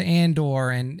flow into Andor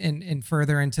and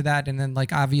further into that. And then,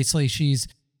 like, obviously she's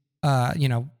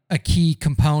a key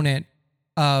component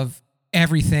of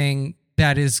everything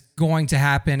that is going to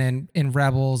happen in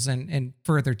Rebels and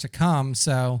further to come.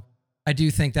 So I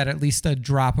do think that at least a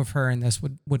drop of her in this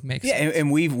would make sense. Yeah,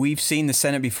 and we've seen the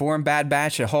Senate before in Bad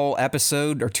Batch. A whole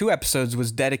episode or 2 episodes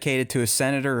was dedicated to a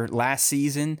senator last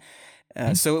season.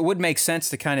 So it would make sense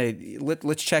to kind of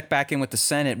let's check back in with the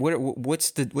Senate.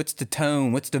 What's the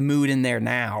tone? What's the mood in there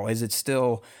now? Is it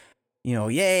still,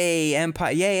 yay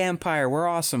Empire, we're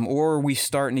awesome, or are we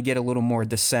starting to get a little more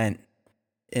dissent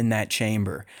in that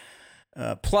chamber?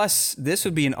 Plus, this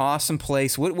would be an awesome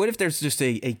place. What if there's just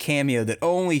a cameo that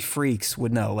only freaks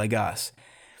would know, like us,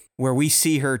 where we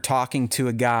see her talking to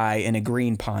a guy in a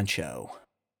green poncho,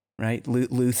 right?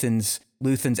 Luthen's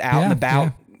out and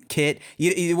about. Kit.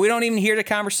 We don't even hear the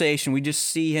conversation. We just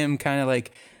see him kind of,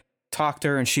 like, talk to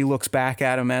her, and she looks back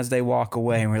at him as they walk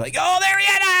away, and we're like, oh, there he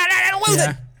is,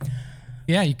 Luthen.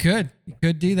 Yeah, you could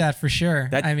do that for sure.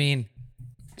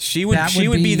 She would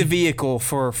be the vehicle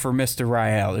for Mr.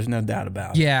 Rael. There's no doubt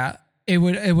about it. Yeah, it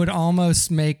would almost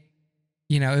make,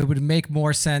 it would make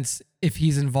more sense if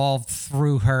he's involved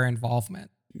through her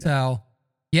involvement. Yeah. So,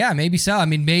 yeah, maybe so. I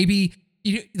mean, maybe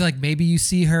you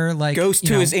see her, like, goes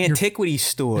to his antiquity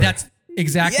store. That's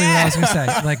exactly what I was gonna say.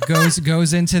 Like,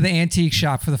 goes into the antique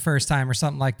shop for the first time or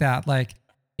something like that. Like,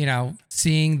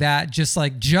 seeing that, just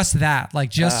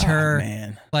her,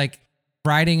 man. Like,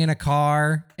 riding in a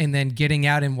car and then getting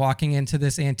out and walking into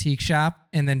this antique shop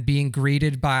and then being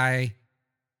greeted by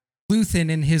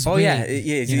Luthen in his wig. Yeah.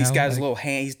 He's got his little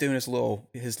hand. He's doing his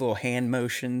little hand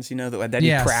motions, that he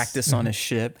practiced on his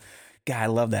ship. God, I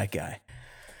love that guy.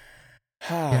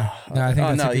 Yeah. No, I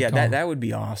think that's a good call. That would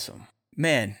be awesome.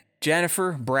 Man,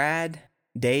 Jennifer, Brad,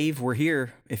 Dave, we're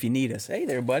here if you need us. Hey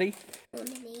there, buddy.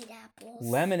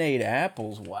 Lemonade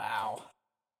apples. Wow.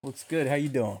 Looks good. How you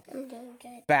doing? I'm doing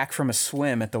good. Back from a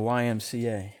swim at the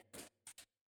YMCA.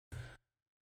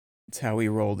 That's how we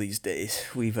roll these days.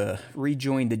 We've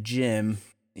rejoined the gym,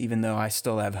 even though I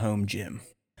still have home gym.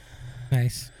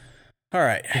 Nice. All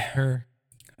right.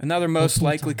 Another most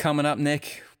likely coming up,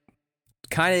 Nick.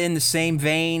 Kind of in the same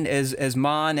vein as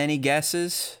Mon. Any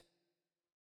guesses?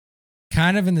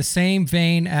 Kind of in the same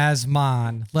vein as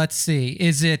Mon. Let's see.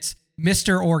 Is it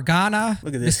Mr. Organa?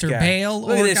 Look at this Mr. guy. Bail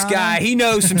Look Organa? at this guy. He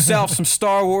knows himself some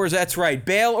Star Wars. That's right.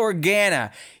 Bail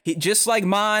Organa. Just like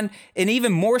Mon, and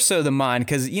even more so than Mon,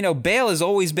 because, Bail has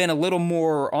always been a little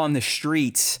more on the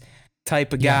streets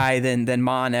type of guy than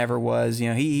Mon ever was.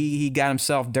 He got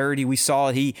himself dirty. We saw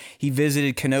it. He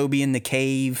visited Kenobi in the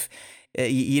cave.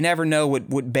 You never know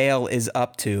what Bail is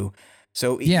up to.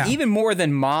 So even more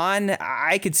than Mon,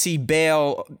 I could see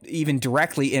Bail even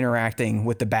directly interacting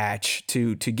with the batch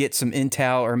to get some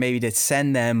intel, or maybe to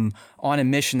send them on a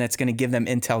mission that's going to give them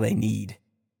intel they need.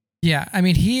 Yeah, I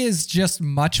mean, he is just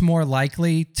much more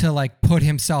likely to put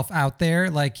himself out there.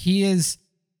 He's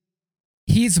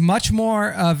much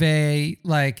more of a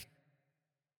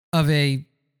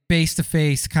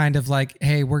face-to-face kind of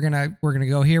hey, we're gonna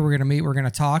go here, we're gonna meet, we're gonna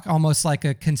talk, almost like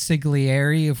a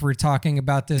consigliere if we're talking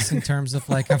about this in terms of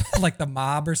like the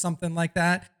mob or something like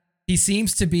that. He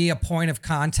seems to be a point of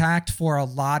contact for a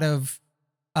lot of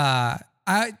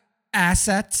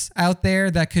assets out there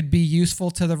that could be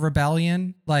useful to the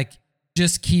rebellion,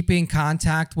 just keeping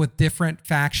contact with different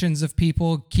factions of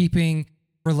people, keeping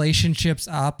relationships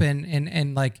up,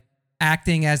 and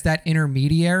acting as that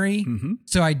intermediary. Mm-hmm.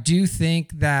 So I do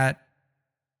think that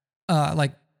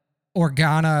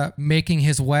Organa making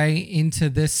his way into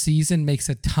this season makes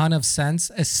a ton of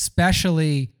sense,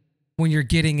 especially when you're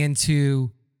getting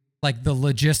into the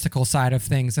logistical side of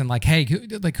things and hey,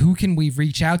 who can we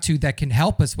reach out to that can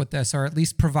help us with this, or at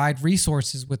least provide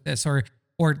resources with this, or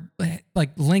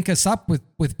link us up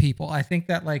with people. I think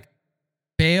that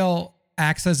Bail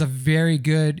acts as a very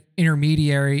good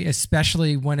intermediary,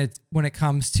 especially when it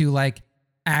comes to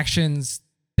actions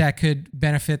that could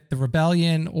benefit the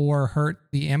rebellion or hurt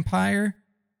the Empire.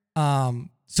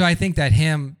 So I think that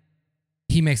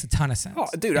he makes a ton of sense. Oh,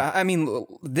 dude, I mean,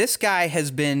 this guy has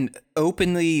been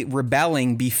openly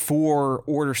rebelling before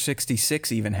Order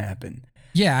 66 even happened.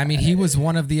 Yeah, I mean, he was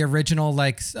one of the original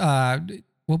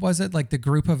what was it, the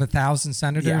group of 1,000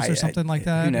 senators or something like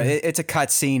that? It's a cut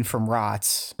scene from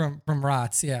ROTS. From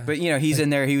ROTS, yeah. But he's in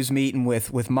there. He was meeting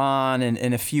with Mon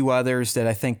and a few others that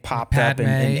I think popped up in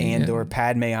Andor. Yeah.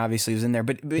 Padme obviously was in there.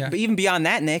 But even beyond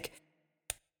that, Nick,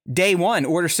 day one,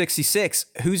 Order 66.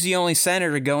 Who's the only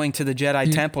senator going to the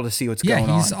Jedi Temple to see what's going on?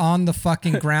 Yeah, he's on the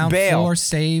fucking ground floor.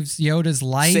 Saves Yoda's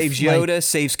life. Saves Yoda.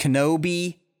 Saves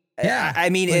Kenobi. Yeah, I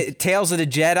mean, Tales of the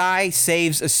Jedi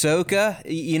saves Ahsoka.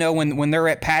 When they're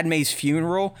at Padme's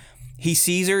funeral, he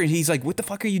sees her and he's like, "What the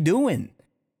fuck are you doing?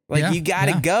 You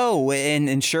gotta go."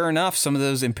 And sure enough, some of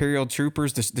those Imperial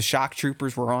troopers, the shock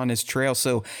troopers, were on his trail.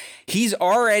 So he's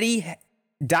already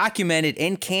documented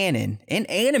in canon, in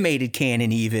animated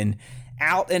canon, even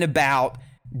out and about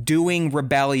doing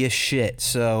rebellious shit.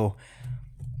 So,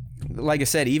 like I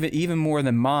said, even more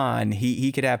than Mon,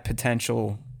 he could have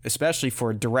potential, especially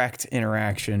for direct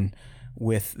interaction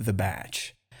with the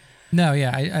batch. No,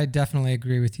 yeah, I definitely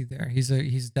agree with you there. He's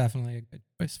definitely a good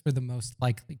choice for the most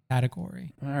likely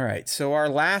category. All right, so our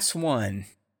last one.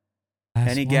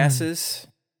 Any guesses?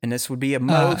 And this would be a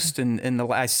most, and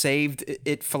I saved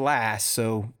it for last,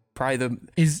 so probably what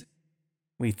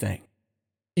do you think?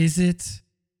 Is it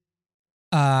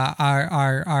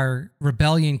our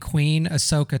rebellion queen,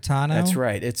 Ahsoka Tano? That's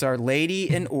right. It's our lady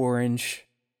in orange.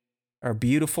 Our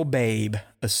beautiful babe,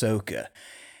 Ahsoka.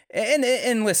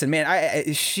 And listen,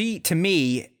 man, she, to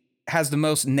me, has the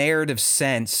most narrative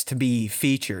sense to be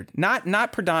featured.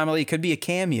 Not predominantly, it could be a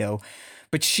cameo,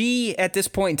 but she, at this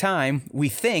point in time, we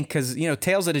think, because,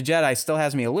 Tales of the Jedi still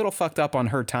has me a little fucked up on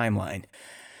her timeline.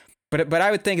 But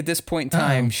I would think at this point in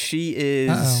time, she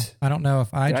is... I don't know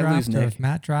if I dropped or if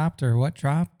Matt dropped or what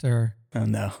dropped or... Oh,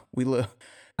 no.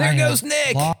 There goes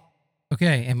Nick!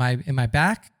 Okay, am I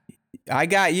back? I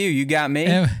got you. You got me.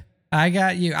 I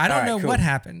got you. I don't know cool. what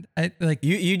happened.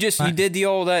 You did the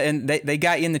old and they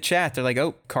got you in the chat. They're like,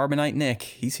 oh, Carbonite Nick,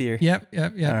 he's here. Yep. All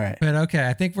right. But okay,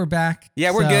 I think we're back.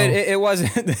 Yeah, we're good. It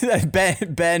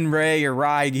wasn't Ben Ray or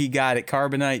Rye. He got it.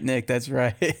 Carbonite Nick. That's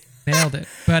right. Nailed it.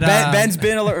 But Ben's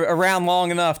been around long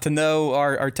enough to know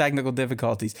our technical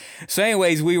difficulties. So,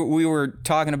 anyways, we were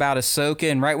talking about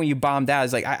Ahsoka, and right when you bombed out,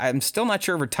 it's like I'm still not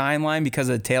sure of her timeline because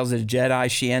of the Tales of the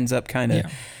Jedi. She ends up kind of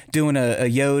doing a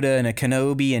Yoda and a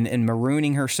Kenobi and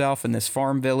marooning herself in this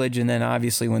farm village, and then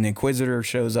obviously when the Inquisitor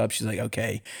shows up, she's like,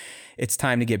 okay, it's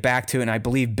time to get back to it. And I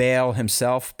believe Bail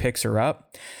himself picks her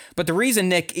up. But the reason,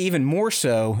 Nick, even more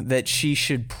so that she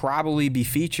should probably be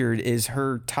featured is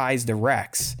her ties to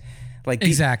Rex. Like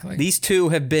exactly. These two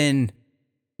have been,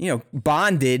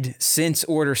 bonded since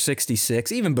Order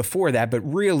 66, even before that, but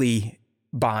really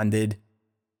bonded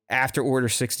after Order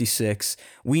 66.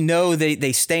 We know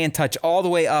they stay in touch all the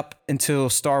way up until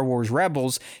Star Wars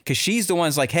Rebels because she's the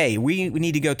one's like, hey, we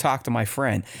need to go talk to my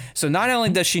friend. So not only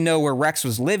does she know where Rex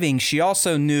was living, she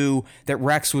also knew that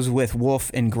Rex was with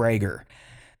Wolf and Gregor.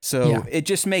 So it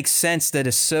just makes sense that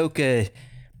Ahsoka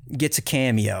gets a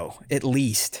cameo, at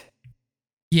least.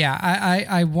 Yeah,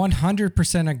 I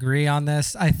 100% agree on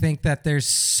this. I think that there's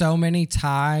so many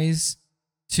ties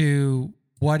to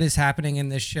what is happening in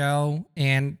this show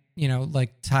and,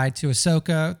 tied to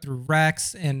Ahsoka through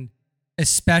Rex. And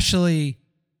especially,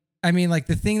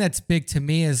 the thing that's big to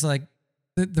me is like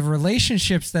the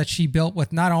relationships that she built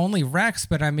with not only Rex,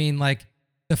 but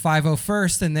the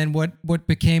 501st and then what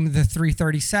became the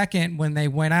 332nd when they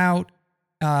went out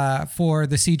for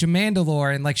the Siege of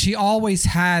Mandalore. And she always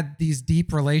had these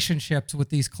deep relationships with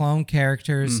these clone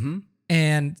characters. Mm-hmm.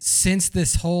 And since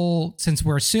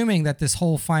we're assuming that this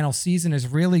whole final season is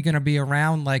really going to be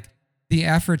around the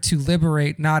effort to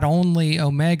liberate not only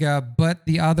Omega, but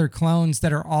the other clones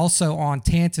that are also on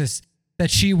Tantus, that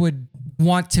she would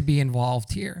want to be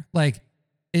involved here.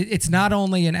 It's not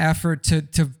only an effort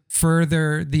to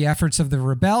further the efforts of the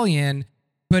rebellion,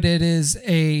 but it's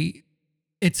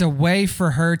a way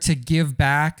for her to give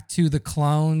back to the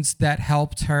clones that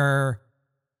helped her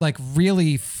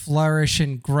really flourish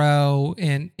and grow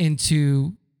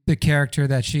into the character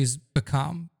that she's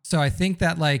become. So I think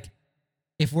that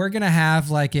if we're going to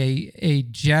have a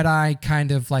Jedi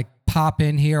kind of pop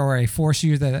in here or a Force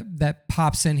user that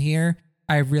pops in here,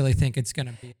 I really think it's going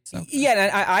to be so.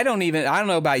 Yeah, I don't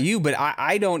know about you, but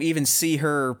I don't even see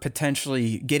her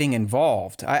potentially getting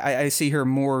involved. I see her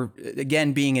more,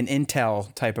 again, being an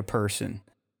intel type of person.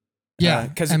 Yeah.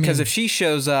 Because if she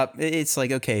shows up, it's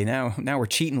like, okay, now we're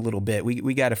cheating a little bit.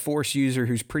 We got a Force user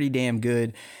who's pretty damn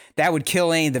good. That would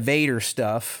kill any of the Vader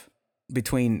stuff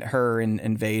between her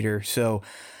and Vader. So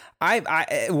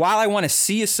while I want to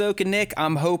see Ahsoka, Nick,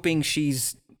 I'm hoping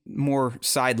she's more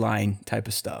sideline type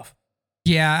of stuff.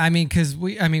 Yeah, because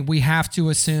we have to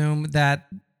assume that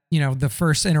the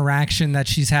first interaction that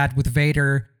she's had with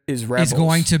Vader is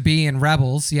going to be in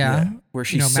Rebels. Yeah, where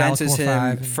she senses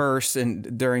him first,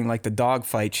 and during the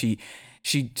dogfight, she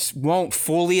won't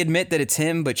fully admit that it's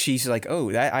him, but she's like,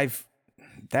 oh,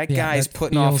 that guy's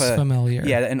putting off a familiar.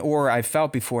 Yeah, an aura I've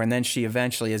felt before, and then she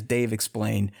eventually, as Dave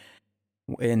explained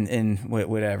in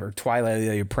whatever Twilight of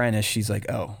the Apprentice, she's like,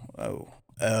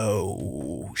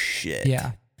 oh shit.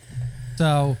 Yeah.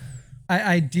 So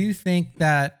I do think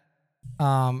that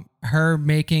her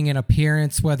making an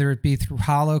appearance, whether it be through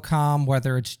holocom,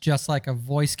 whether it's just a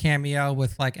voice cameo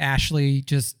with Ashley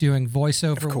just doing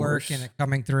voiceover work and it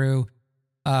coming through,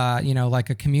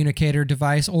 a communicator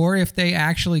device, or if they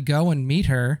actually go and meet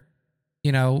her,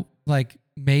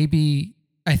 maybe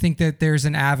I think that there's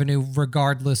an avenue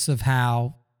regardless of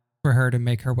how for her to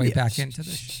make her way back into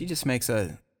this. She just makes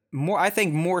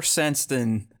more sense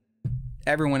than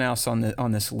everyone else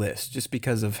on this list, just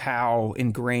because of how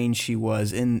ingrained she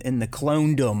was in the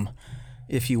clonedom,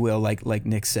 if you will, like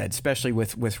Nick said, especially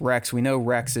with Rex. We know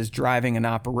Rex is driving an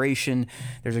operation.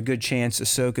 There's a good chance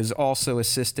Ahsoka's also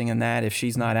assisting in that if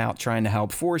she's not out trying to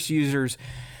help Force users.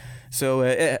 So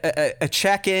a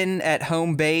check-in at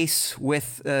home base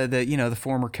with the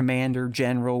former commander,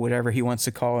 general, whatever he wants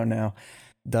to call her now,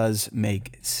 does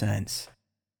make sense.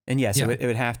 And yes, it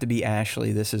would have to be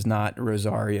Ashley. This is not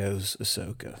Rosario's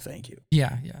Ahsoka. Thank you.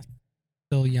 Yeah.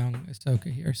 Still young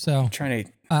Ahsoka here. So I'm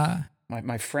trying to.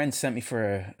 My friend sent me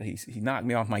he knocked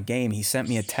me off my game. He sent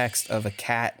me a text of a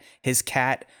cat, his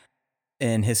cat,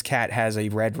 and his cat has a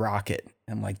red rocket.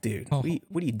 I'm like, dude, what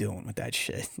are you doing with that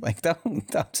shit?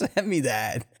 Don't send me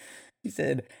that. He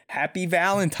said, "Happy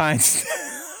Valentine's."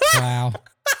 Wow.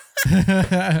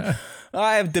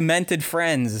 I have demented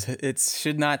friends. It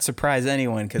should not surprise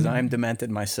anyone because I'm demented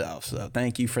myself. So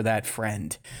thank you for that,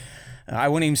 friend. I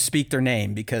wouldn't even speak their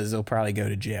name because they'll probably go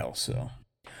to jail. So.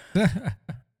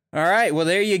 All right, well,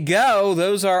 there you go.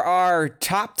 Those are our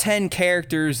top 10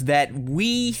 characters that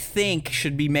we think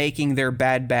should be making their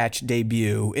Bad Batch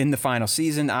debut in the final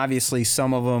season. Obviously,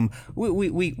 some of them,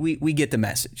 we get the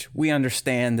message. We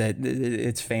understand that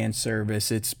it's fan service,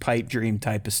 it's pipe dream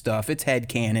type of stuff, it's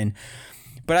headcanon.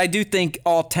 But I do think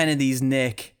all 10 of these,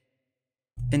 Nick,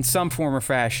 in some form or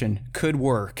fashion, could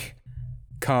work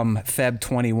come Feb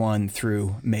 21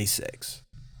 through May 6.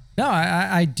 No,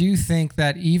 I do think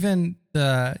that even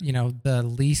the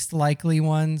least likely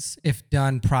ones, if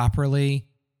done properly,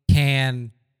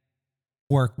 can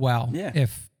work well. Yeah.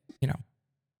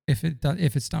 If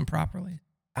it's done properly.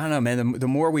 I don't know, man. The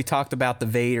more we talked about the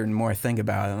Vader and the more I think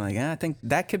about it, I'm like, I think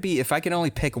that could be, if I could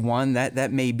only pick one,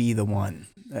 that may be the one.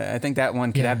 I think that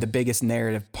one could have the biggest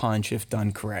narrative punch if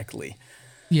done correctly.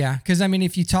 Yeah, because I mean,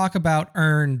 if you talk about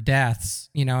earned deaths,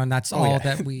 and that's all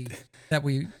that we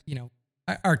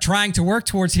are trying to work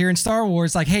towards here in Star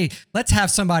Wars, like, hey, let's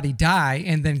have somebody die,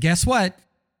 and then guess what?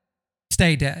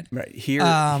 Stay dead. Right.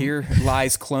 Here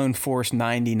lies Clone Force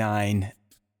 99.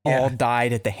 All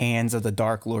died at the hands of the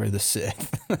Dark Lord of the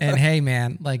Sith. And hey,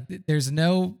 man, like, there's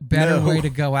no better way to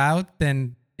go out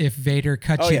than if Vader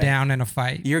cuts you down in a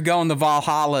fight. You're going to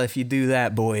Valhalla if you do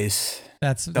that, boys.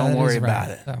 Don't worry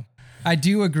about it. So, I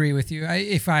do agree with you.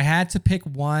 If I had to pick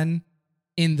one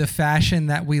in the fashion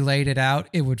that we laid it out,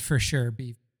 it would for sure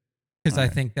be, because I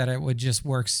think that it would just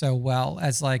work so well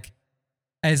as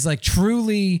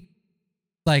truly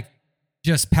like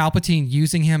just Palpatine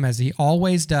using him as he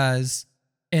always does,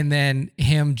 and then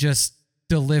him just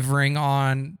delivering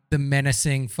on the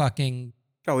menacing fucking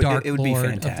Dark it would Lord be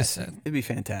fantastic. It'd be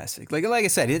fantastic. Like I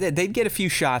said, they'd get a few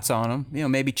shots on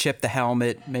him. Maybe chip the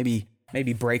helmet, maybe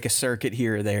break a circuit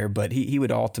here or there, but he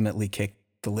would ultimately kick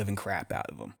the living crap out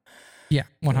of him. Yeah,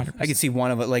 100%. I could see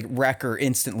one of it, like Wrecker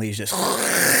instantly is just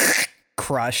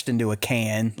crushed into a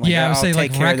can. Like, I would say, take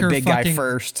like, care Wrecker of the big guy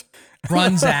first.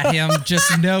 Runs at him,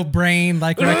 just no brain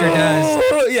like Wrecker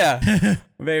does. Yeah.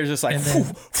 Vader's just like,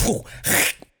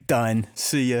 done.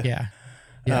 See ya. Yeah.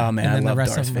 Oh, man, I love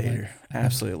Darth Vader. Like,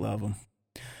 Absolutely love him.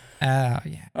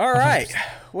 Yeah. All right.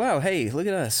 100%. Well, hey, look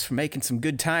at us making some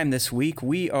good time this week.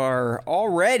 We are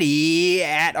already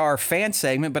at our fan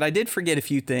segment, but I did forget a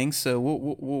few things, so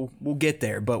we'll get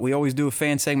there. But we always do a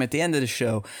fan segment at the end of the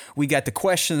show. We got the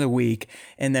question of the week,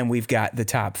 and then we've got the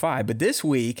top 5. But this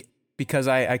week, because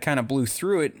I kind of blew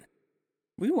through it,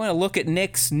 we want to look at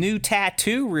Nick's new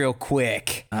tattoo real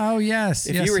quick. Oh, yes.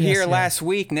 If you were here last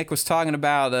week, Nick was talking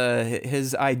about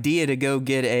his idea to go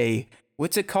get a,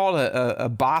 what's it called? A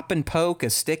bop and poke, a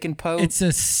stick and poke? It's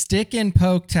a stick and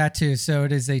poke tattoo. So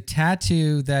it is a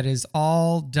tattoo that is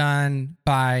all done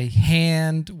by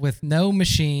hand with no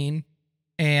machine.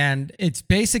 And it's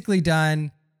basically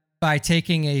done by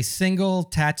taking a single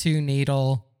tattoo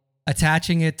needle,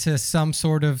 attaching it to some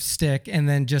sort of stick, and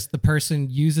then just the person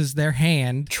uses their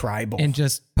hand. Tribal. And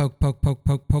just poke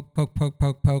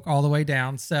all the way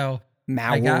down. So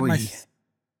Maori.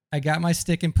 I got my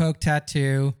stick and poke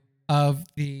tattoo of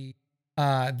the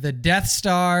Death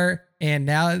Star, and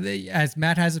now, as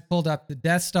Matt has it pulled up, the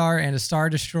Death Star and a Star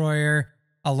Destroyer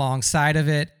alongside of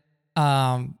it.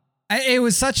 It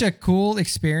was such a cool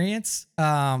experience.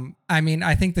 I mean,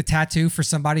 I think the tattoo, for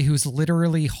somebody who's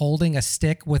literally holding a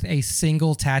stick with a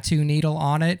single tattoo needle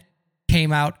on it,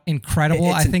 came out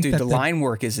incredible. I think the line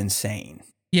work is insane.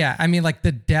 Yeah, I mean, like,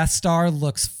 the Death Star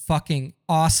looks fucking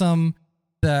awesome.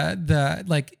 The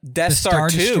Death Star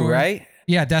 2, Destroyer, right?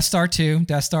 Yeah, Death Star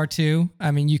 2.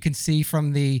 I mean, you can see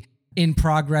from the in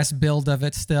progress build of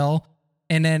it still.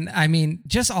 And then, I mean,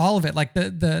 just all of it, like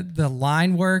the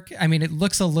line work. I mean, it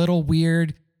looks a little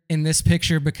weird in this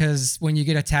picture because when you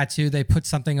get a tattoo, they put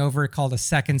something over it called a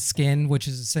second skin, which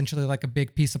is essentially like a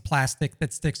big piece of plastic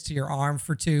that sticks to your arm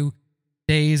for 2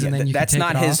 days. And then you that's can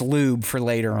not take it his off. Lube for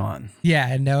later on.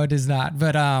 Yeah, no, it is not.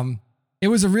 But it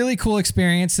was a really cool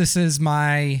experience. This is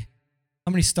how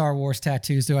many Star Wars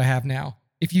tattoos do I have now?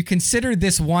 If you consider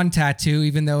this one tattoo,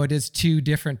 even though it is 2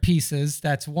 different pieces,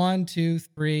 that's 1, 2,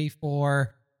 3,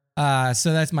 4.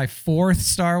 So that's my 4th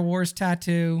Star Wars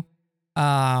tattoo.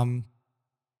 And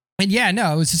yeah,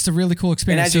 no, it was just a really cool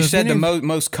experience. And as you said, the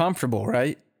most comfortable,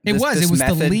 right? It was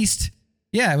the least.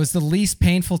 Yeah, it was the least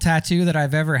painful tattoo that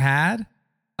I've ever had.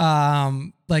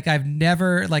 Like, I've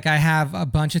never, like, I have a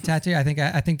bunch of tattoos.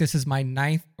 I think this is my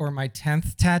 9th or my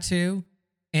 10th tattoo,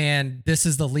 and this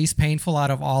is the least painful out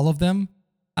of all of them.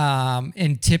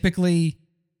 And typically,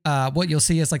 what you'll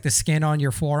see is, like, the skin on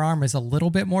your forearm is a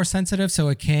little bit more sensitive, so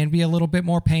it can be a little bit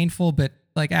more painful, but,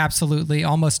 like, absolutely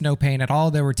almost no pain at all.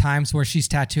 There were times where she's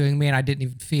tattooing me and I didn't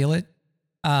even feel it.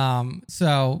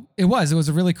 So it was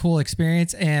a really cool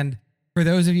experience. And for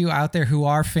those of you out there who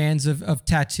are fans of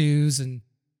tattoos and,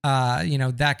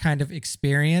 that kind of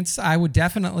experience, I would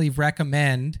definitely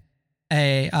recommend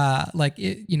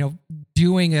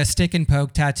doing a stick and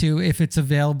poke tattoo if it's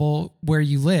available where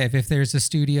you live, if there's a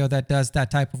studio that does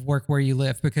that type of work where you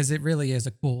live, because it really is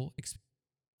a cool experience.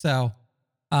 So,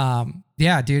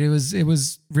 yeah, dude, it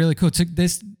was really cool.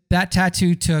 That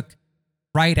tattoo took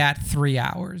right at 3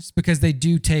 hours, because they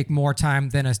do take more time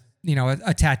than a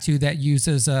tattoo that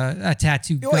uses a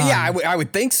tattoo gun. Well, yeah, I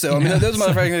would think so. I mean, those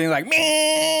motherfuckers are like,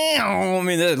 meow. I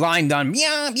mean, the line done,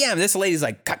 yeah. This lady's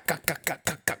like, cut.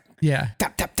 Yeah.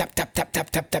 Tap.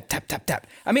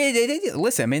 I mean,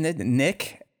 listen, I mean,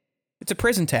 Nick, it's a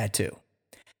prison tattoo.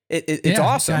 It's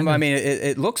awesome. Kind of. I mean,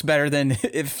 it looks better than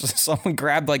if someone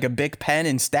grabbed like a big pen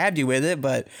and stabbed you with it,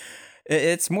 but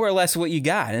it's more or less what you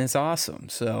got, and it's awesome.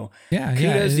 So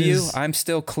kudos to you. I'm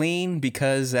still clean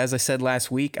because, as I said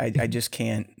last week, I just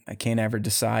can't ever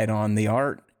decide on the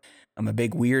art. I'm a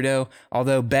big weirdo.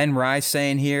 Although Ben Rye's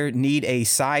saying here, need a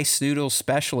Cy Stoodle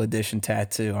special edition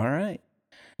tattoo. All right.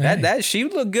 That she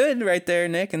would look good right there,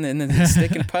 Nick, and then the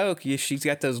stick and poke. She's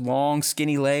got those long,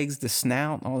 skinny legs, the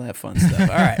snout, all that fun stuff.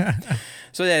 All right.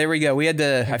 So there we go.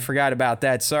 I forgot about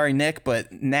that. Sorry, Nick,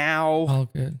 but now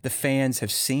the fans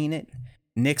have seen it.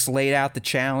 Nick's laid out the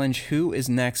challenge. Who is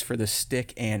next for the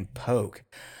stick and poke?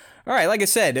 All right, like I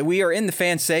said, we are in the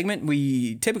fan segment.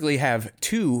 We typically have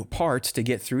 2 parts to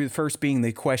get through, the first being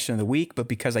the question of the week, but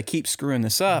because I keep screwing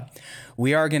this up,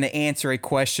 we are going to answer a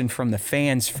question from the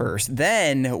fans first.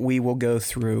 Then we will go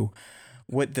through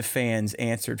what the fans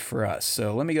answered for us.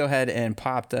 So let me go ahead and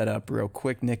pop that up real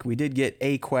quick, Nick. We did get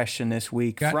a question this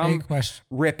week from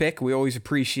Rippick. We always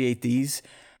appreciate these.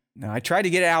 Now, I tried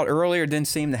to get it out earlier, didn't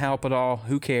seem to help at all.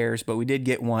 Who cares? But we did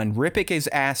get one. Rippick is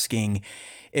asking,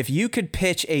 if you could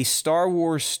pitch a Star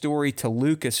Wars story to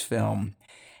Lucasfilm,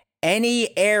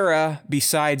 any era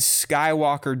besides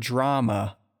Skywalker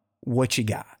drama, what you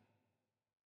got?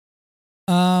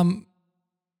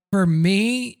 For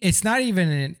me, it's not even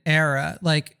an era.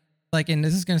 Like, and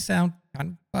this is gonna sound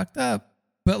kind of fucked up,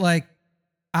 but like,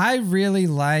 I really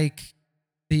like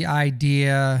the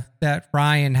idea that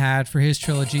Ryan had for his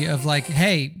trilogy of like,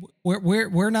 hey,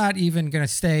 we're not even gonna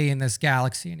stay in this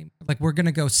galaxy anymore. Like, we're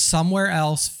gonna go somewhere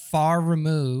else, far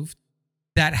removed,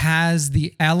 that has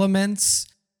the elements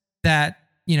that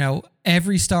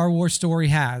every Star Wars story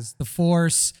has. The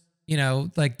Force,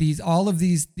 like all of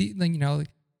these,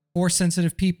 Force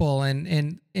sensitive people,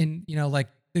 and like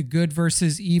the good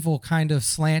versus evil kind of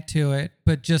slant to it,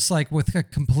 but just like with a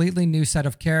completely new set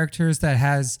of characters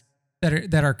that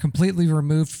are completely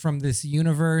removed from this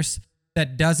universe,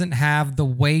 that doesn't have the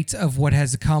weight of what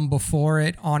has come before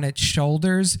it on its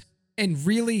shoulders, and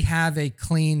really have a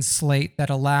clean slate that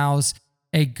allows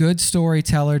a good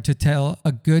storyteller to tell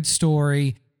a good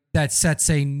story that sets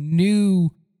a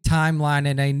new timeline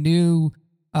and a new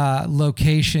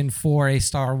location for a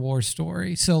Star Wars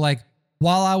story. So like,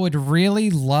 while I would really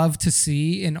love to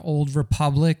see an Old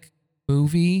Republic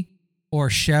movie or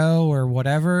show or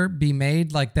whatever be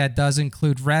made, like that does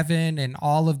include Revan and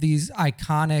all of these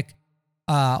iconic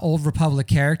Old Republic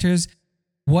characters,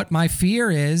 what my fear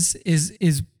is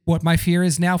what my fear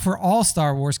is now for all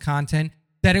Star Wars content,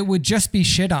 that it would just be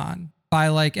shit on by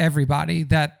like everybody,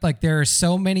 that like there are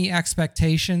so many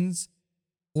expectations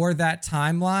for that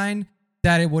timeline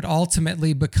that it would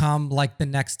ultimately become like the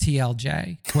next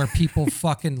TLJ, where people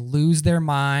fucking lose their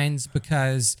minds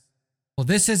because, well,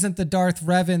 this isn't the Darth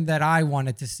Revan that I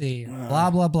wanted to see, blah,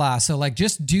 blah, blah. So like,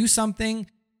 just do something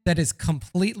that is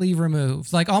completely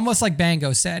removed. Like almost like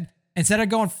Bango said, instead of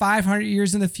going 500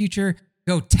 years in the future,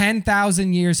 go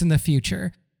 10,000 years in the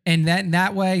future. And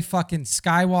that way, fucking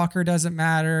Skywalker doesn't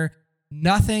matter.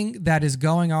 Nothing that is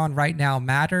going on right now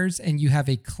matters. And you have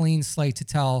a clean slate to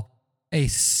tell a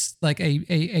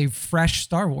fresh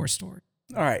Star Wars story.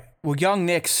 All right. Well, young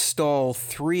Nick stole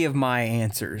 3 of my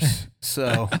answers,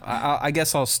 so I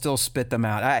guess I'll still spit them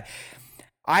out.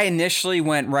 I initially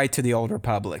went right to the Old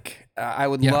Republic. I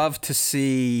would love to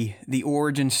see the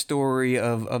origin story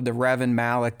of the Revan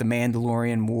Malak, the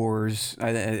Mandalorian Wars.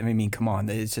 I mean, come on.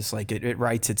 It's just like it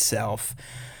writes itself.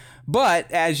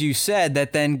 But as you said,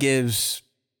 that then gives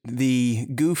the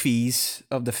goofies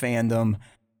of the fandom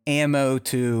ammo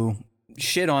to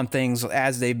shit on things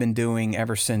as they've been doing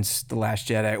ever since The Last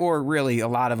Jedi, or really a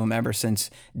lot of them ever since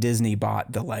Disney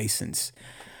bought the license.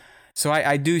 So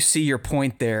I do see your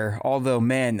point there. Although,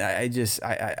 man,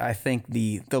 I think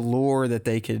the lore that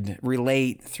they could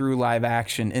relate through live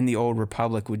action in the Old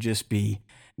Republic would just be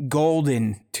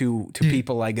golden to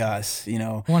people like us,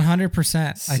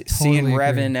 100%. I totally seeing agree.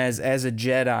 Revan as a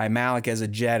Jedi, Malik as a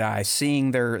Jedi,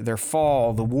 seeing their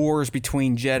fall, the wars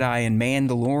between Jedi and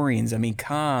Mandalorians. I mean,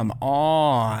 come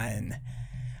on.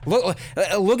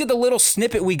 Look at the little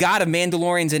snippet we got of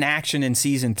Mandalorians in action in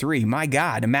season 3. My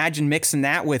God, imagine mixing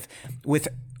that with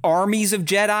armies of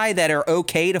Jedi that are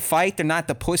okay to fight. They're not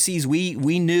the pussies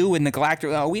we knew in the Galactic.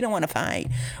 Oh, we don't want to fight.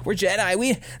 We're Jedi.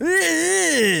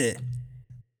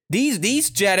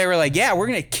 These Jedi were like, yeah, we're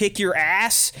gonna kick your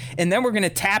ass, and then we're gonna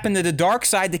tap into the dark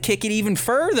side to kick it even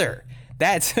further.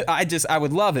 I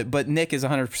would love it, but Nick is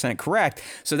 100% correct.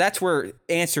 So that's where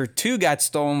answer 2 got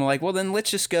stolen. We're like, well, then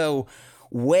let's just go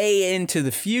way into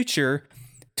the future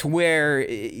to where,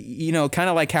 kind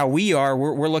of like how we are,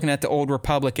 we're looking at the old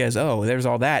Republic as, oh, there's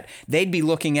all that. They'd be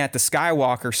looking at the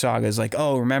Skywalker sagas like,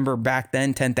 oh, remember back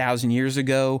then, 10,000 years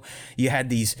ago, you had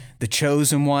the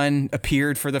Chosen One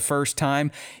appeared for the first time.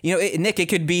 Nick, it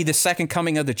could be the second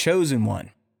coming of the Chosen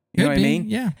One. You know what I mean?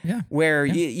 Yeah. Where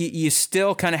you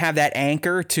still kind of have that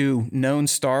anchor to known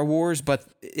Star Wars, but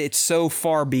it's so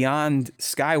far beyond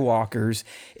Skywalkers.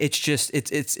 It's just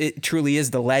it truly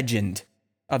is the legend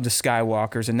of the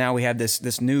Skywalkers, and now we have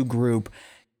this new group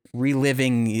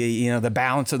reliving. The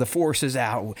balance of the Force is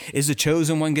out. Is the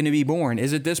Chosen One going to be born?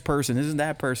 Is it this person? Isn't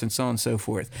that person? So on and so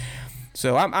forth.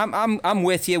 So I'm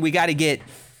with you. We got to get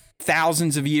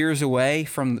thousands of years away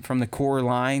from the core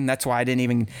line. That's why I didn't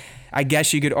even. I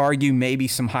guess you could argue maybe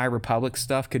some High Republic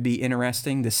stuff could be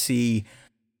interesting to see.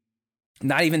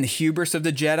 Not even the hubris of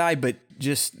the Jedi, but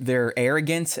just their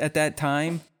arrogance at that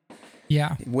time.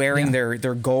 Yeah. Wearing their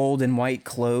gold and white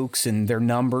cloaks, and their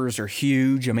numbers are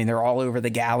huge. I mean, they're all over the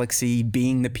galaxy,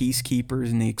 being the peacekeepers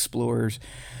and the explorers.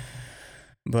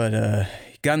 But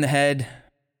gun to head,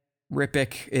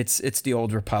 Rippick, it's the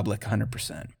old Republic,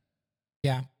 100%.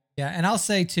 Yeah. And I'll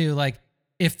say too, like,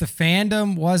 if the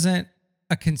fandom wasn't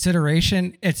a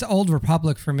consideration, it's old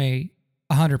Republic for me,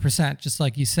 100%, just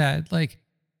like you said. Like,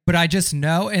 but I just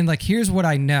know, and like, here's what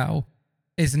I know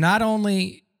is not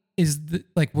only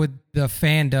would the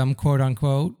fandom, quote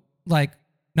unquote, like,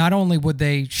 not only would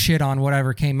they shit on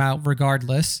whatever came out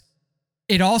regardless,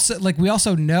 it also, like, we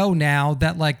also know now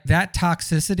that like that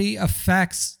toxicity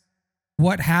affects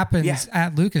what happens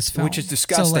at Lucasfilm, which is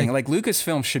disgusting. So, like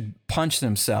Lucasfilm should punch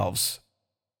themselves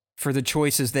for the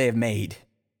choices they have made.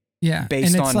 Yeah.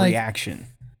 Based on reaction.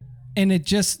 And it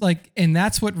just like, and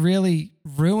that's what really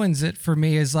ruins it for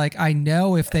me is like, I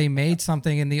know if they made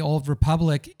something in the old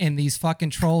Republic and these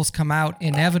fucking trolls come out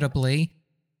inevitably,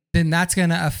 then that's going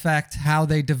to affect how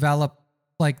they develop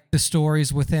like the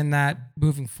stories within that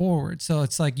moving forward. So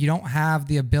it's like, you don't have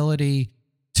the ability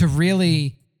to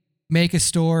really make a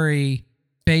story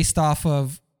based off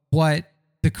of what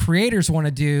the creators want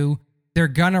to do. They're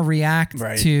going to react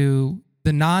to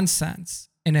the nonsense.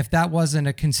 And if that wasn't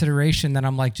a consideration, then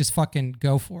I'm like, just fucking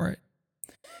go for it.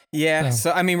 Yeah.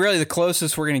 So I mean, really the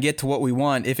closest we're going to get to what we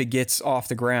want if it gets off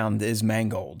the ground is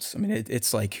Mangold's. I mean,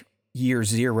 it's like year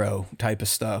 0 type of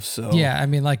stuff. So yeah, I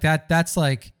mean, like that's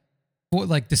like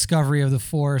discovery of the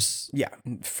Force. Yeah.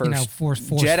 First, Force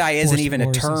Jedi isn't even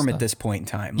a term at this point in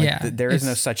time. Like, there is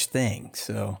no such thing.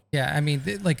 So yeah, I mean,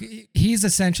 like he's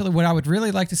essentially, what I would really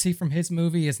like to see from his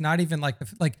movie is not even like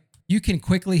you can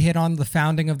quickly hit on the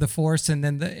founding of the Force and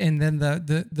then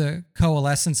the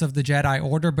coalescence of the Jedi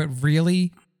Order, but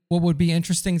really, what would be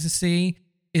interesting to see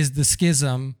is the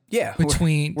schism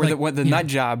between where the nut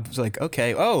job's like,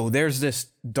 okay, oh, there's this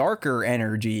darker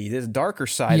energy, this darker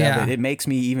side of it. It makes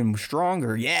me even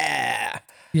stronger. Yeah.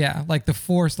 Yeah, like the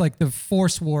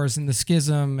Force wars and the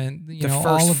schism and the first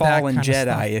all of fallen that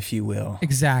kind of Jedi, if you will.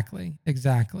 Exactly.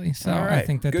 So all right. I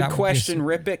think that good would question,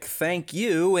 Rippick. Thank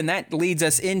you, and that leads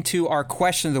us into our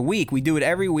question of the week. We do it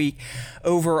every week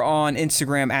over on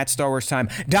Instagram at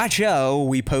StarWarsTime.show.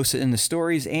 We post it in the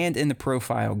stories and in the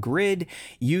profile grid.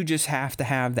 You just have to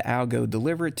have the algo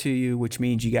deliver it to you, which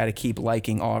means you got to keep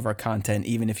liking all of our content,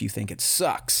 even if you think it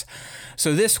sucks.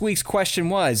 So this week's question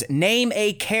was: name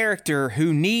a character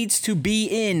who needs to be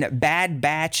in Bad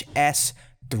Batch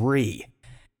S3.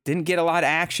 Didn't get a lot of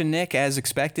action, Nick, as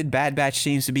expected. Bad Batch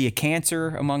seems to be a cancer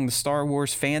among the Star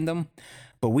Wars fandom,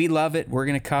 but we love it. We're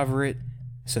going to cover it,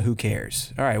 so who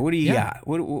cares? All right, what do you got?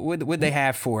 What they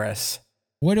have for us?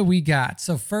 What do we got?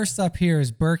 So first up here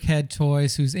is Burkhead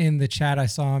Toys, who's in the chat. I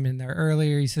saw him in there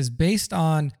earlier. He says, based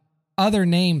on other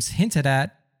names hinted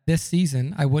at this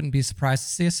season, I wouldn't be surprised to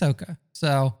see Ahsoka.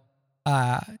 So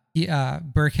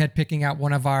Burkhead picking out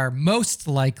one of our most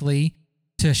likely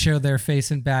to show their face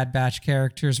in Bad Batch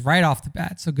characters right off the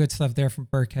bat. So good stuff there from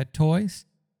Burkhead Toys.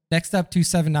 Next up,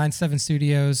 2797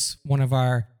 Studios, one of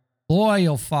our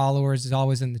loyal followers, is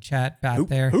always in the chat. Bat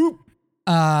there. Hoop.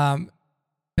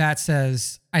 Bat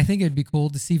says, I think it'd be cool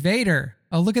to see Vader.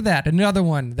 Oh, look at that. Another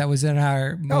one that was in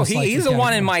our most he's the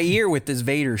one in my ear with this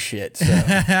Vader shit. So.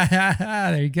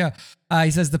 There you go.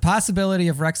 He says, the possibility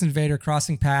of Rex and Vader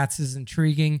crossing paths is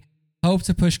intriguing. Hope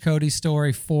to push Cody's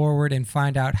story forward and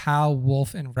find out how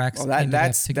Wolf and Rex ended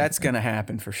up together. That's going to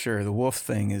happen for sure. The Wolf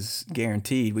thing is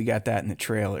guaranteed. We got that in the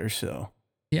trailer, so.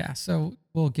 Yeah, so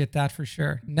we'll get that for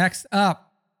sure. Next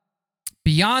up,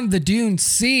 Beyond the Dune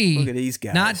Sea. Look at these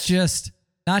guys.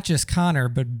 Not just Connor,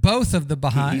 but both of the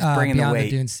Beyond the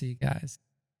Dune Sea guys.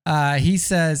 He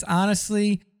says,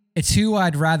 honestly, it's who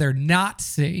I'd rather not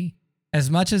see. As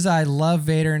much as I love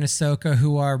Vader and Ahsoka,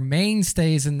 who are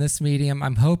mainstays in this medium,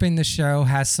 I'm hoping the show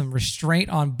has some restraint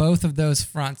on both of those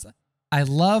fronts. I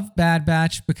love Bad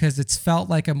Batch because it's felt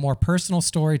like a more personal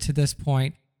story to this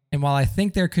point, and while I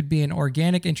think there could be an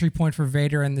organic entry point for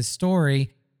Vader in this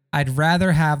story, I'd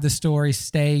rather have the story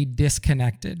stay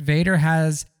disconnected. Vader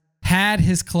has had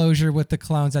his closure with the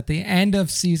clones at the end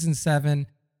of season 7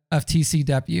 of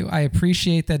TCW. I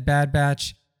appreciate that Bad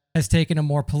Batch has taken a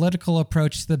more political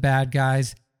approach to the bad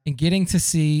guys, and getting to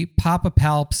see Papa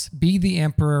Palps be the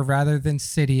Emperor rather than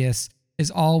Sidious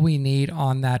is all we need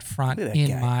on that front,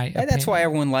 in my opinion. That's why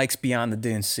everyone likes Beyond the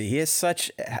Dune Sea. He has such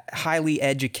highly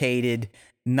educated,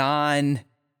 non-swear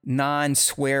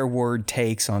word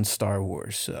takes on Star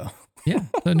Wars. So yeah,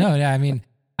 so no, I mean,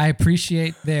 I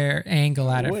appreciate their angle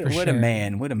at it. What a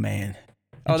man! What a man!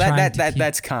 Oh,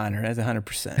 that's Connor. That's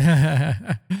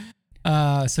 100%.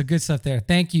 So good stuff there.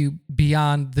 Thank you,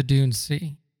 Beyond the Dune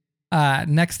Sea.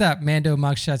 Next up, Mando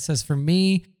Mugshot says, for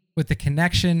me, with the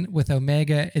connection with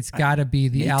Omega, it's got to be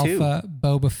the Alpha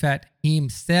Boba Fett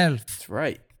himself. That's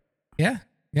right. Yeah,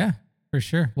 for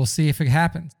sure. We'll see if it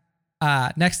happens.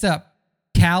 Next up,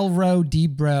 Calro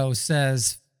Debro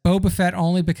says, Boba Fett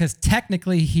only because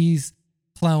technically he's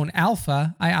clone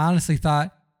Alpha. I honestly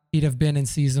thought he'd have been in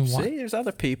season 1. See, there's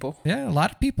other people. Yeah, a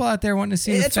lot of people out there wanting to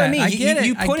see That's what I mean.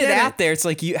 You put it out there. It's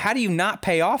like, how do you not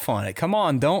pay off on it? Come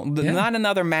on, not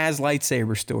another Maz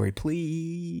lightsaber story,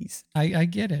 please. I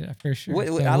get it for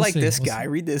sure. I like this guy.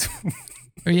 Read this.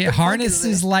 Yeah,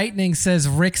 Harnesses Lightning says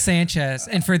Rick Sanchez.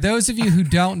 And for those of you who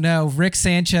don't know, Rick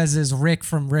Sanchez is Rick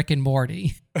from Rick and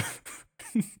Morty.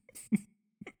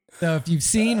 So if you've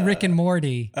seen Rick and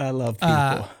Morty, I love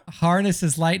people.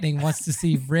 Harnesses Lightning wants to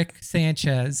see Rick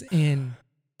Sanchez in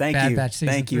Bad Batch season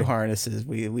 3. Thank you, Harnesses.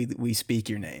 We speak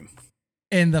your name.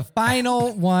 And the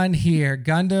final one here,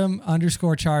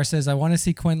 Gundam_Char says, I want to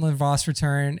see Quinlan Voss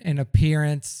return in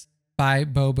appearance by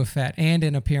Boba Fett.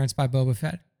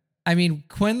 I mean,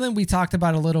 Quinlan, we talked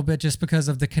about a little bit just because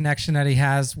of the connection that he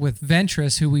has with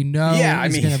Ventress, who we know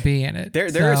is going to be in it.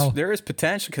 There is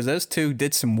potential because those two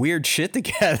did some weird shit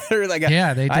together. Like,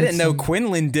 yeah, they did. I didn't know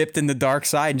Quinlan dipped in the dark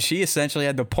side, and she essentially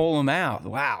had to pull him out.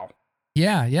 Wow.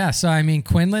 Yeah. So I mean,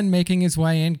 Quinlan making his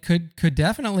way in could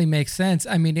definitely make sense.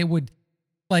 I mean, it would,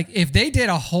 like, if they did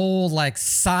a whole like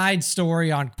side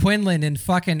story on Quinlan and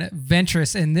fucking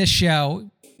Ventress in this show.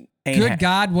 Good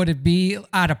God, would it be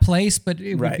out of place? But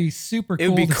it would be super cool. It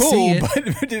would be cool, but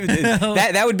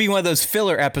that would be one of those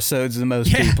filler episodes to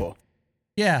most people.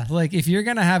 Yeah, like if you're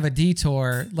gonna have a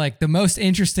detour, like the most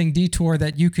interesting detour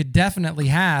that you could definitely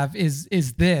have is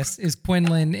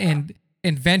Quinlan and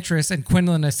Ventress, and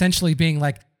Quinlan essentially being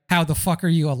like, "How the fuck are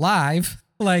you alive?"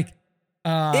 Like,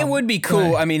 it would be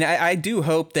cool. I mean, I do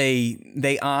hope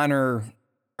they honor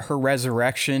her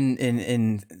resurrection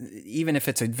in even if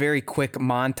it's a very quick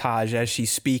montage as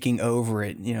she's speaking over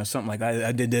it, something like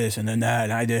I did this and then that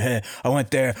and I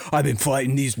went there, I've been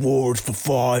fighting these wars for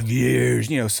 5 years,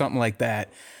 something like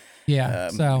that. Yeah.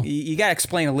 So you got to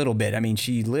explain a little bit. I mean,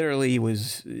 she literally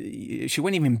she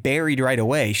wasn't even buried right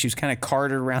away. She was kind of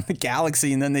carted around the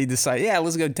galaxy, and then they decided,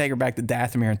 let's go take her back to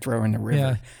Dathomir and throw her in the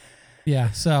river.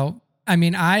 Yeah. So I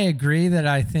mean, I agree that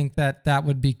I think that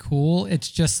would be cool.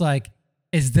 It's just like,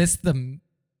 is this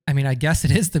I guess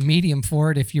it is the medium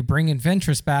for it if you're bringing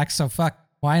Ventress back, so fuck,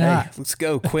 why not? Hey, let's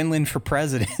go. Quinlan for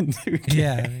president.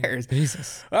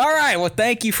 Jesus. All right, well,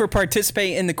 thank you for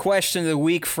participating in the question of the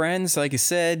week, friends. Like I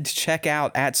said, check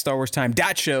out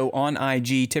 @StarWarsTime.show on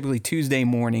IG, typically Tuesday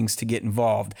mornings, to get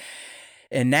involved.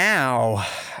 And now,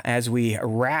 as we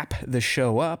wrap the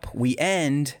show up, we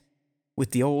end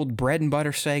with the old bread and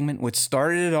butter segment, which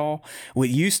started it all, what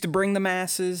used to bring the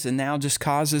masses and now just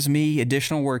causes me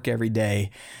additional work every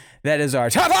day. That is our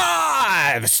top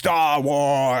 5 Star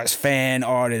Wars fan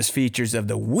artist features of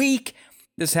the week.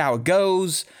 This is how it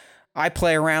goes. I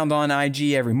play around on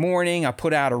IG every morning. I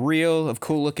put out a reel of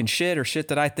cool looking shit or shit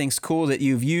that I think's cool that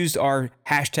you've used our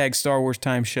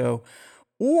 #StarWarsTimeShow.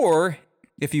 Or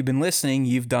if you've been listening,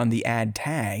 you've done the ad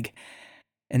tag.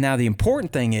 And now the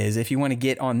important thing is, if you want to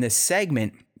get on this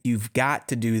segment, you've got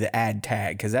to do the ad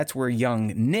tag, because that's where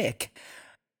young Nick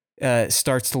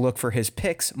starts to look for his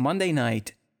picks Monday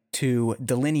night to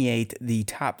delineate the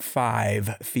top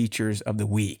 5 features of the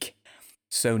week.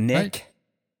 So, Nick,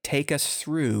 take us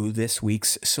through this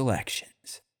week's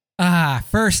selections.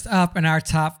 First up in our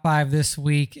top 5 this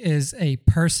week is a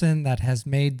person that has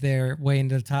made their way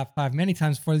into the top 5 many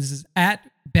times before. This is at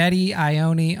Betty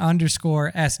Ione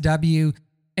 _SW.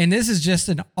 And this is just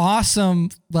an awesome,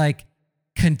 like,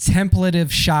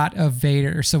 contemplative shot of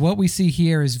Vader. So what we see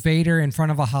here is Vader in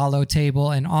front of a hollow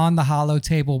table, and on the hollow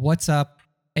table, what's up?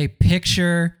 A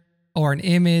picture or an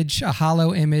image, a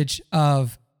hollow image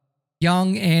of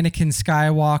young Anakin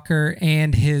Skywalker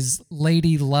and his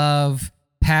lady love,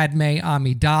 Padme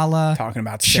Amidala. Talking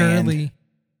about sand.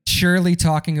 Surely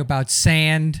talking about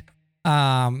sand.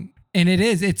 And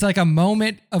it's like a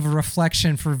moment of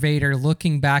reflection for Vader,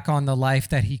 looking back on the life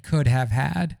that he could have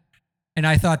had. And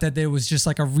I thought that there was just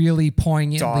like a really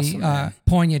poignant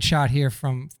shot here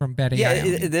from Betty.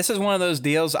 Yeah, this is one of those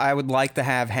deals I would like to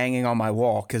have hanging on my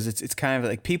wall, because it's kind of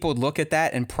like people would look at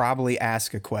that and probably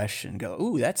ask a question, go,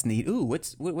 "Ooh, that's neat. Ooh,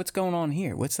 what's going on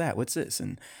here? What's that? What's this?"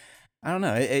 And I don't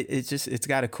know. It's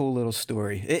got a cool little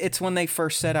story. It's when they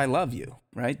first said "I love you,"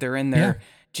 right? They're in their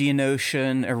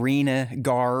Geonosian arena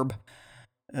garb.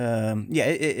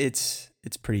 It's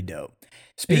pretty dope.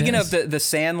 Speaking of the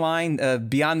sand line,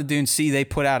 Beyond the Dune Sea, they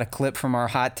put out a clip from our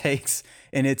hot takes,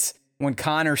 and it's when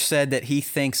Connor said that he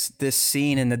thinks this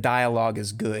scene in the dialogue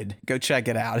is good. Go check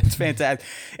it out. It's fantastic.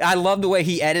 I love the way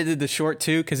he edited the short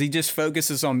too, because he just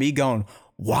focuses on me going,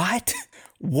 "What?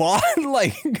 What?"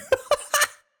 Like,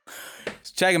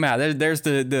 check him out. There's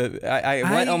I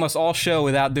went almost all show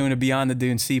without doing a Beyond the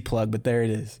Dune Sea plug, but there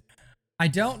it is. I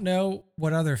don't know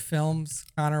what other films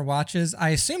Connor watches. I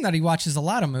assume that he watches a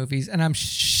lot of movies, and I'm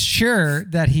sure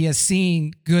that he has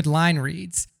seen good line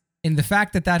reads. And the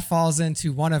fact that falls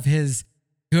into one of his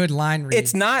good line reads.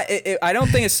 It's not, I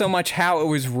don't think it's so much how it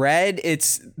was read.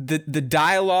 It's the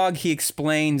dialogue he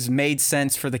explains made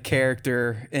sense for the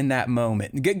character in that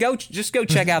moment. Just go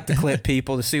check out the clip,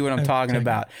 people, to see what I'm talking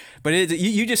about. But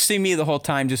you just see me the whole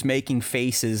time just making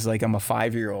faces like I'm a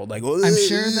 5-year-old. Like, I'm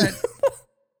sure that...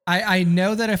 I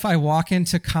know that if I walk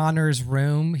into Connor's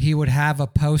room, he would have a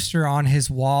poster on his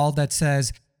wall that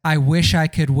says, "I wish I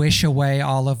could wish away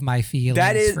all of my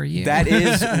feelings for you." That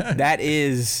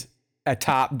is a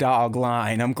top dog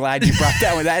line. I'm glad you brought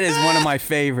that one. That is one of my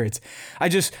favorites. I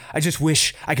just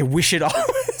wish I could wish it all.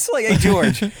 It's like, hey,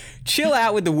 George, chill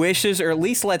out with the wishes, or at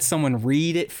least let someone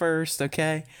read it first,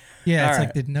 okay? Yeah, all it's right.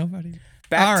 Like, did nobody?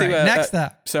 Back to next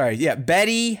up. Sorry, yeah,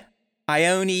 Betty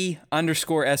Ione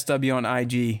 _SW on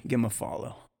IG. Give them a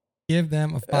follow. Give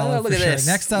them a follow. Look at this.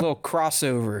 Next up, a little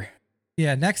crossover.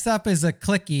 Yeah, next up is a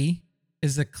clicky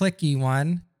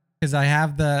one, because I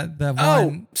have the one.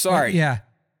 Oh, sorry. Yeah,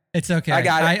 it's okay. I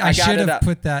got it. I should have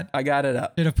put that. I got it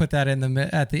up. Should have put that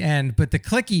at the end. But the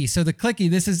clicky. So the clicky.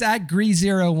 This is at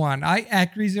Gree01.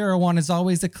 At Gree01 is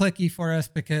always a clicky for us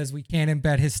because we can't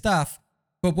embed his stuff.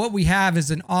 But what we have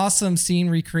is an awesome scene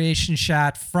recreation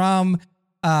shot from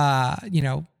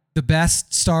the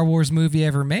best Star Wars movie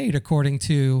ever made, according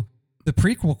to the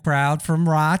prequel crowd from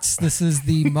ROTS. This is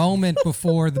the moment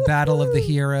before the Battle of the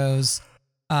Heroes.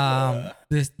 As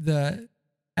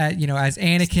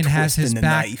Anakin has his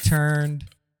back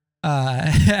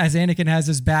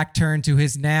turned, to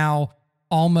his now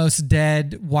almost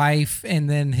dead wife, and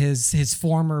then his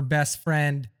former best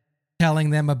friend,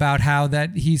 telling them about how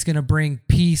that he's going to bring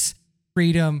peace,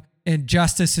 freedom, and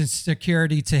justice and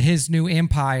security to his new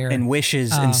empire. And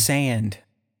wishes and sand.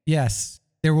 Yes.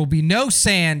 There will be no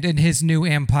sand in his new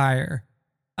empire.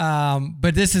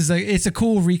 But it's a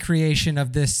cool recreation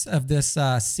of this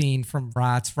scene from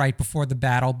ROTS right before the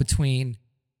battle between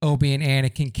Obi and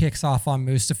Anakin kicks off on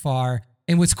Mustafar.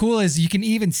 And what's cool is you can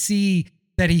even see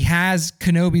that he has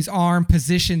Kenobi's arm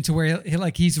positioned to where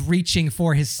he's reaching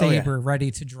for his saber,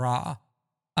 ready to draw.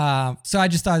 So I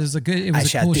just thought it was a cool shot. I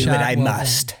shall do what I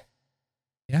must.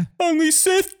 Yeah. Only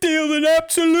Sith deal in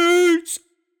absolutes.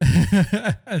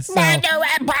 So,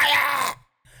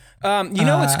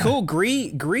 What's cool?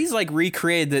 Gree's like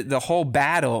recreated the whole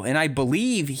battle, and I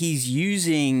believe he's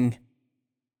using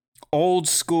old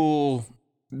school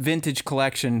vintage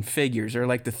collection figures, or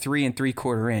like the 3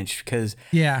 3/4 inch. Because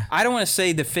I don't want to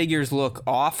say the figures look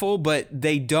awful, but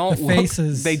they don't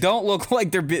look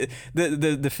like they're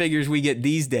the figures we get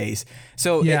these days.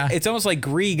 So it's almost like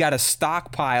Gree got a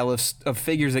stockpile of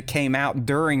figures that came out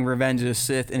during Revenge of the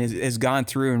Sith and has gone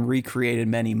through and recreated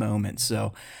many moments.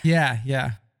 So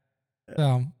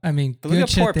So, I mean, But good look at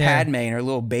shit poor there. Padme in her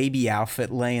little baby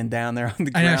outfit laying down there on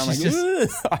the I know, ground. she's Like,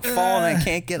 just- I fall and I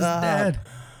can't get She's up. dead.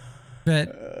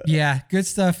 But yeah, good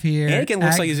stuff here. Anakin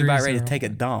looks At like he's about ready to Greaser. take a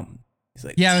dump. He's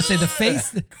like, Yeah, I would say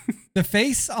the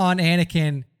face on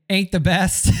Anakin ain't the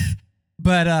best,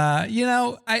 but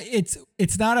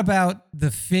it's not about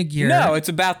the figure. no, it's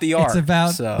about the art. It's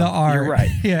about so the art. You're right.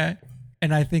 Yeah,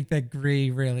 and I think that Gree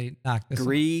really knocked this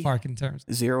Gree park in terms.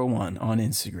 01 on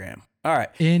Instagram. All right.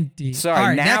 Indeed. Sorry, All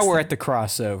right, now we're next- at the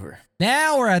crossover.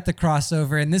 Now we're at the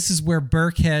crossover, and this is where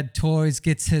Burkhead Toys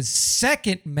gets his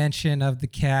second mention of the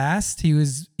cast.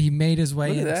 He made his way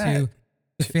Look at into that.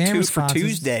 the fan 2 for responses.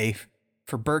 Tuesday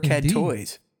for Burkhead Indeed.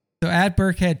 Toys. So at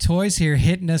Burkhead Toys here,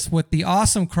 hitting us with the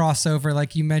awesome crossover,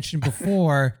 like you mentioned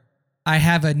before. I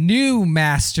have a new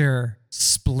master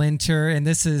Splinter, and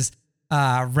this is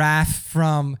Raph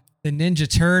from the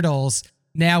Ninja Turtles,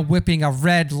 now whipping a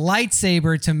red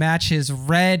lightsaber to match his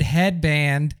red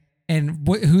headband. And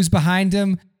who's behind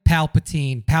him?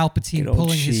 Palpatine. Good old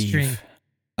Pulling his Chief. string.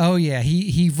 Oh yeah,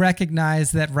 he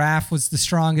recognized that Raph was the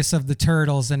strongest of the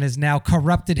turtles and has now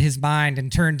corrupted his mind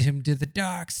and turned him to the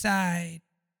dark side.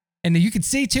 And you can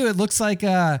see too, it looks like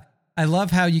I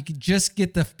love how you could just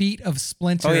get the feet of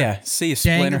Splinter. Oh yeah, see a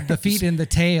Splinter. The feet and the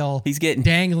tail. He's getting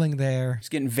dangling there. He's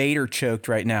getting Vader choked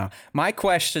right now. My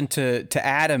question to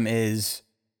Adam is,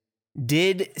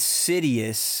 did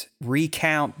Sidious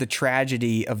recount the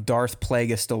tragedy of Darth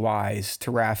Plagueis the Wise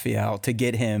to Raphael to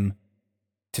get him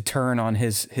to turn on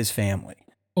his family?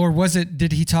 Or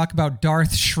did he talk about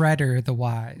Darth Shredder the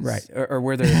Wise? Right. Or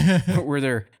was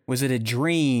it a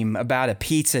dream about a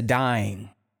pizza dying?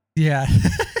 Yeah.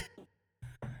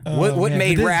 What man,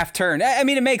 made but Raph turn? I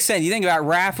mean, it makes sense. You think about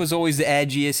Raph was always the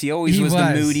edgiest. He always was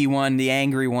the moody one, the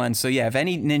angry one. So yeah, if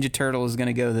any Ninja Turtle is going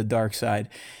to go to the dark side,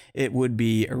 it would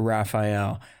be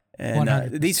Raphael.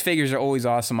 And these figures are always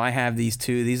awesome. I have these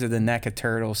too. These are the NECA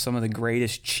Turtles, some of the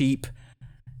greatest cheap,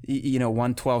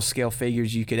 1/12 scale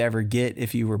figures you could ever get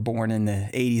if you were born in the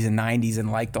 80s and 90s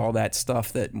and liked all that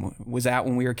stuff that was out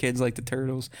when we were kids, like the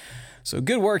Turtles. So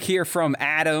good work here from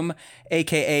Adam,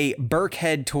 a.k.a.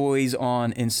 Burkhead Toys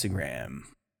on Instagram.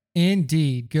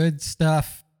 Indeed. Good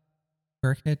stuff.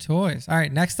 Burkhead Toys. All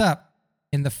right, next up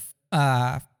in the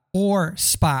 4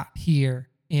 spot here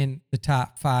in the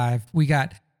top 5, we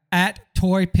got at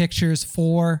Toy Pictures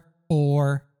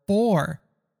 444.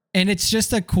 And it's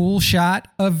just a cool shot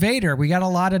of Vader. We got a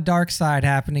lot of dark side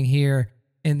happening here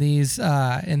in these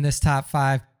in this top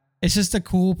 5. It's just a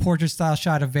cool portrait style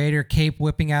shot of Vader, cape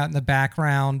whipping out in the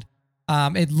background.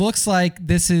 It looks like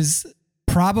this is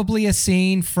probably a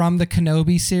scene from the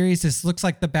Kenobi series. This looks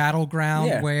like the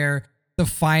battleground where the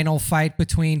final fight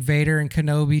between Vader and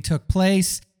Kenobi took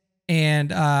place.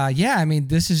 And I mean,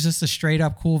 this is just a straight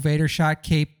up cool Vader shot,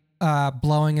 cape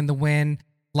blowing in the wind,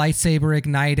 lightsaber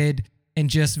ignited, and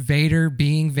just Vader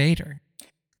being Vader.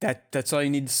 That's all you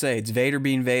need to say. It's Vader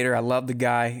being Vader. I love the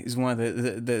guy. He's one of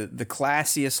the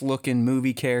classiest looking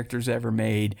movie characters ever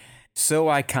made. So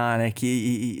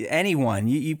iconic. Anyone,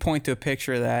 you point to a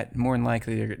picture of that, more than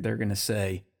likely they're going to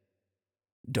say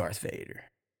Darth Vader,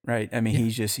 right? I mean,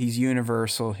 he's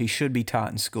universal. He should be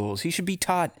taught in schools. He should be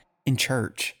taught in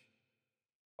church.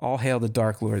 All hail the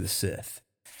Dark Lord of the Sith.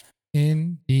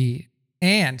 Indeed.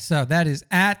 And so that is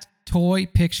at Toy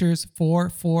Pictures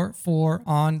 444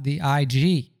 on the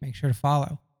IG. Make sure to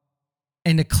follow.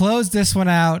 And to close this one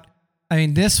out, I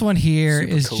mean, this one here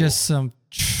is just some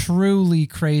truly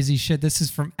crazy shit. This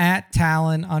is from at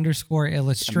Talon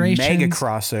 _illustrations. Mega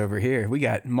crossover here. We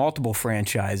got multiple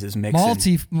franchises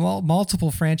mixing.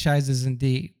 Multiple franchises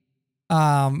indeed.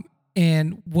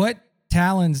 And what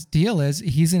Talon's deal is,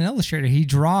 he's an illustrator. He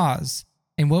draws.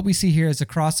 And what we see here is a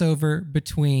crossover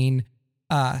between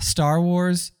Star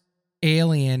Wars,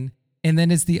 Alien, and then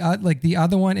is the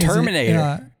other one is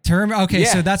Terminator. Okay,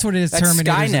 so that's what it is. That's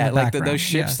Terminator's Skynet, in the like background. those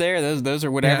ships there. Those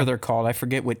are whatever they're called. I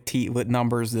forget what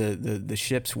numbers the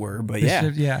ships were, but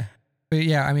But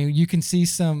yeah, I mean, you can see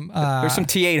some. There's some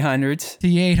T-800s.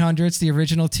 T-800s, the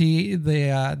original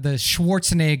the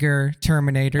Schwarzenegger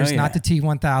Terminators, not the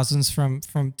T-1000s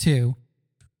from 2. You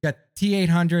got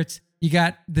T-800s. You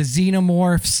got the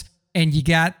Xenomorphs. And you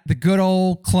got the good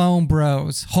old clone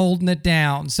bros holding it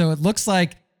down. So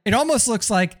it almost looks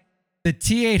like the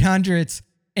T-800s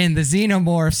and the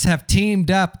Xenomorphs have teamed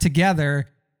up together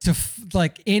to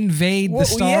invade the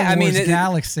Star Wars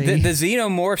galaxy. The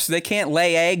Xenomorphs, they can't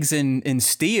lay eggs in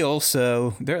steel,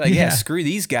 so they're like, screw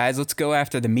these guys. Let's go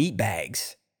after the meat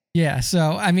bags. Yeah,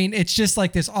 so I mean, it's just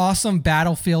like this awesome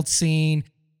battlefield scene.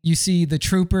 You see the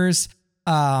troopers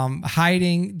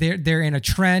hiding. They're in a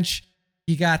trench.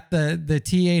 You got the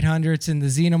T-800s and the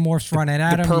Xenomorphs running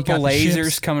at them. The purple lasers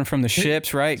ships coming from the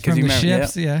ships, right? From the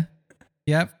ships, yeah.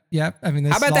 Yep. I mean,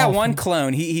 this how about that one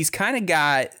clone? He's kind of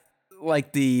got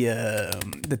like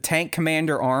the tank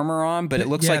commander armor on, but it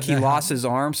looks like he lost his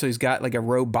arm, so he's got like a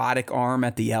robotic arm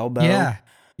at the elbow.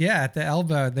 Yeah, at the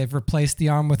elbow. They've replaced the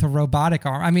arm with a robotic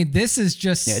arm. I mean, this is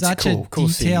just such a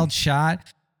detailed shot.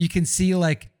 You can see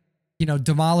like,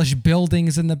 demolished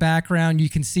buildings in the background. You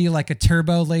can see like a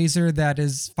turbo laser that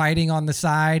is fighting on the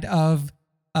side of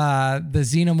the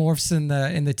Xenomorphs in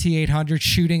the T-800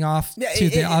 shooting off to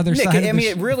the other Nick, side.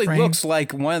 It really looks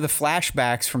like one of the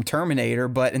flashbacks from Terminator,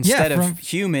 but instead of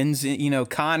humans,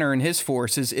 Connor and his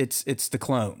forces, it's the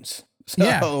clones.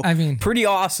 So, I mean, pretty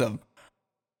awesome.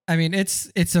 I mean,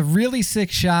 it's a really sick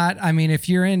shot. I mean, if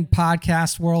you're in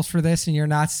podcast world for this and you're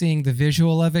not seeing the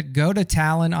visual of it, go to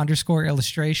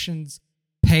Talon_illustrations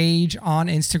page on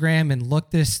Instagram and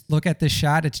look at this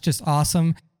shot. It's just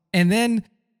awesome. And then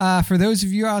for those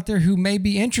of you out there who may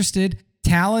be interested,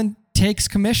 Talon takes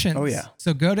commissions. Oh yeah.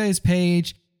 So go to his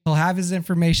page. He'll have his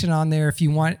information on there if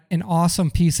you want an awesome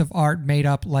piece of art made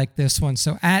up like this one.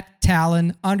 So at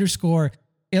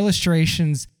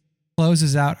Talon_illustrations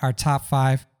closes out our top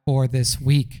 5 for this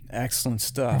week. Excellent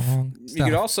stuff. You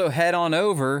could also head on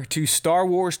over to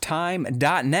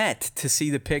StarWarsTime.net to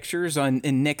see the pictures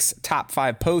in Nick's top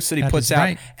 5 posts that he puts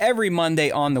out every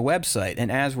Monday on the website.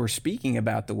 And as we're speaking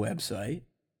about the website,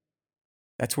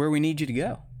 that's where we need you to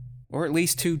go. Or at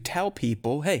least to tell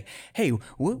people, hey,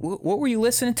 what were you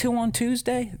listening to on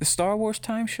Tuesday? The Star Wars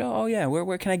Time show? Oh, yeah.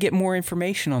 Where can I get more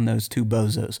information on those two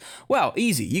bozos? Well,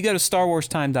 easy. You go to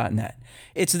StarWarsTime.net.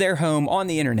 It's their home on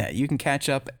the internet. You can catch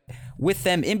up with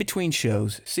them in between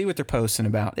shows, see what they're posting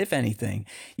about, if anything.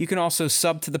 You can also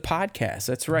sub to the podcast.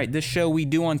 That's right. This show we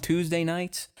do on Tuesday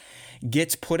nights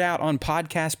gets put out on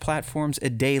podcast platforms a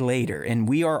day later, and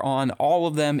we are on all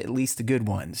of them, at least the good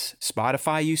ones.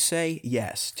 Spotify, you say?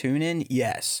 Yes. TuneIn?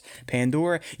 Yes.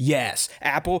 Pandora? Yes.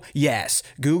 Apple? Yes.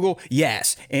 Google?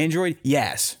 Yes. Android?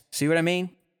 Yes. See what I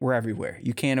mean? We're everywhere.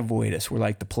 You can't avoid us. We're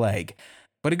like the plague,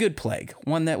 but a good plague,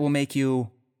 one that will make you,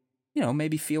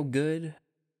 maybe feel good,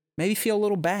 maybe feel a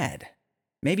little bad,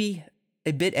 maybe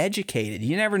a bit educated.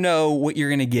 You never know what you're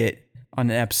going to get on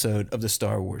an episode of the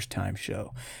Star Wars Time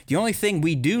show. The only thing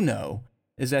we do know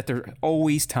is that there's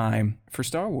always time for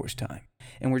Star Wars Time.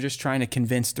 And we're just trying to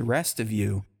convince the rest of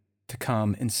you to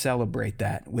come and celebrate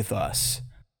that with us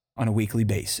on a weekly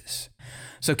basis.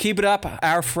 So keep it up,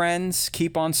 our friends.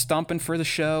 Keep on stumping for the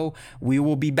show. We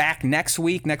will be back next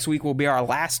week. Next week will be our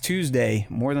last Tuesday,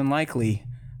 more than likely,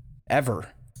 ever.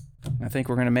 I think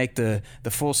we're going to make the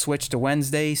full switch to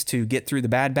Wednesdays to get through the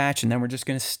Bad Batch, and then we're just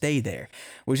going to stay there,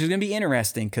 which is going to be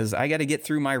interesting because I got to get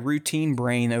through my routine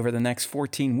brain over the next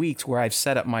 14 weeks where I've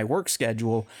set up my work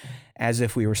schedule as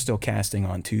if we were still casting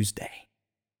on Tuesday.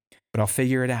 But I'll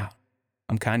figure it out.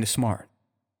 I'm kind of smart.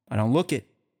 I don't look it,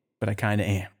 but I kind of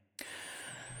am.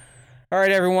 All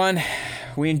right, everyone.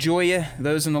 We enjoy you.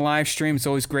 Those in the live stream, it's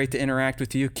always great to interact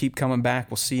with you. Keep coming back.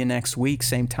 We'll see you next week.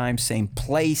 Same time, same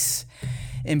place.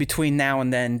 In between now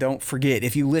and then, don't forget,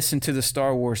 if you listen to the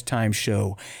Star Wars Time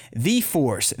show, the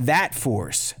Force, that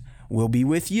Force, will be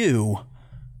with you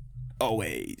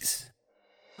always.